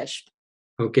you, Priyesh.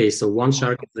 Okay, so 1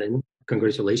 shark is in.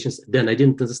 Congratulations. Dan, I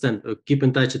didn't understand. Keep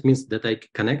in touch. It means that I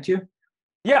connect you?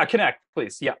 Yeah, connect,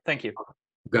 please. Yeah, thank you.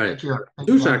 Got it. Thank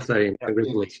you. 2 sharks are in.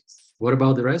 Congratulations. What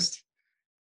about the rest?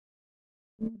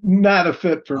 Not a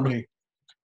fit for me.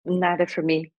 Not for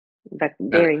me, but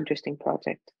very interesting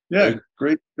project. Yeah,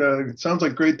 great. It sounds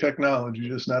like great technology,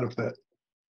 just not a fit.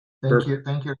 Thank you.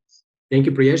 Thank you. Thank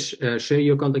you, Priyesh. Share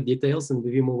your contact details and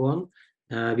we move on.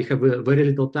 We have very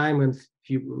little time and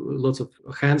lots of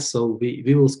hands, so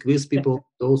we will squeeze people,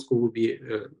 those who will be,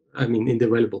 in the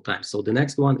available time. So the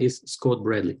next one is Scott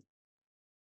Bradley.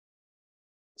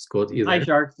 Scott, you there? Hi,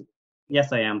 Sharks.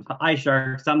 Yes, I am. Hi,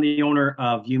 Sharks. I'm the owner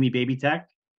of Yumi Baby Tech.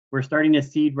 We're starting a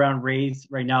seed round raise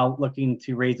right now, looking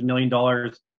to raise $1 million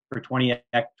for 20%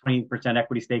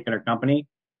 equity stake in our company.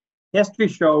 History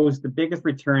shows the biggest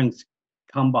returns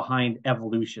come behind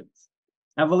evolutions.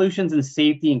 Evolutions in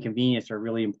safety and convenience are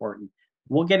really important.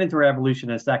 We'll get into our evolution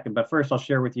in a second, but first I'll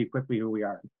share with you quickly who we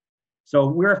are. So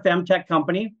we're a femtech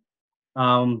company.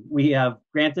 We have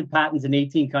granted patents in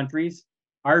 18 countries.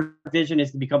 Our vision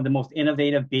is to become the most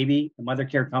innovative baby and mother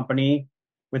care company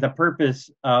with a purpose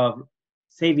of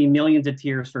saving millions of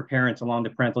tears for parents along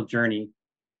the parental journey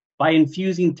by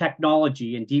infusing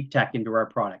technology and deep tech into our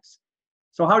products.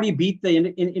 So how do you beat the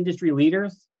industry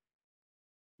leaders?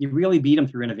 You really beat them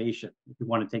through innovation if you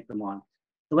want to take them on.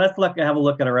 So let's have a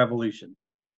look at our evolution.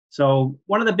 So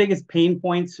one of the biggest pain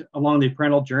points along the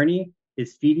parental journey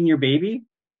is feeding your baby.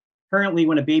 Currently,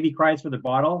 when a baby cries for the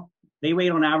bottle, they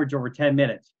wait on average over 10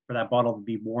 minutes for that bottle to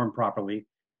be warmed properly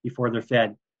before they're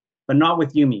fed, but not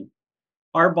with Yumi.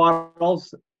 Our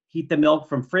bottles heat the milk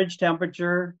from fridge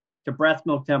temperature to breast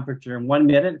milk temperature in 1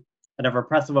 minute at a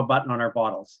press of a button on our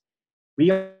bottles.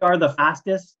 We are the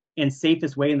fastest and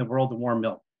safest way in the world to warm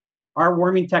milk. Our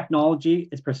warming technology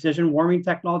is precision warming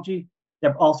technology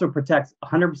that also protects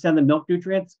 100% of the milk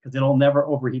nutrients because it'll never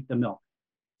overheat the milk.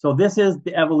 So this is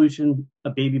the evolution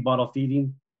of baby bottle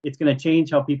feeding. It's going to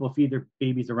change how people feed their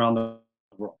babies around the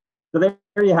world. So there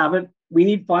you have it. We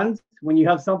need funds. When you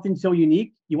have something so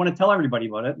unique, you want to tell everybody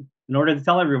about it. In order to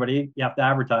tell everybody, you have to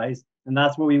advertise. And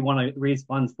that's what we want to raise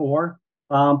funds for.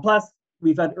 Plus,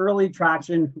 we've had early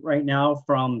traction right now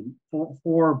from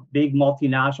four big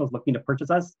multinationals looking to purchase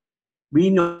us. We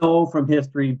know from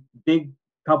history, big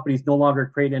companies no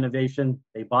longer create innovation,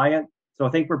 they buy it. So I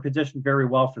think we're positioned very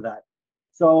well for that.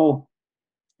 So,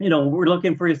 we're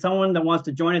looking for someone that wants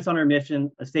to join us on our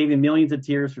mission of saving millions of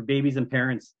tears for babies and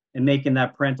parents and making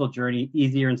that parental journey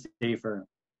easier and safer.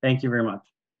 Thank you very much.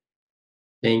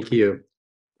 Thank you.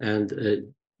 And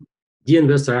dear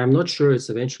investor, I'm not sure it's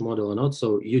a venture model or not,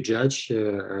 so you judge.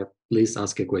 Please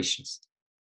ask your questions.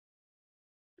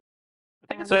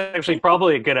 I think it's actually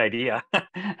probably a good idea.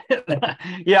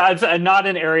 Yeah, it's not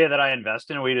an area that I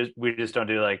invest in. We just don't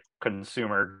do like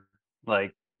consumer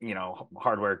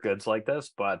hardware goods like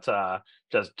this, but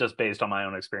just based on my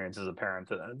own experience as a parent,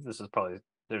 this is probably,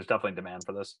 there's definitely demand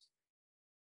for this.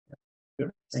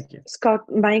 Thank you, Scott.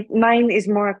 Mine is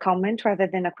more a comment rather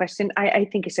than a question. I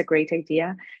think it's a great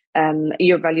idea.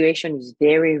 Your valuation is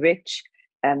very rich.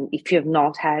 If you have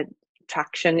not had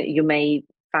traction, you may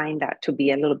find that to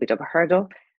be a little bit of a hurdle.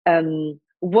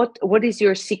 What is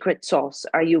your secret sauce?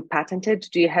 Are you patented?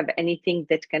 Do you have anything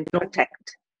that can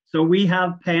protect? So we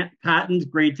have patents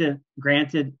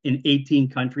granted in 18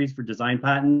 countries for design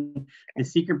patent. The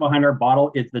secret behind our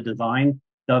bottle is the design.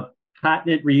 The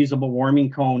patented reusable warming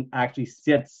cone actually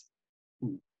sits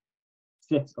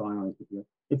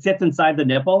inside the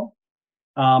nipple.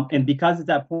 And because it's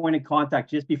that point of contact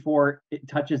just before it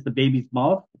touches the baby's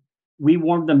mouth, we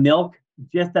warm the milk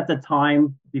just at the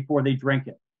time before they drink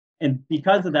it. And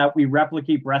because of that, we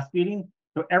replicate breastfeeding.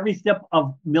 So every sip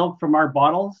of milk from our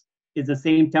bottles is the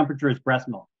same temperature as breast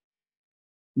milk.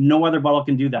 No other bottle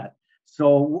can do that.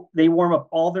 So they warm up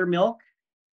all their milk,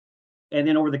 and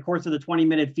then over the course of the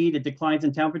 20-minute feed, it declines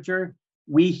in temperature.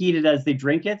 We heat it as they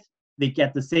drink it. They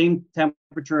get the same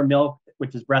temperature of milk,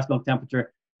 which is breast milk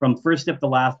temperature, from first sip to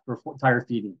last for entire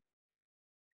feeding.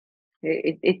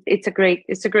 It's a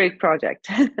great project.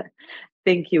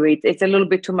 Thank you. It's a little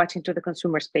bit too much into the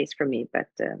consumer space for me, but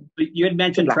you had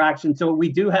mentioned traction. So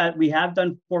we have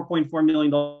done $4.4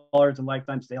 million in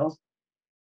lifetime sales.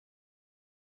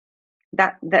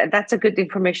 That's a good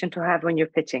information to have when you're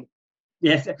pitching.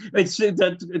 Yes, it's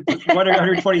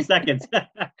 120 seconds.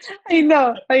 I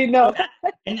know.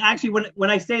 And actually, when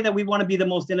I say that we want to be the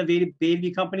most innovative baby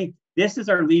company, this is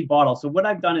our lead bottle. So what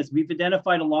I've done is we've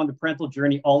identified along the parental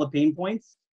journey all the pain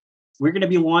points. We're going to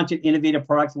be launching innovative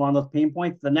products along those pain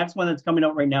points. The next one that's coming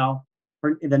out right now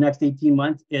for the next 18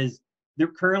 months is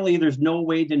there's no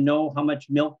way to know how much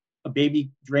milk a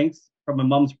baby drinks from a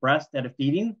mom's breast at a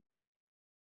feeding.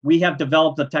 We have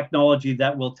developed a technology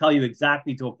that will tell you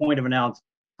exactly to a point of an ounce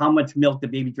how much milk the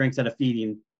baby drinks at a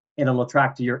feeding, and it'll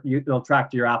track to your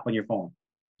app on your phone.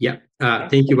 Yeah,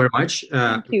 thank you very much.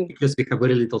 Thank you. Because we have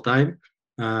very little time,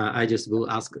 I just will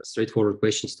ask straightforward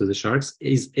questions to the Sharks.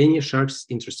 Is any Sharks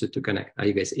interested to connect? Are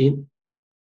you guys in?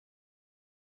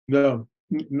 No,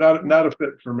 not a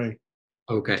fit for me.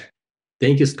 Okay.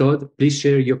 Thank you, Scott. Please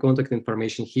share your contact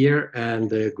information here,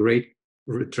 and great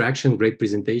traction, great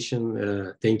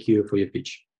presentation. Thank you for your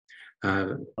pitch.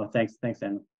 Thanks,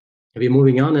 Anna. We're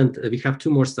moving on, and we have two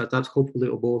more startups. Hopefully,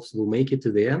 both will make it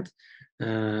to the end.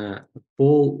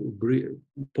 Paul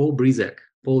Brizek.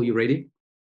 Paul, you ready?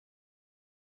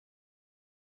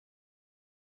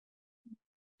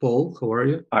 Paul, how are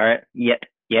you? All right. Yeah.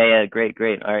 Great.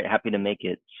 All right. Happy to make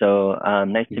it. So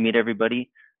nice to meet everybody.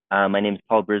 My name is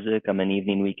Paul Brizek. I'm an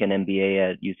evening weekend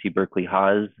MBA at UC Berkeley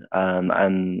Haas.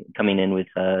 I'm coming in with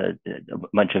a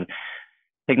bunch of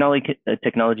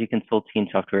technology consulting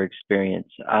software experience.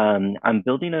 I'm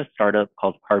building a startup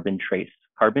called Carbon Trace.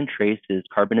 Carbon Trace is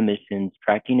carbon emissions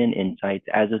tracking and insights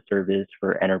as a service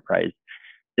for enterprise.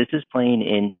 This is playing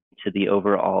into the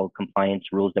overall compliance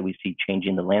rules that we see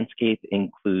changing the landscape,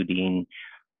 including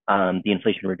the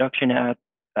Inflation Reduction Act,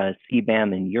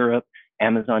 CBAM in Europe.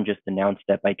 Amazon just announced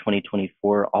that by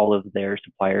 2024, all of their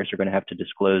suppliers are going to have to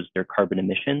disclose their carbon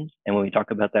emissions. And when we talk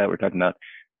about that, we're talking about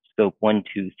scope 1,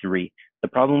 2, 3. The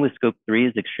problem with scope 3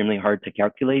 is extremely hard to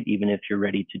calculate, even if you're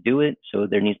ready to do it. So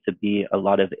there needs to be a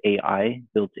lot of AI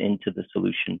built into the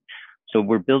solution. So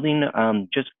we're building,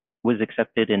 just was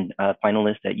accepted in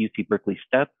finalist at UC Berkeley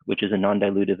STEP, which is a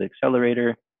non-dilutive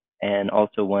accelerator, and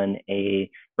also won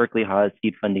a Berkeley Haas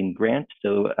seed funding grant.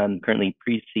 So I'm currently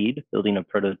pre-seed, building a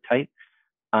prototype.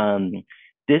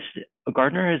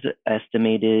 Gartner has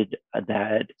estimated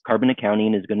that carbon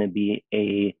accounting is going to be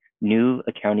a new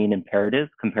accounting imperative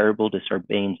comparable to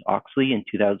Sarbanes-Oxley in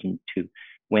 2002.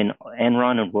 When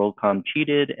Enron and WorldCom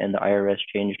cheated and the IRS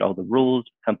changed all the rules,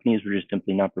 companies were just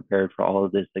simply not prepared for all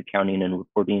of this accounting and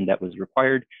reporting that was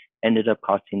required, ended up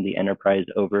costing the enterprise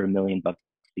over $1 million a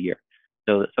year.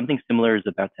 So something similar is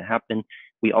about to happen.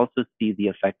 We also see the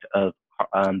effect of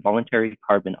voluntary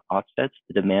carbon offsets.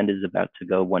 The demand is about to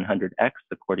go 100x,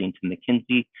 according to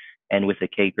McKinsey, and with a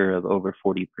CAGR of over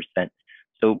 40%.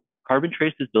 So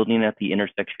CarbonTrace is building at the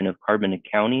intersection of carbon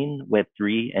accounting,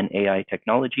 Web3, and AI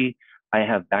technology. I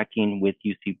have backing with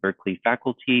UC Berkeley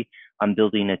faculty. I'm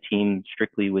building a team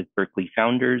strictly with Berkeley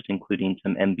founders, including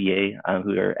some MBA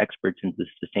who are experts in the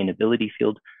sustainability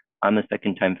field. I'm a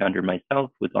second-time founder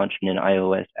myself, with launching an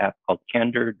iOS app called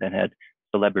Candor that had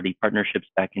celebrity partnerships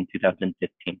back in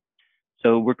 2015.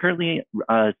 So we're currently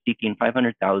seeking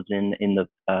 $500,000 in the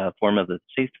form of a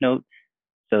safe note.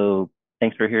 So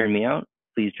thanks for hearing me out.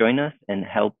 Please join us and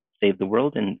help save the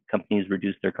world and companies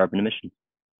reduce their carbon emissions.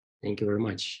 Thank you very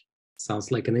much.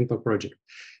 Sounds like an impact project.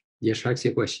 Dear Sharks,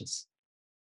 your questions.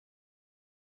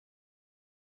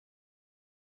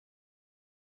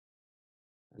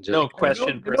 No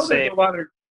question per se.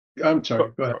 I'm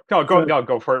sorry. Go ahead.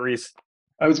 Go for it, Reese.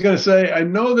 I was going to say, I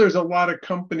know there's a lot of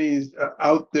companies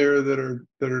out there that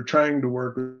are trying to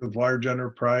work with large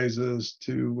enterprises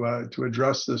to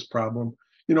address this problem.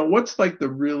 You know, what's like the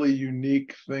really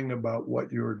unique thing about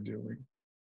what you're doing?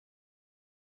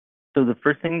 So the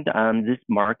first thing, this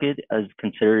market is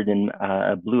considered in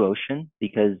a blue ocean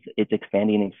because it's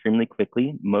expanding extremely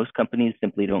quickly. Most companies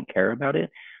simply don't care about it.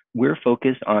 We're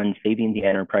focused on saving the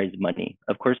enterprise money.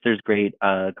 Of course, there's great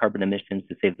carbon emissions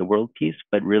to save the world piece,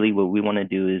 but really what we want to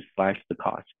do is slash the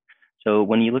cost. So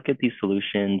when you look at these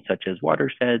solutions such as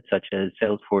Watershed, such as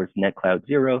Salesforce, NetCloud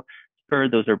Zero,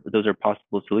 those are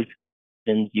possible solutions.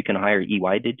 You can hire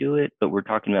EY to do it, but we're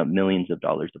talking about millions of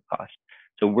dollars of cost.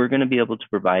 So we're going to be able to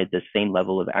provide the same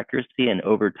level of accuracy and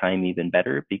over time even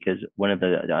better, because one of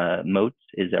the moats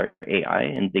is our AI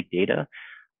and big data.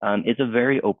 It's a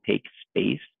very opaque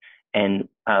space, and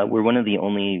we're one of the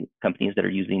only companies that are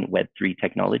using Web3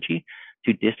 technology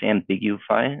to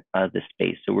disambiguify the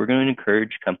space. So we're going to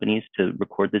encourage companies to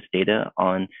record this data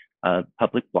on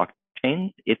public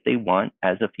blockchains if they want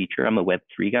as a feature. I'm a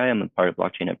Web3 guy. I'm a part of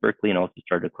blockchain at Berkeley and also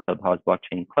started a club, Haas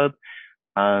Blockchain Club.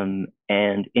 And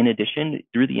in addition,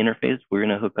 through the interface, we're going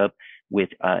to hook up with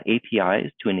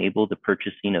APIs to enable the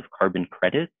purchasing of carbon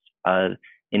credits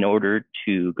in order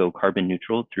to go carbon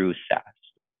neutral through SaaS.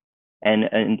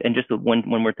 And just one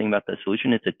more thing about the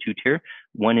solution, it's a two-tier.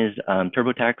 One is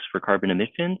TurboTax for carbon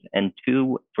emissions, and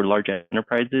two, for large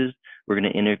enterprises, we're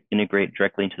going to integrate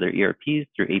directly into their ERPs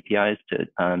through APIs to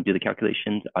do the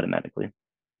calculations automatically.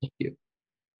 Thank you.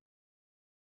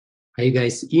 Are you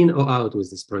guys in or out with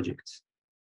this project?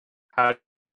 I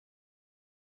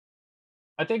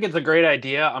think it's a great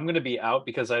idea. I'm going to be out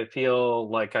because I feel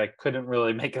like I couldn't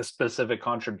really make a specific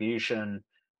contribution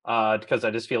because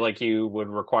I just feel like you would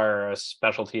require a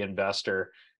specialty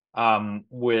investor and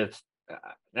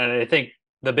I think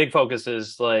the big focus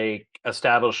is like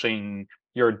establishing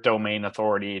your domain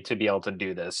authority to be able to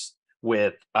do this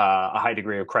with a high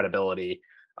degree of credibility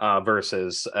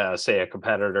versus say a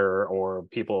competitor or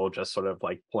people just sort of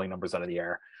like pulling numbers out of the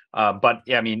air. But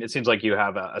yeah, I mean, it seems like you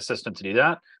have a system to do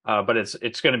that. But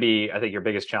it's going to be, I think, your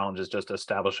biggest challenge is just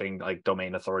establishing like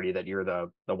domain authority that you're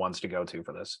the ones to go to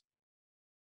for this.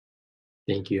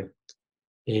 Thank you.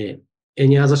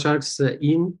 Any other Sharks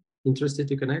interested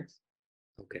to connect?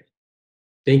 Okay.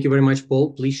 Thank you very much,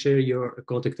 Paul. Please share your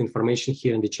contact information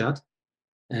here in the chat.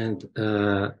 And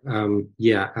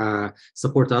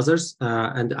support others.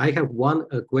 And I have one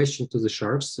question to the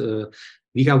Sharks.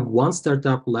 We have one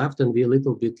startup left and we're a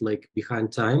little bit like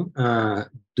behind time.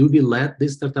 Do we let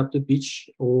this startup to pitch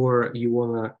or you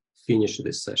want to finish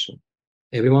this session?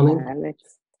 Everyone in?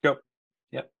 Let's go.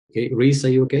 Yep. Okay, Reese, are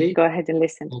you okay? Go ahead and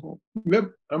listen.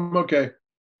 Yep, I'm okay.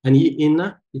 And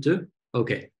Iynna, you too?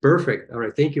 Okay, perfect. All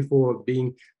right, thank you for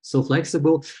being so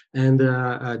flexible. And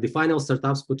the final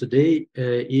startups for today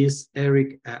is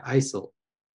Eric Eisel.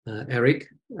 Eric,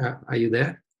 are you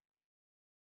there?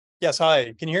 Yes,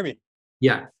 hi, can you hear me?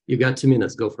 Yeah, you got 2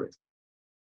 minutes, go for it.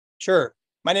 Sure,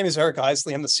 my name is Eric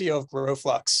Eisel, I'm the CEO of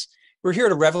GrowFlux. We're here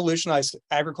to revolutionize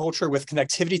agriculture with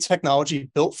connectivity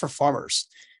technology built for farmers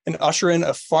and usher in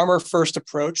a farmer-first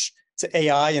approach to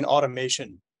AI and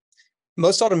automation.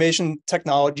 Most automation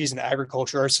technologies in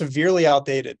agriculture are severely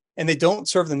outdated, and they don't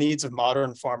serve the needs of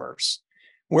modern farmers.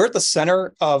 We're at the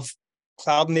center of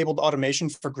cloud-enabled automation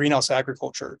for greenhouse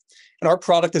agriculture, and our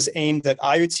product is aimed at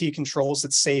IoT controls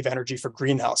that save energy for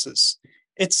greenhouses.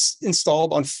 It's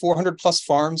installed on 400 plus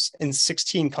farms in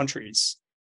 16 countries.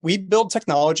 We build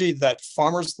technology that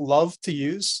farmers love to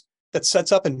use, that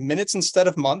sets up in minutes instead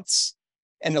of months,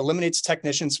 and eliminates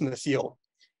technicians from the field.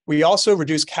 We also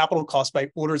reduce capital costs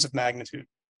by orders of magnitude.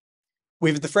 We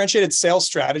have a differentiated sales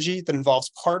strategy that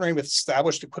involves partnering with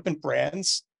established equipment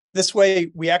brands. This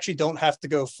way, we actually don't have to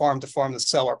go farm to farm to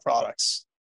sell our products.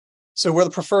 So we're the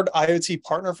preferred IoT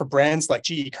partner for brands like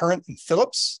GE Current and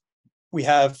Philips. We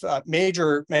have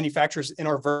major manufacturers in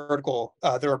our vertical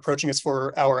that are approaching us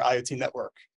for our IoT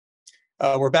network.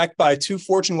 We're backed by 2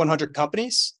 Fortune 100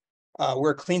 companies.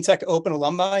 We're a Clean Tech Open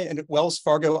alumni and Wells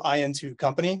Fargo IN2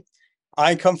 company.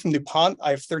 I come from DuPont.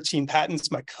 I have 13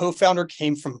 patents. My co-founder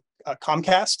came from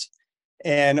Comcast,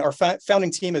 and our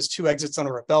founding team has 2 exits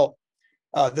under our belt.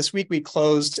 This week, we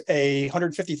closed a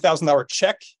 $150,000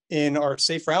 check in our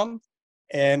safe round,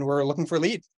 and we're looking for a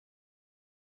lead.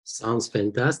 Sounds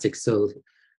fantastic. So,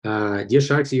 dear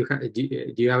Sharks, do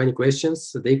you have any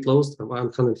questions? They closed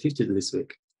 150 this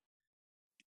week.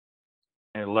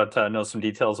 And let know some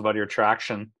details about your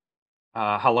traction.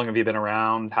 How long have you been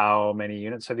around? How many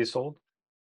units have you sold?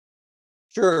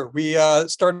 Sure. We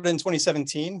started in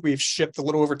 2017. We've shipped a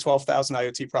little over 12,000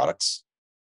 IoT products.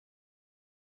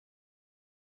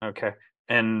 Okay.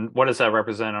 And what does that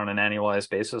represent on an annualized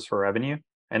basis for revenue?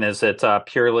 And is it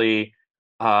purely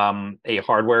a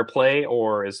hardware play,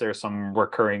 or is there some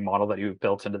recurring model that you've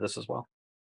built into this as well?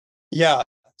 Yeah.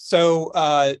 So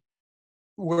our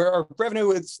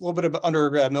revenue is a little bit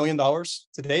under $1 million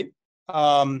to date.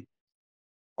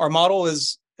 Our model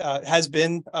has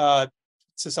been to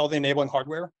sell the enabling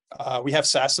hardware. We have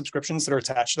SaaS subscriptions that are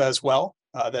attached to that as well,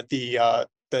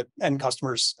 that end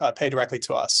customers pay directly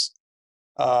to us.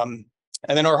 And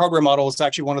then our hardware model is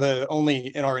actually one of the only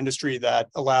in our industry that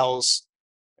allows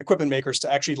equipment makers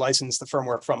to actually license the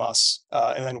firmware from us,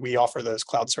 and then we offer those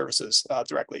cloud services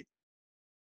directly.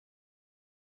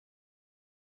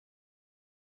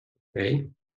 Okay.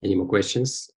 Any more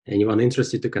questions? Anyone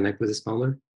interested to connect with this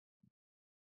founder?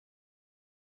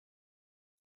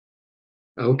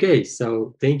 Okay,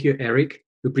 so thank you, Eric.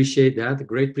 We appreciate that.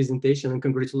 Great presentation, and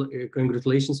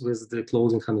congratulations with the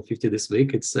closing 150 this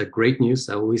week. It's great news.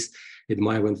 I always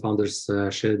admire when founders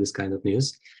share this kind of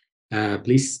news.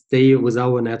 Please stay with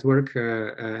our network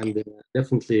and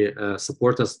definitely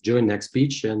support us during next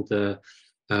speech. And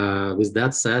with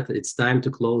that said, it's time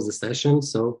to close the session.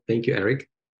 So thank you, Eric.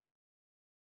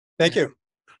 Thank you.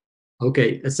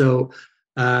 Okay, so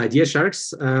dear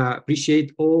Sharks,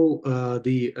 appreciate all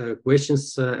the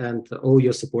questions and all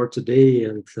your support today.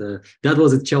 And that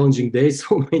was a challenging day.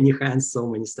 So many hands, so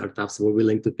many startups were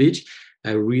willing to pitch.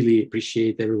 I really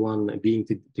appreciate everyone being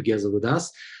together with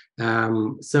us.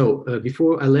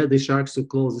 Before I let the Sharks to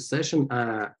close the session,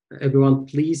 everyone,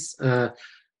 please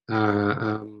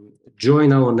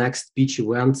join our next pitch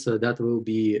event. That will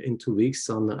be in 2 weeks.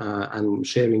 I'm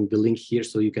sharing the link here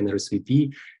so you can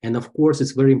RSVP. And of course,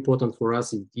 it's very important for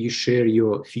us if you share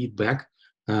your feedback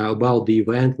about the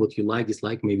event, what you like,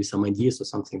 dislike, maybe some ideas or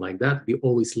something like that. We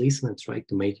always listen and try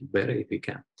to make it better if we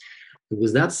can.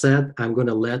 With that said, I'm going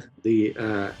to let the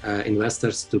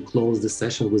investors to close the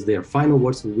session with their final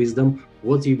words of wisdom.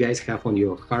 What do you guys have on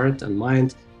your heart and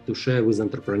mind to share with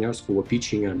entrepreneurs who are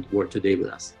pitching and were today with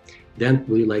us? Dan,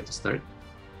 would you like to start?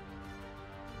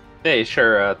 Hey,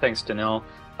 sure. Thanks, Danil.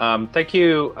 Thank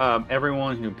you,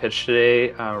 everyone who pitched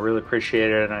today. Really appreciate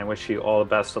it, and I wish you all the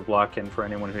best of luck. And for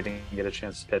anyone who didn't get a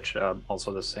chance to pitch,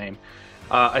 also the same.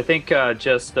 I think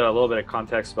just a little bit of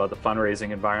context about the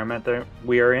fundraising environment that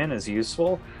we are in is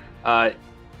useful.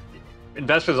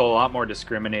 Investors are a lot more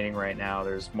discriminating right now.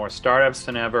 There's more startups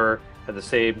than ever. At the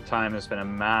same time, there's been a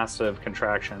massive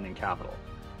contraction in capital.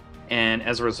 And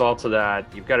as a result of that,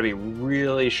 you've got to be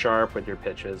really sharp with your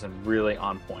pitches and really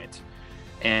on point.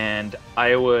 And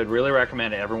I would really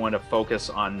recommend everyone to focus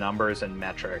on numbers and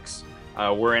metrics.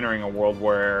 We're entering a world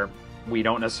where we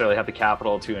don't necessarily have the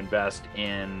capital to invest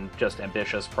in just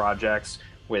ambitious projects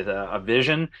with a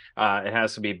vision. It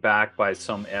has to be backed by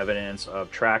some evidence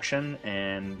of traction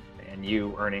and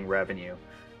you earning revenue.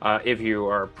 If you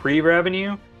are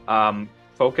pre-revenue,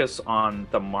 focus on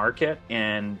the market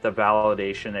and the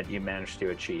validation that you managed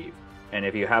to achieve. And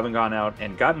if you haven't gone out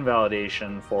and gotten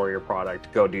validation for your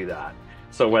product, go do that.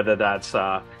 So whether that's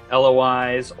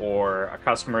LOIs or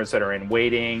customers that are in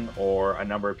waiting or a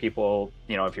number of people,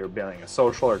 if you're building a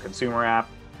social or consumer app,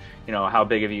 how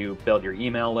big have you built your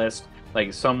email list,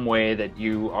 like some way that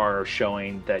you are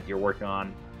showing that you're working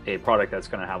on a product that's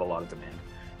going to have a lot of demand.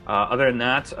 Other than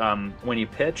that, when you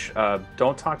pitch,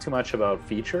 don't talk too much about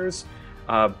features.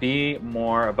 Be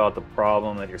more about the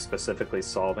problem that you're specifically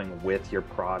solving with your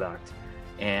product.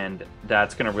 And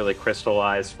that's going to really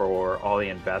crystallize for all the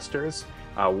investors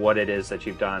what it is that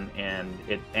you've done, and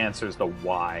it answers the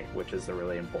why, which is the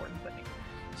really important thing.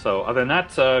 So other than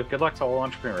that, good luck to all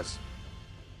entrepreneurs.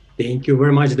 Thank you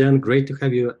very much, Dan. Great to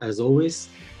have you as always.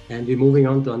 And we're moving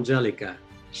on to Angelica.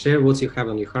 Share what you have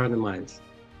on your heart and mind.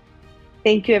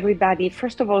 Thank you, everybody.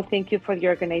 First of all, thank you for the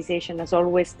organization, as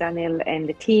always, Daniel and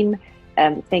the team.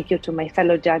 Thank you to my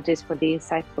fellow judges for the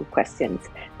insightful questions.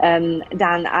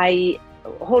 Dan, I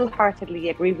wholeheartedly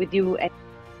agree with you and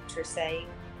what you're saying.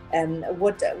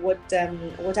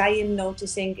 What I am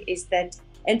noticing is that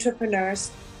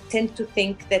entrepreneurs tend to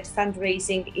think that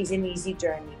fundraising is an easy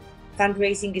journey.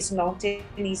 Fundraising is not an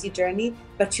easy journey,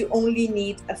 but you only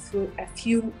need a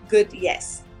few good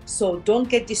yes. So don't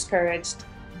get discouraged.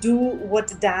 Do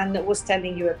what Dan was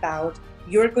telling you about.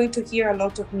 You're going to hear a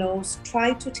lot of no's.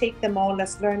 Try to take them all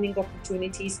as learning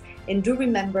opportunities. And do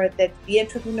remember that the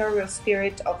entrepreneurial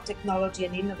spirit of technology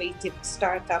and innovative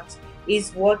startups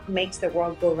is what makes the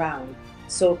world go round.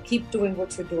 So keep doing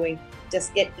what you're doing.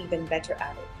 Just get even better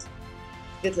at it.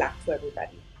 Good luck to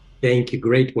everybody. Thank you.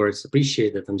 Great words.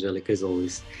 Appreciate that, Angelica, as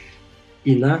always.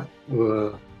 Iynna,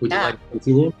 would you like to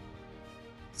continue?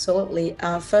 Absolutely.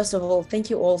 First of all, thank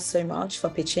you all so much for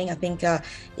pitching. I think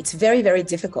it's very, very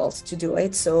difficult to do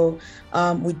it. So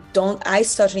I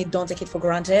certainly don't take it for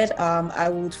granted. I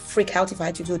would freak out if I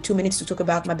had to do 2 minutes to talk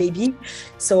about my baby.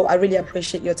 So I really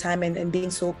appreciate your time and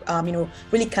being so,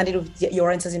 really candid with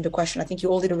your answers in the question. I think you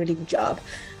all did a really good job.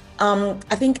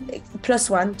 I think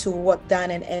 +1 to what Dan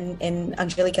and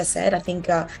Angelica said. I think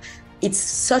it's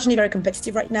certainly very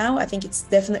competitive right now. I think it's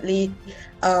definitely,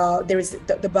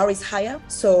 the bar is higher.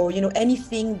 So,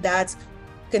 anything that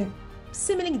can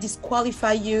seemingly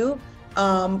disqualify you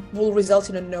will result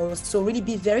in a no. So really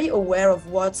be very aware of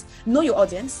know your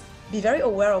audience, be very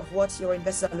aware of what your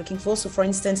investors are looking for. So for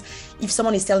instance, if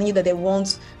someone is telling you that they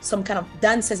want some kind of,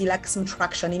 Dan says he likes some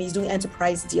traction and he's doing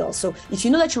enterprise deals. So if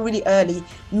you know that you're really early,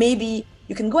 maybe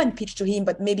you can go and pitch to him,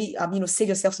 but maybe, save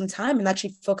yourself some time and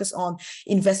actually focus on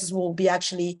investors who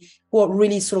are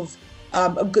really sort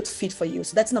of a good fit for you.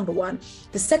 So that's number one.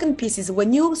 The second piece is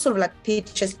when you sort of like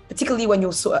pitch, particularly when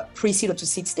you're pre-seed or to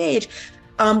seed stage,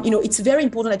 it's very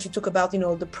important that you talk about,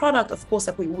 the product. Of course,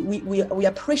 like we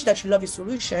appreciate that you love your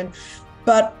solution,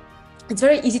 but it's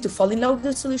very easy to fall in love with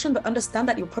the solution, but understand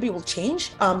that your product will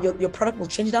change. Your product will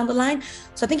change down the line.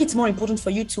 So I think it's more important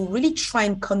for you to really try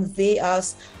and convey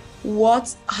us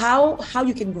how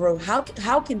you can grow,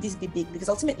 how can this be big? Because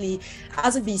ultimately,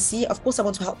 as a VC, of course, I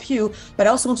want to help you, but I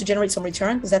also want to generate some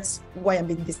return because that's why I'm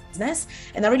in business.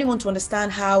 And I really want to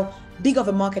understand how big of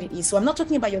a market it is. So I'm not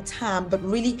talking about your TAM, but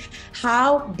really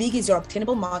how big is your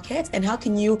obtainable market and how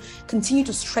can you continue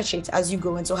to stretch it as you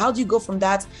go? And so how do you go from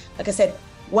that, like I said,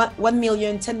 1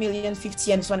 million, 10 million,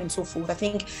 50, and so on and so forth. I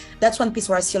think that's one piece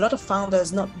where I see a lot of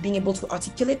founders not being able to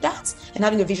articulate that and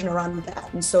having a vision around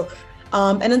that. And so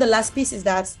and then the last piece is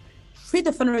that treat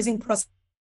the fundraising process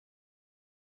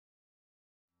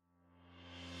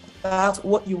about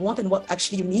what you want and what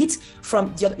actually you need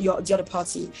from the other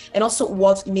party, and also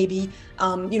what maybe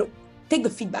take the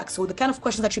feedback. So the kind of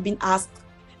questions that you've been asked,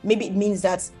 maybe it means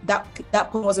that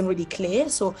point wasn't really clear.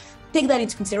 So take that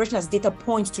into consideration as data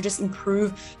points to just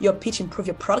improve your pitch, improve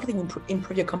your product, and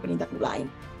improve your company down the line.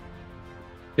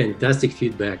 Fantastic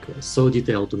feedback, so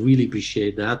detailed. Really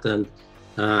appreciate that, and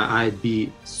I'd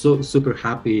be so super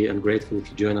happy and grateful if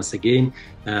you join us again.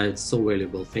 It's so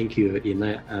valuable. Thank you,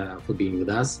 Iynna, for being with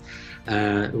us.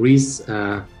 Reese,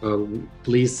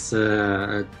 please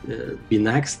be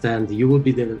next, and you will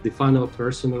be the final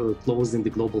person who closing the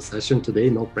global session today.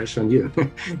 No pressure on you.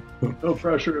 No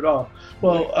pressure at all.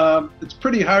 Well, it's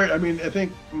pretty hard. I mean, I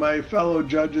think my fellow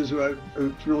judges,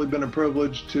 it's really been a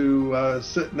privilege to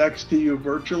sit next to you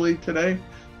virtually today.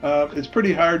 It's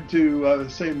pretty hard to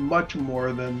say much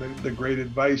more than the great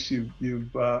advice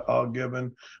you've all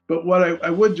given. But what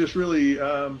I would just really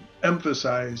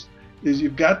emphasize is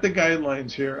you've got the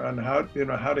guidelines here on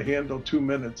how to handle 2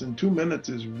 minutes, and 2 minutes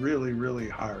is really, really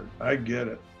hard. I get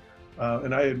it,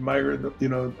 and I admire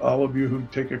all of you who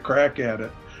take a crack at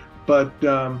it. But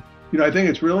I think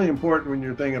it's really important when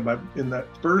you're thinking about in that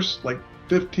first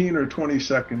 15 or 20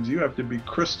 seconds, you have to be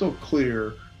crystal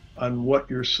clear on what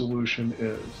your solution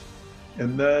is.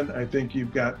 And then I think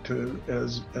you've got to,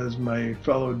 as my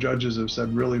fellow judges have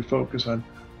said, really focus on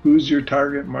who's your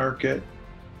target market,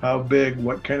 how big,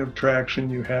 what kind of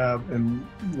traction you have, and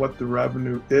what the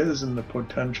revenue is and the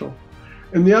potential.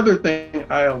 And the other thing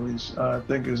I always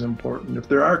think is important, if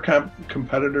there are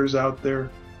competitors out there,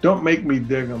 don't make me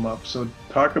dig them up. So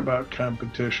talk about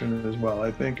competition as well.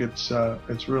 I think it's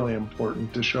really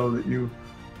important to show that you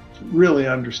really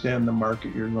understand the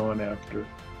market you're going after.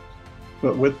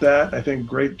 But with that, I think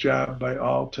great job by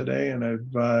all today, and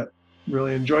I've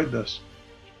really enjoyed this.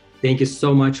 Thank you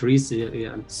so much, Reese.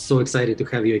 I'm so excited to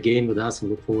have you again with us and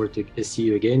look forward to see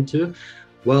you again too.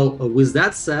 Well, with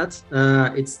that said,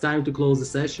 it's time to close the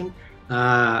session.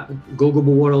 GoGoBo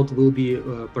World will be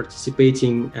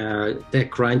participating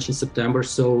TechCrunch in September.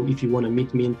 So if you want to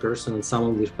meet me in person and some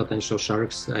of the potential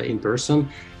sharks in person,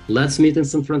 let's meet in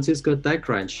San Francisco at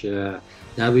TechCrunch.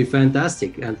 That'd be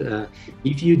fantastic. And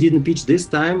if you didn't pitch this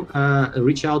time,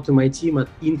 reach out to my team at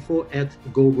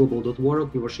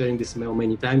info@goglobal.world. We were sharing this email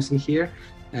many times in here,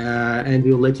 and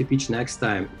we'll let you pitch next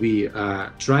time. We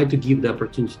try to give the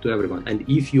opportunity to everyone. And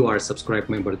if you are a subscribed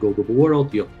member at Go Global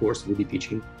World, you of course will be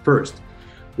pitching first.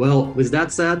 Well, with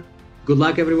that said, good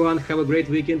luck everyone. Have a great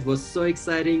weekend. It was so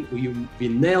exciting. We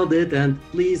nailed it. And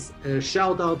please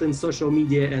shout out in social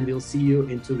media, and we'll see you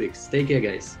in 2 weeks. Take care,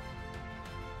 guys.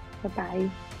 Bye-bye.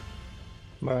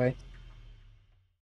 Bye.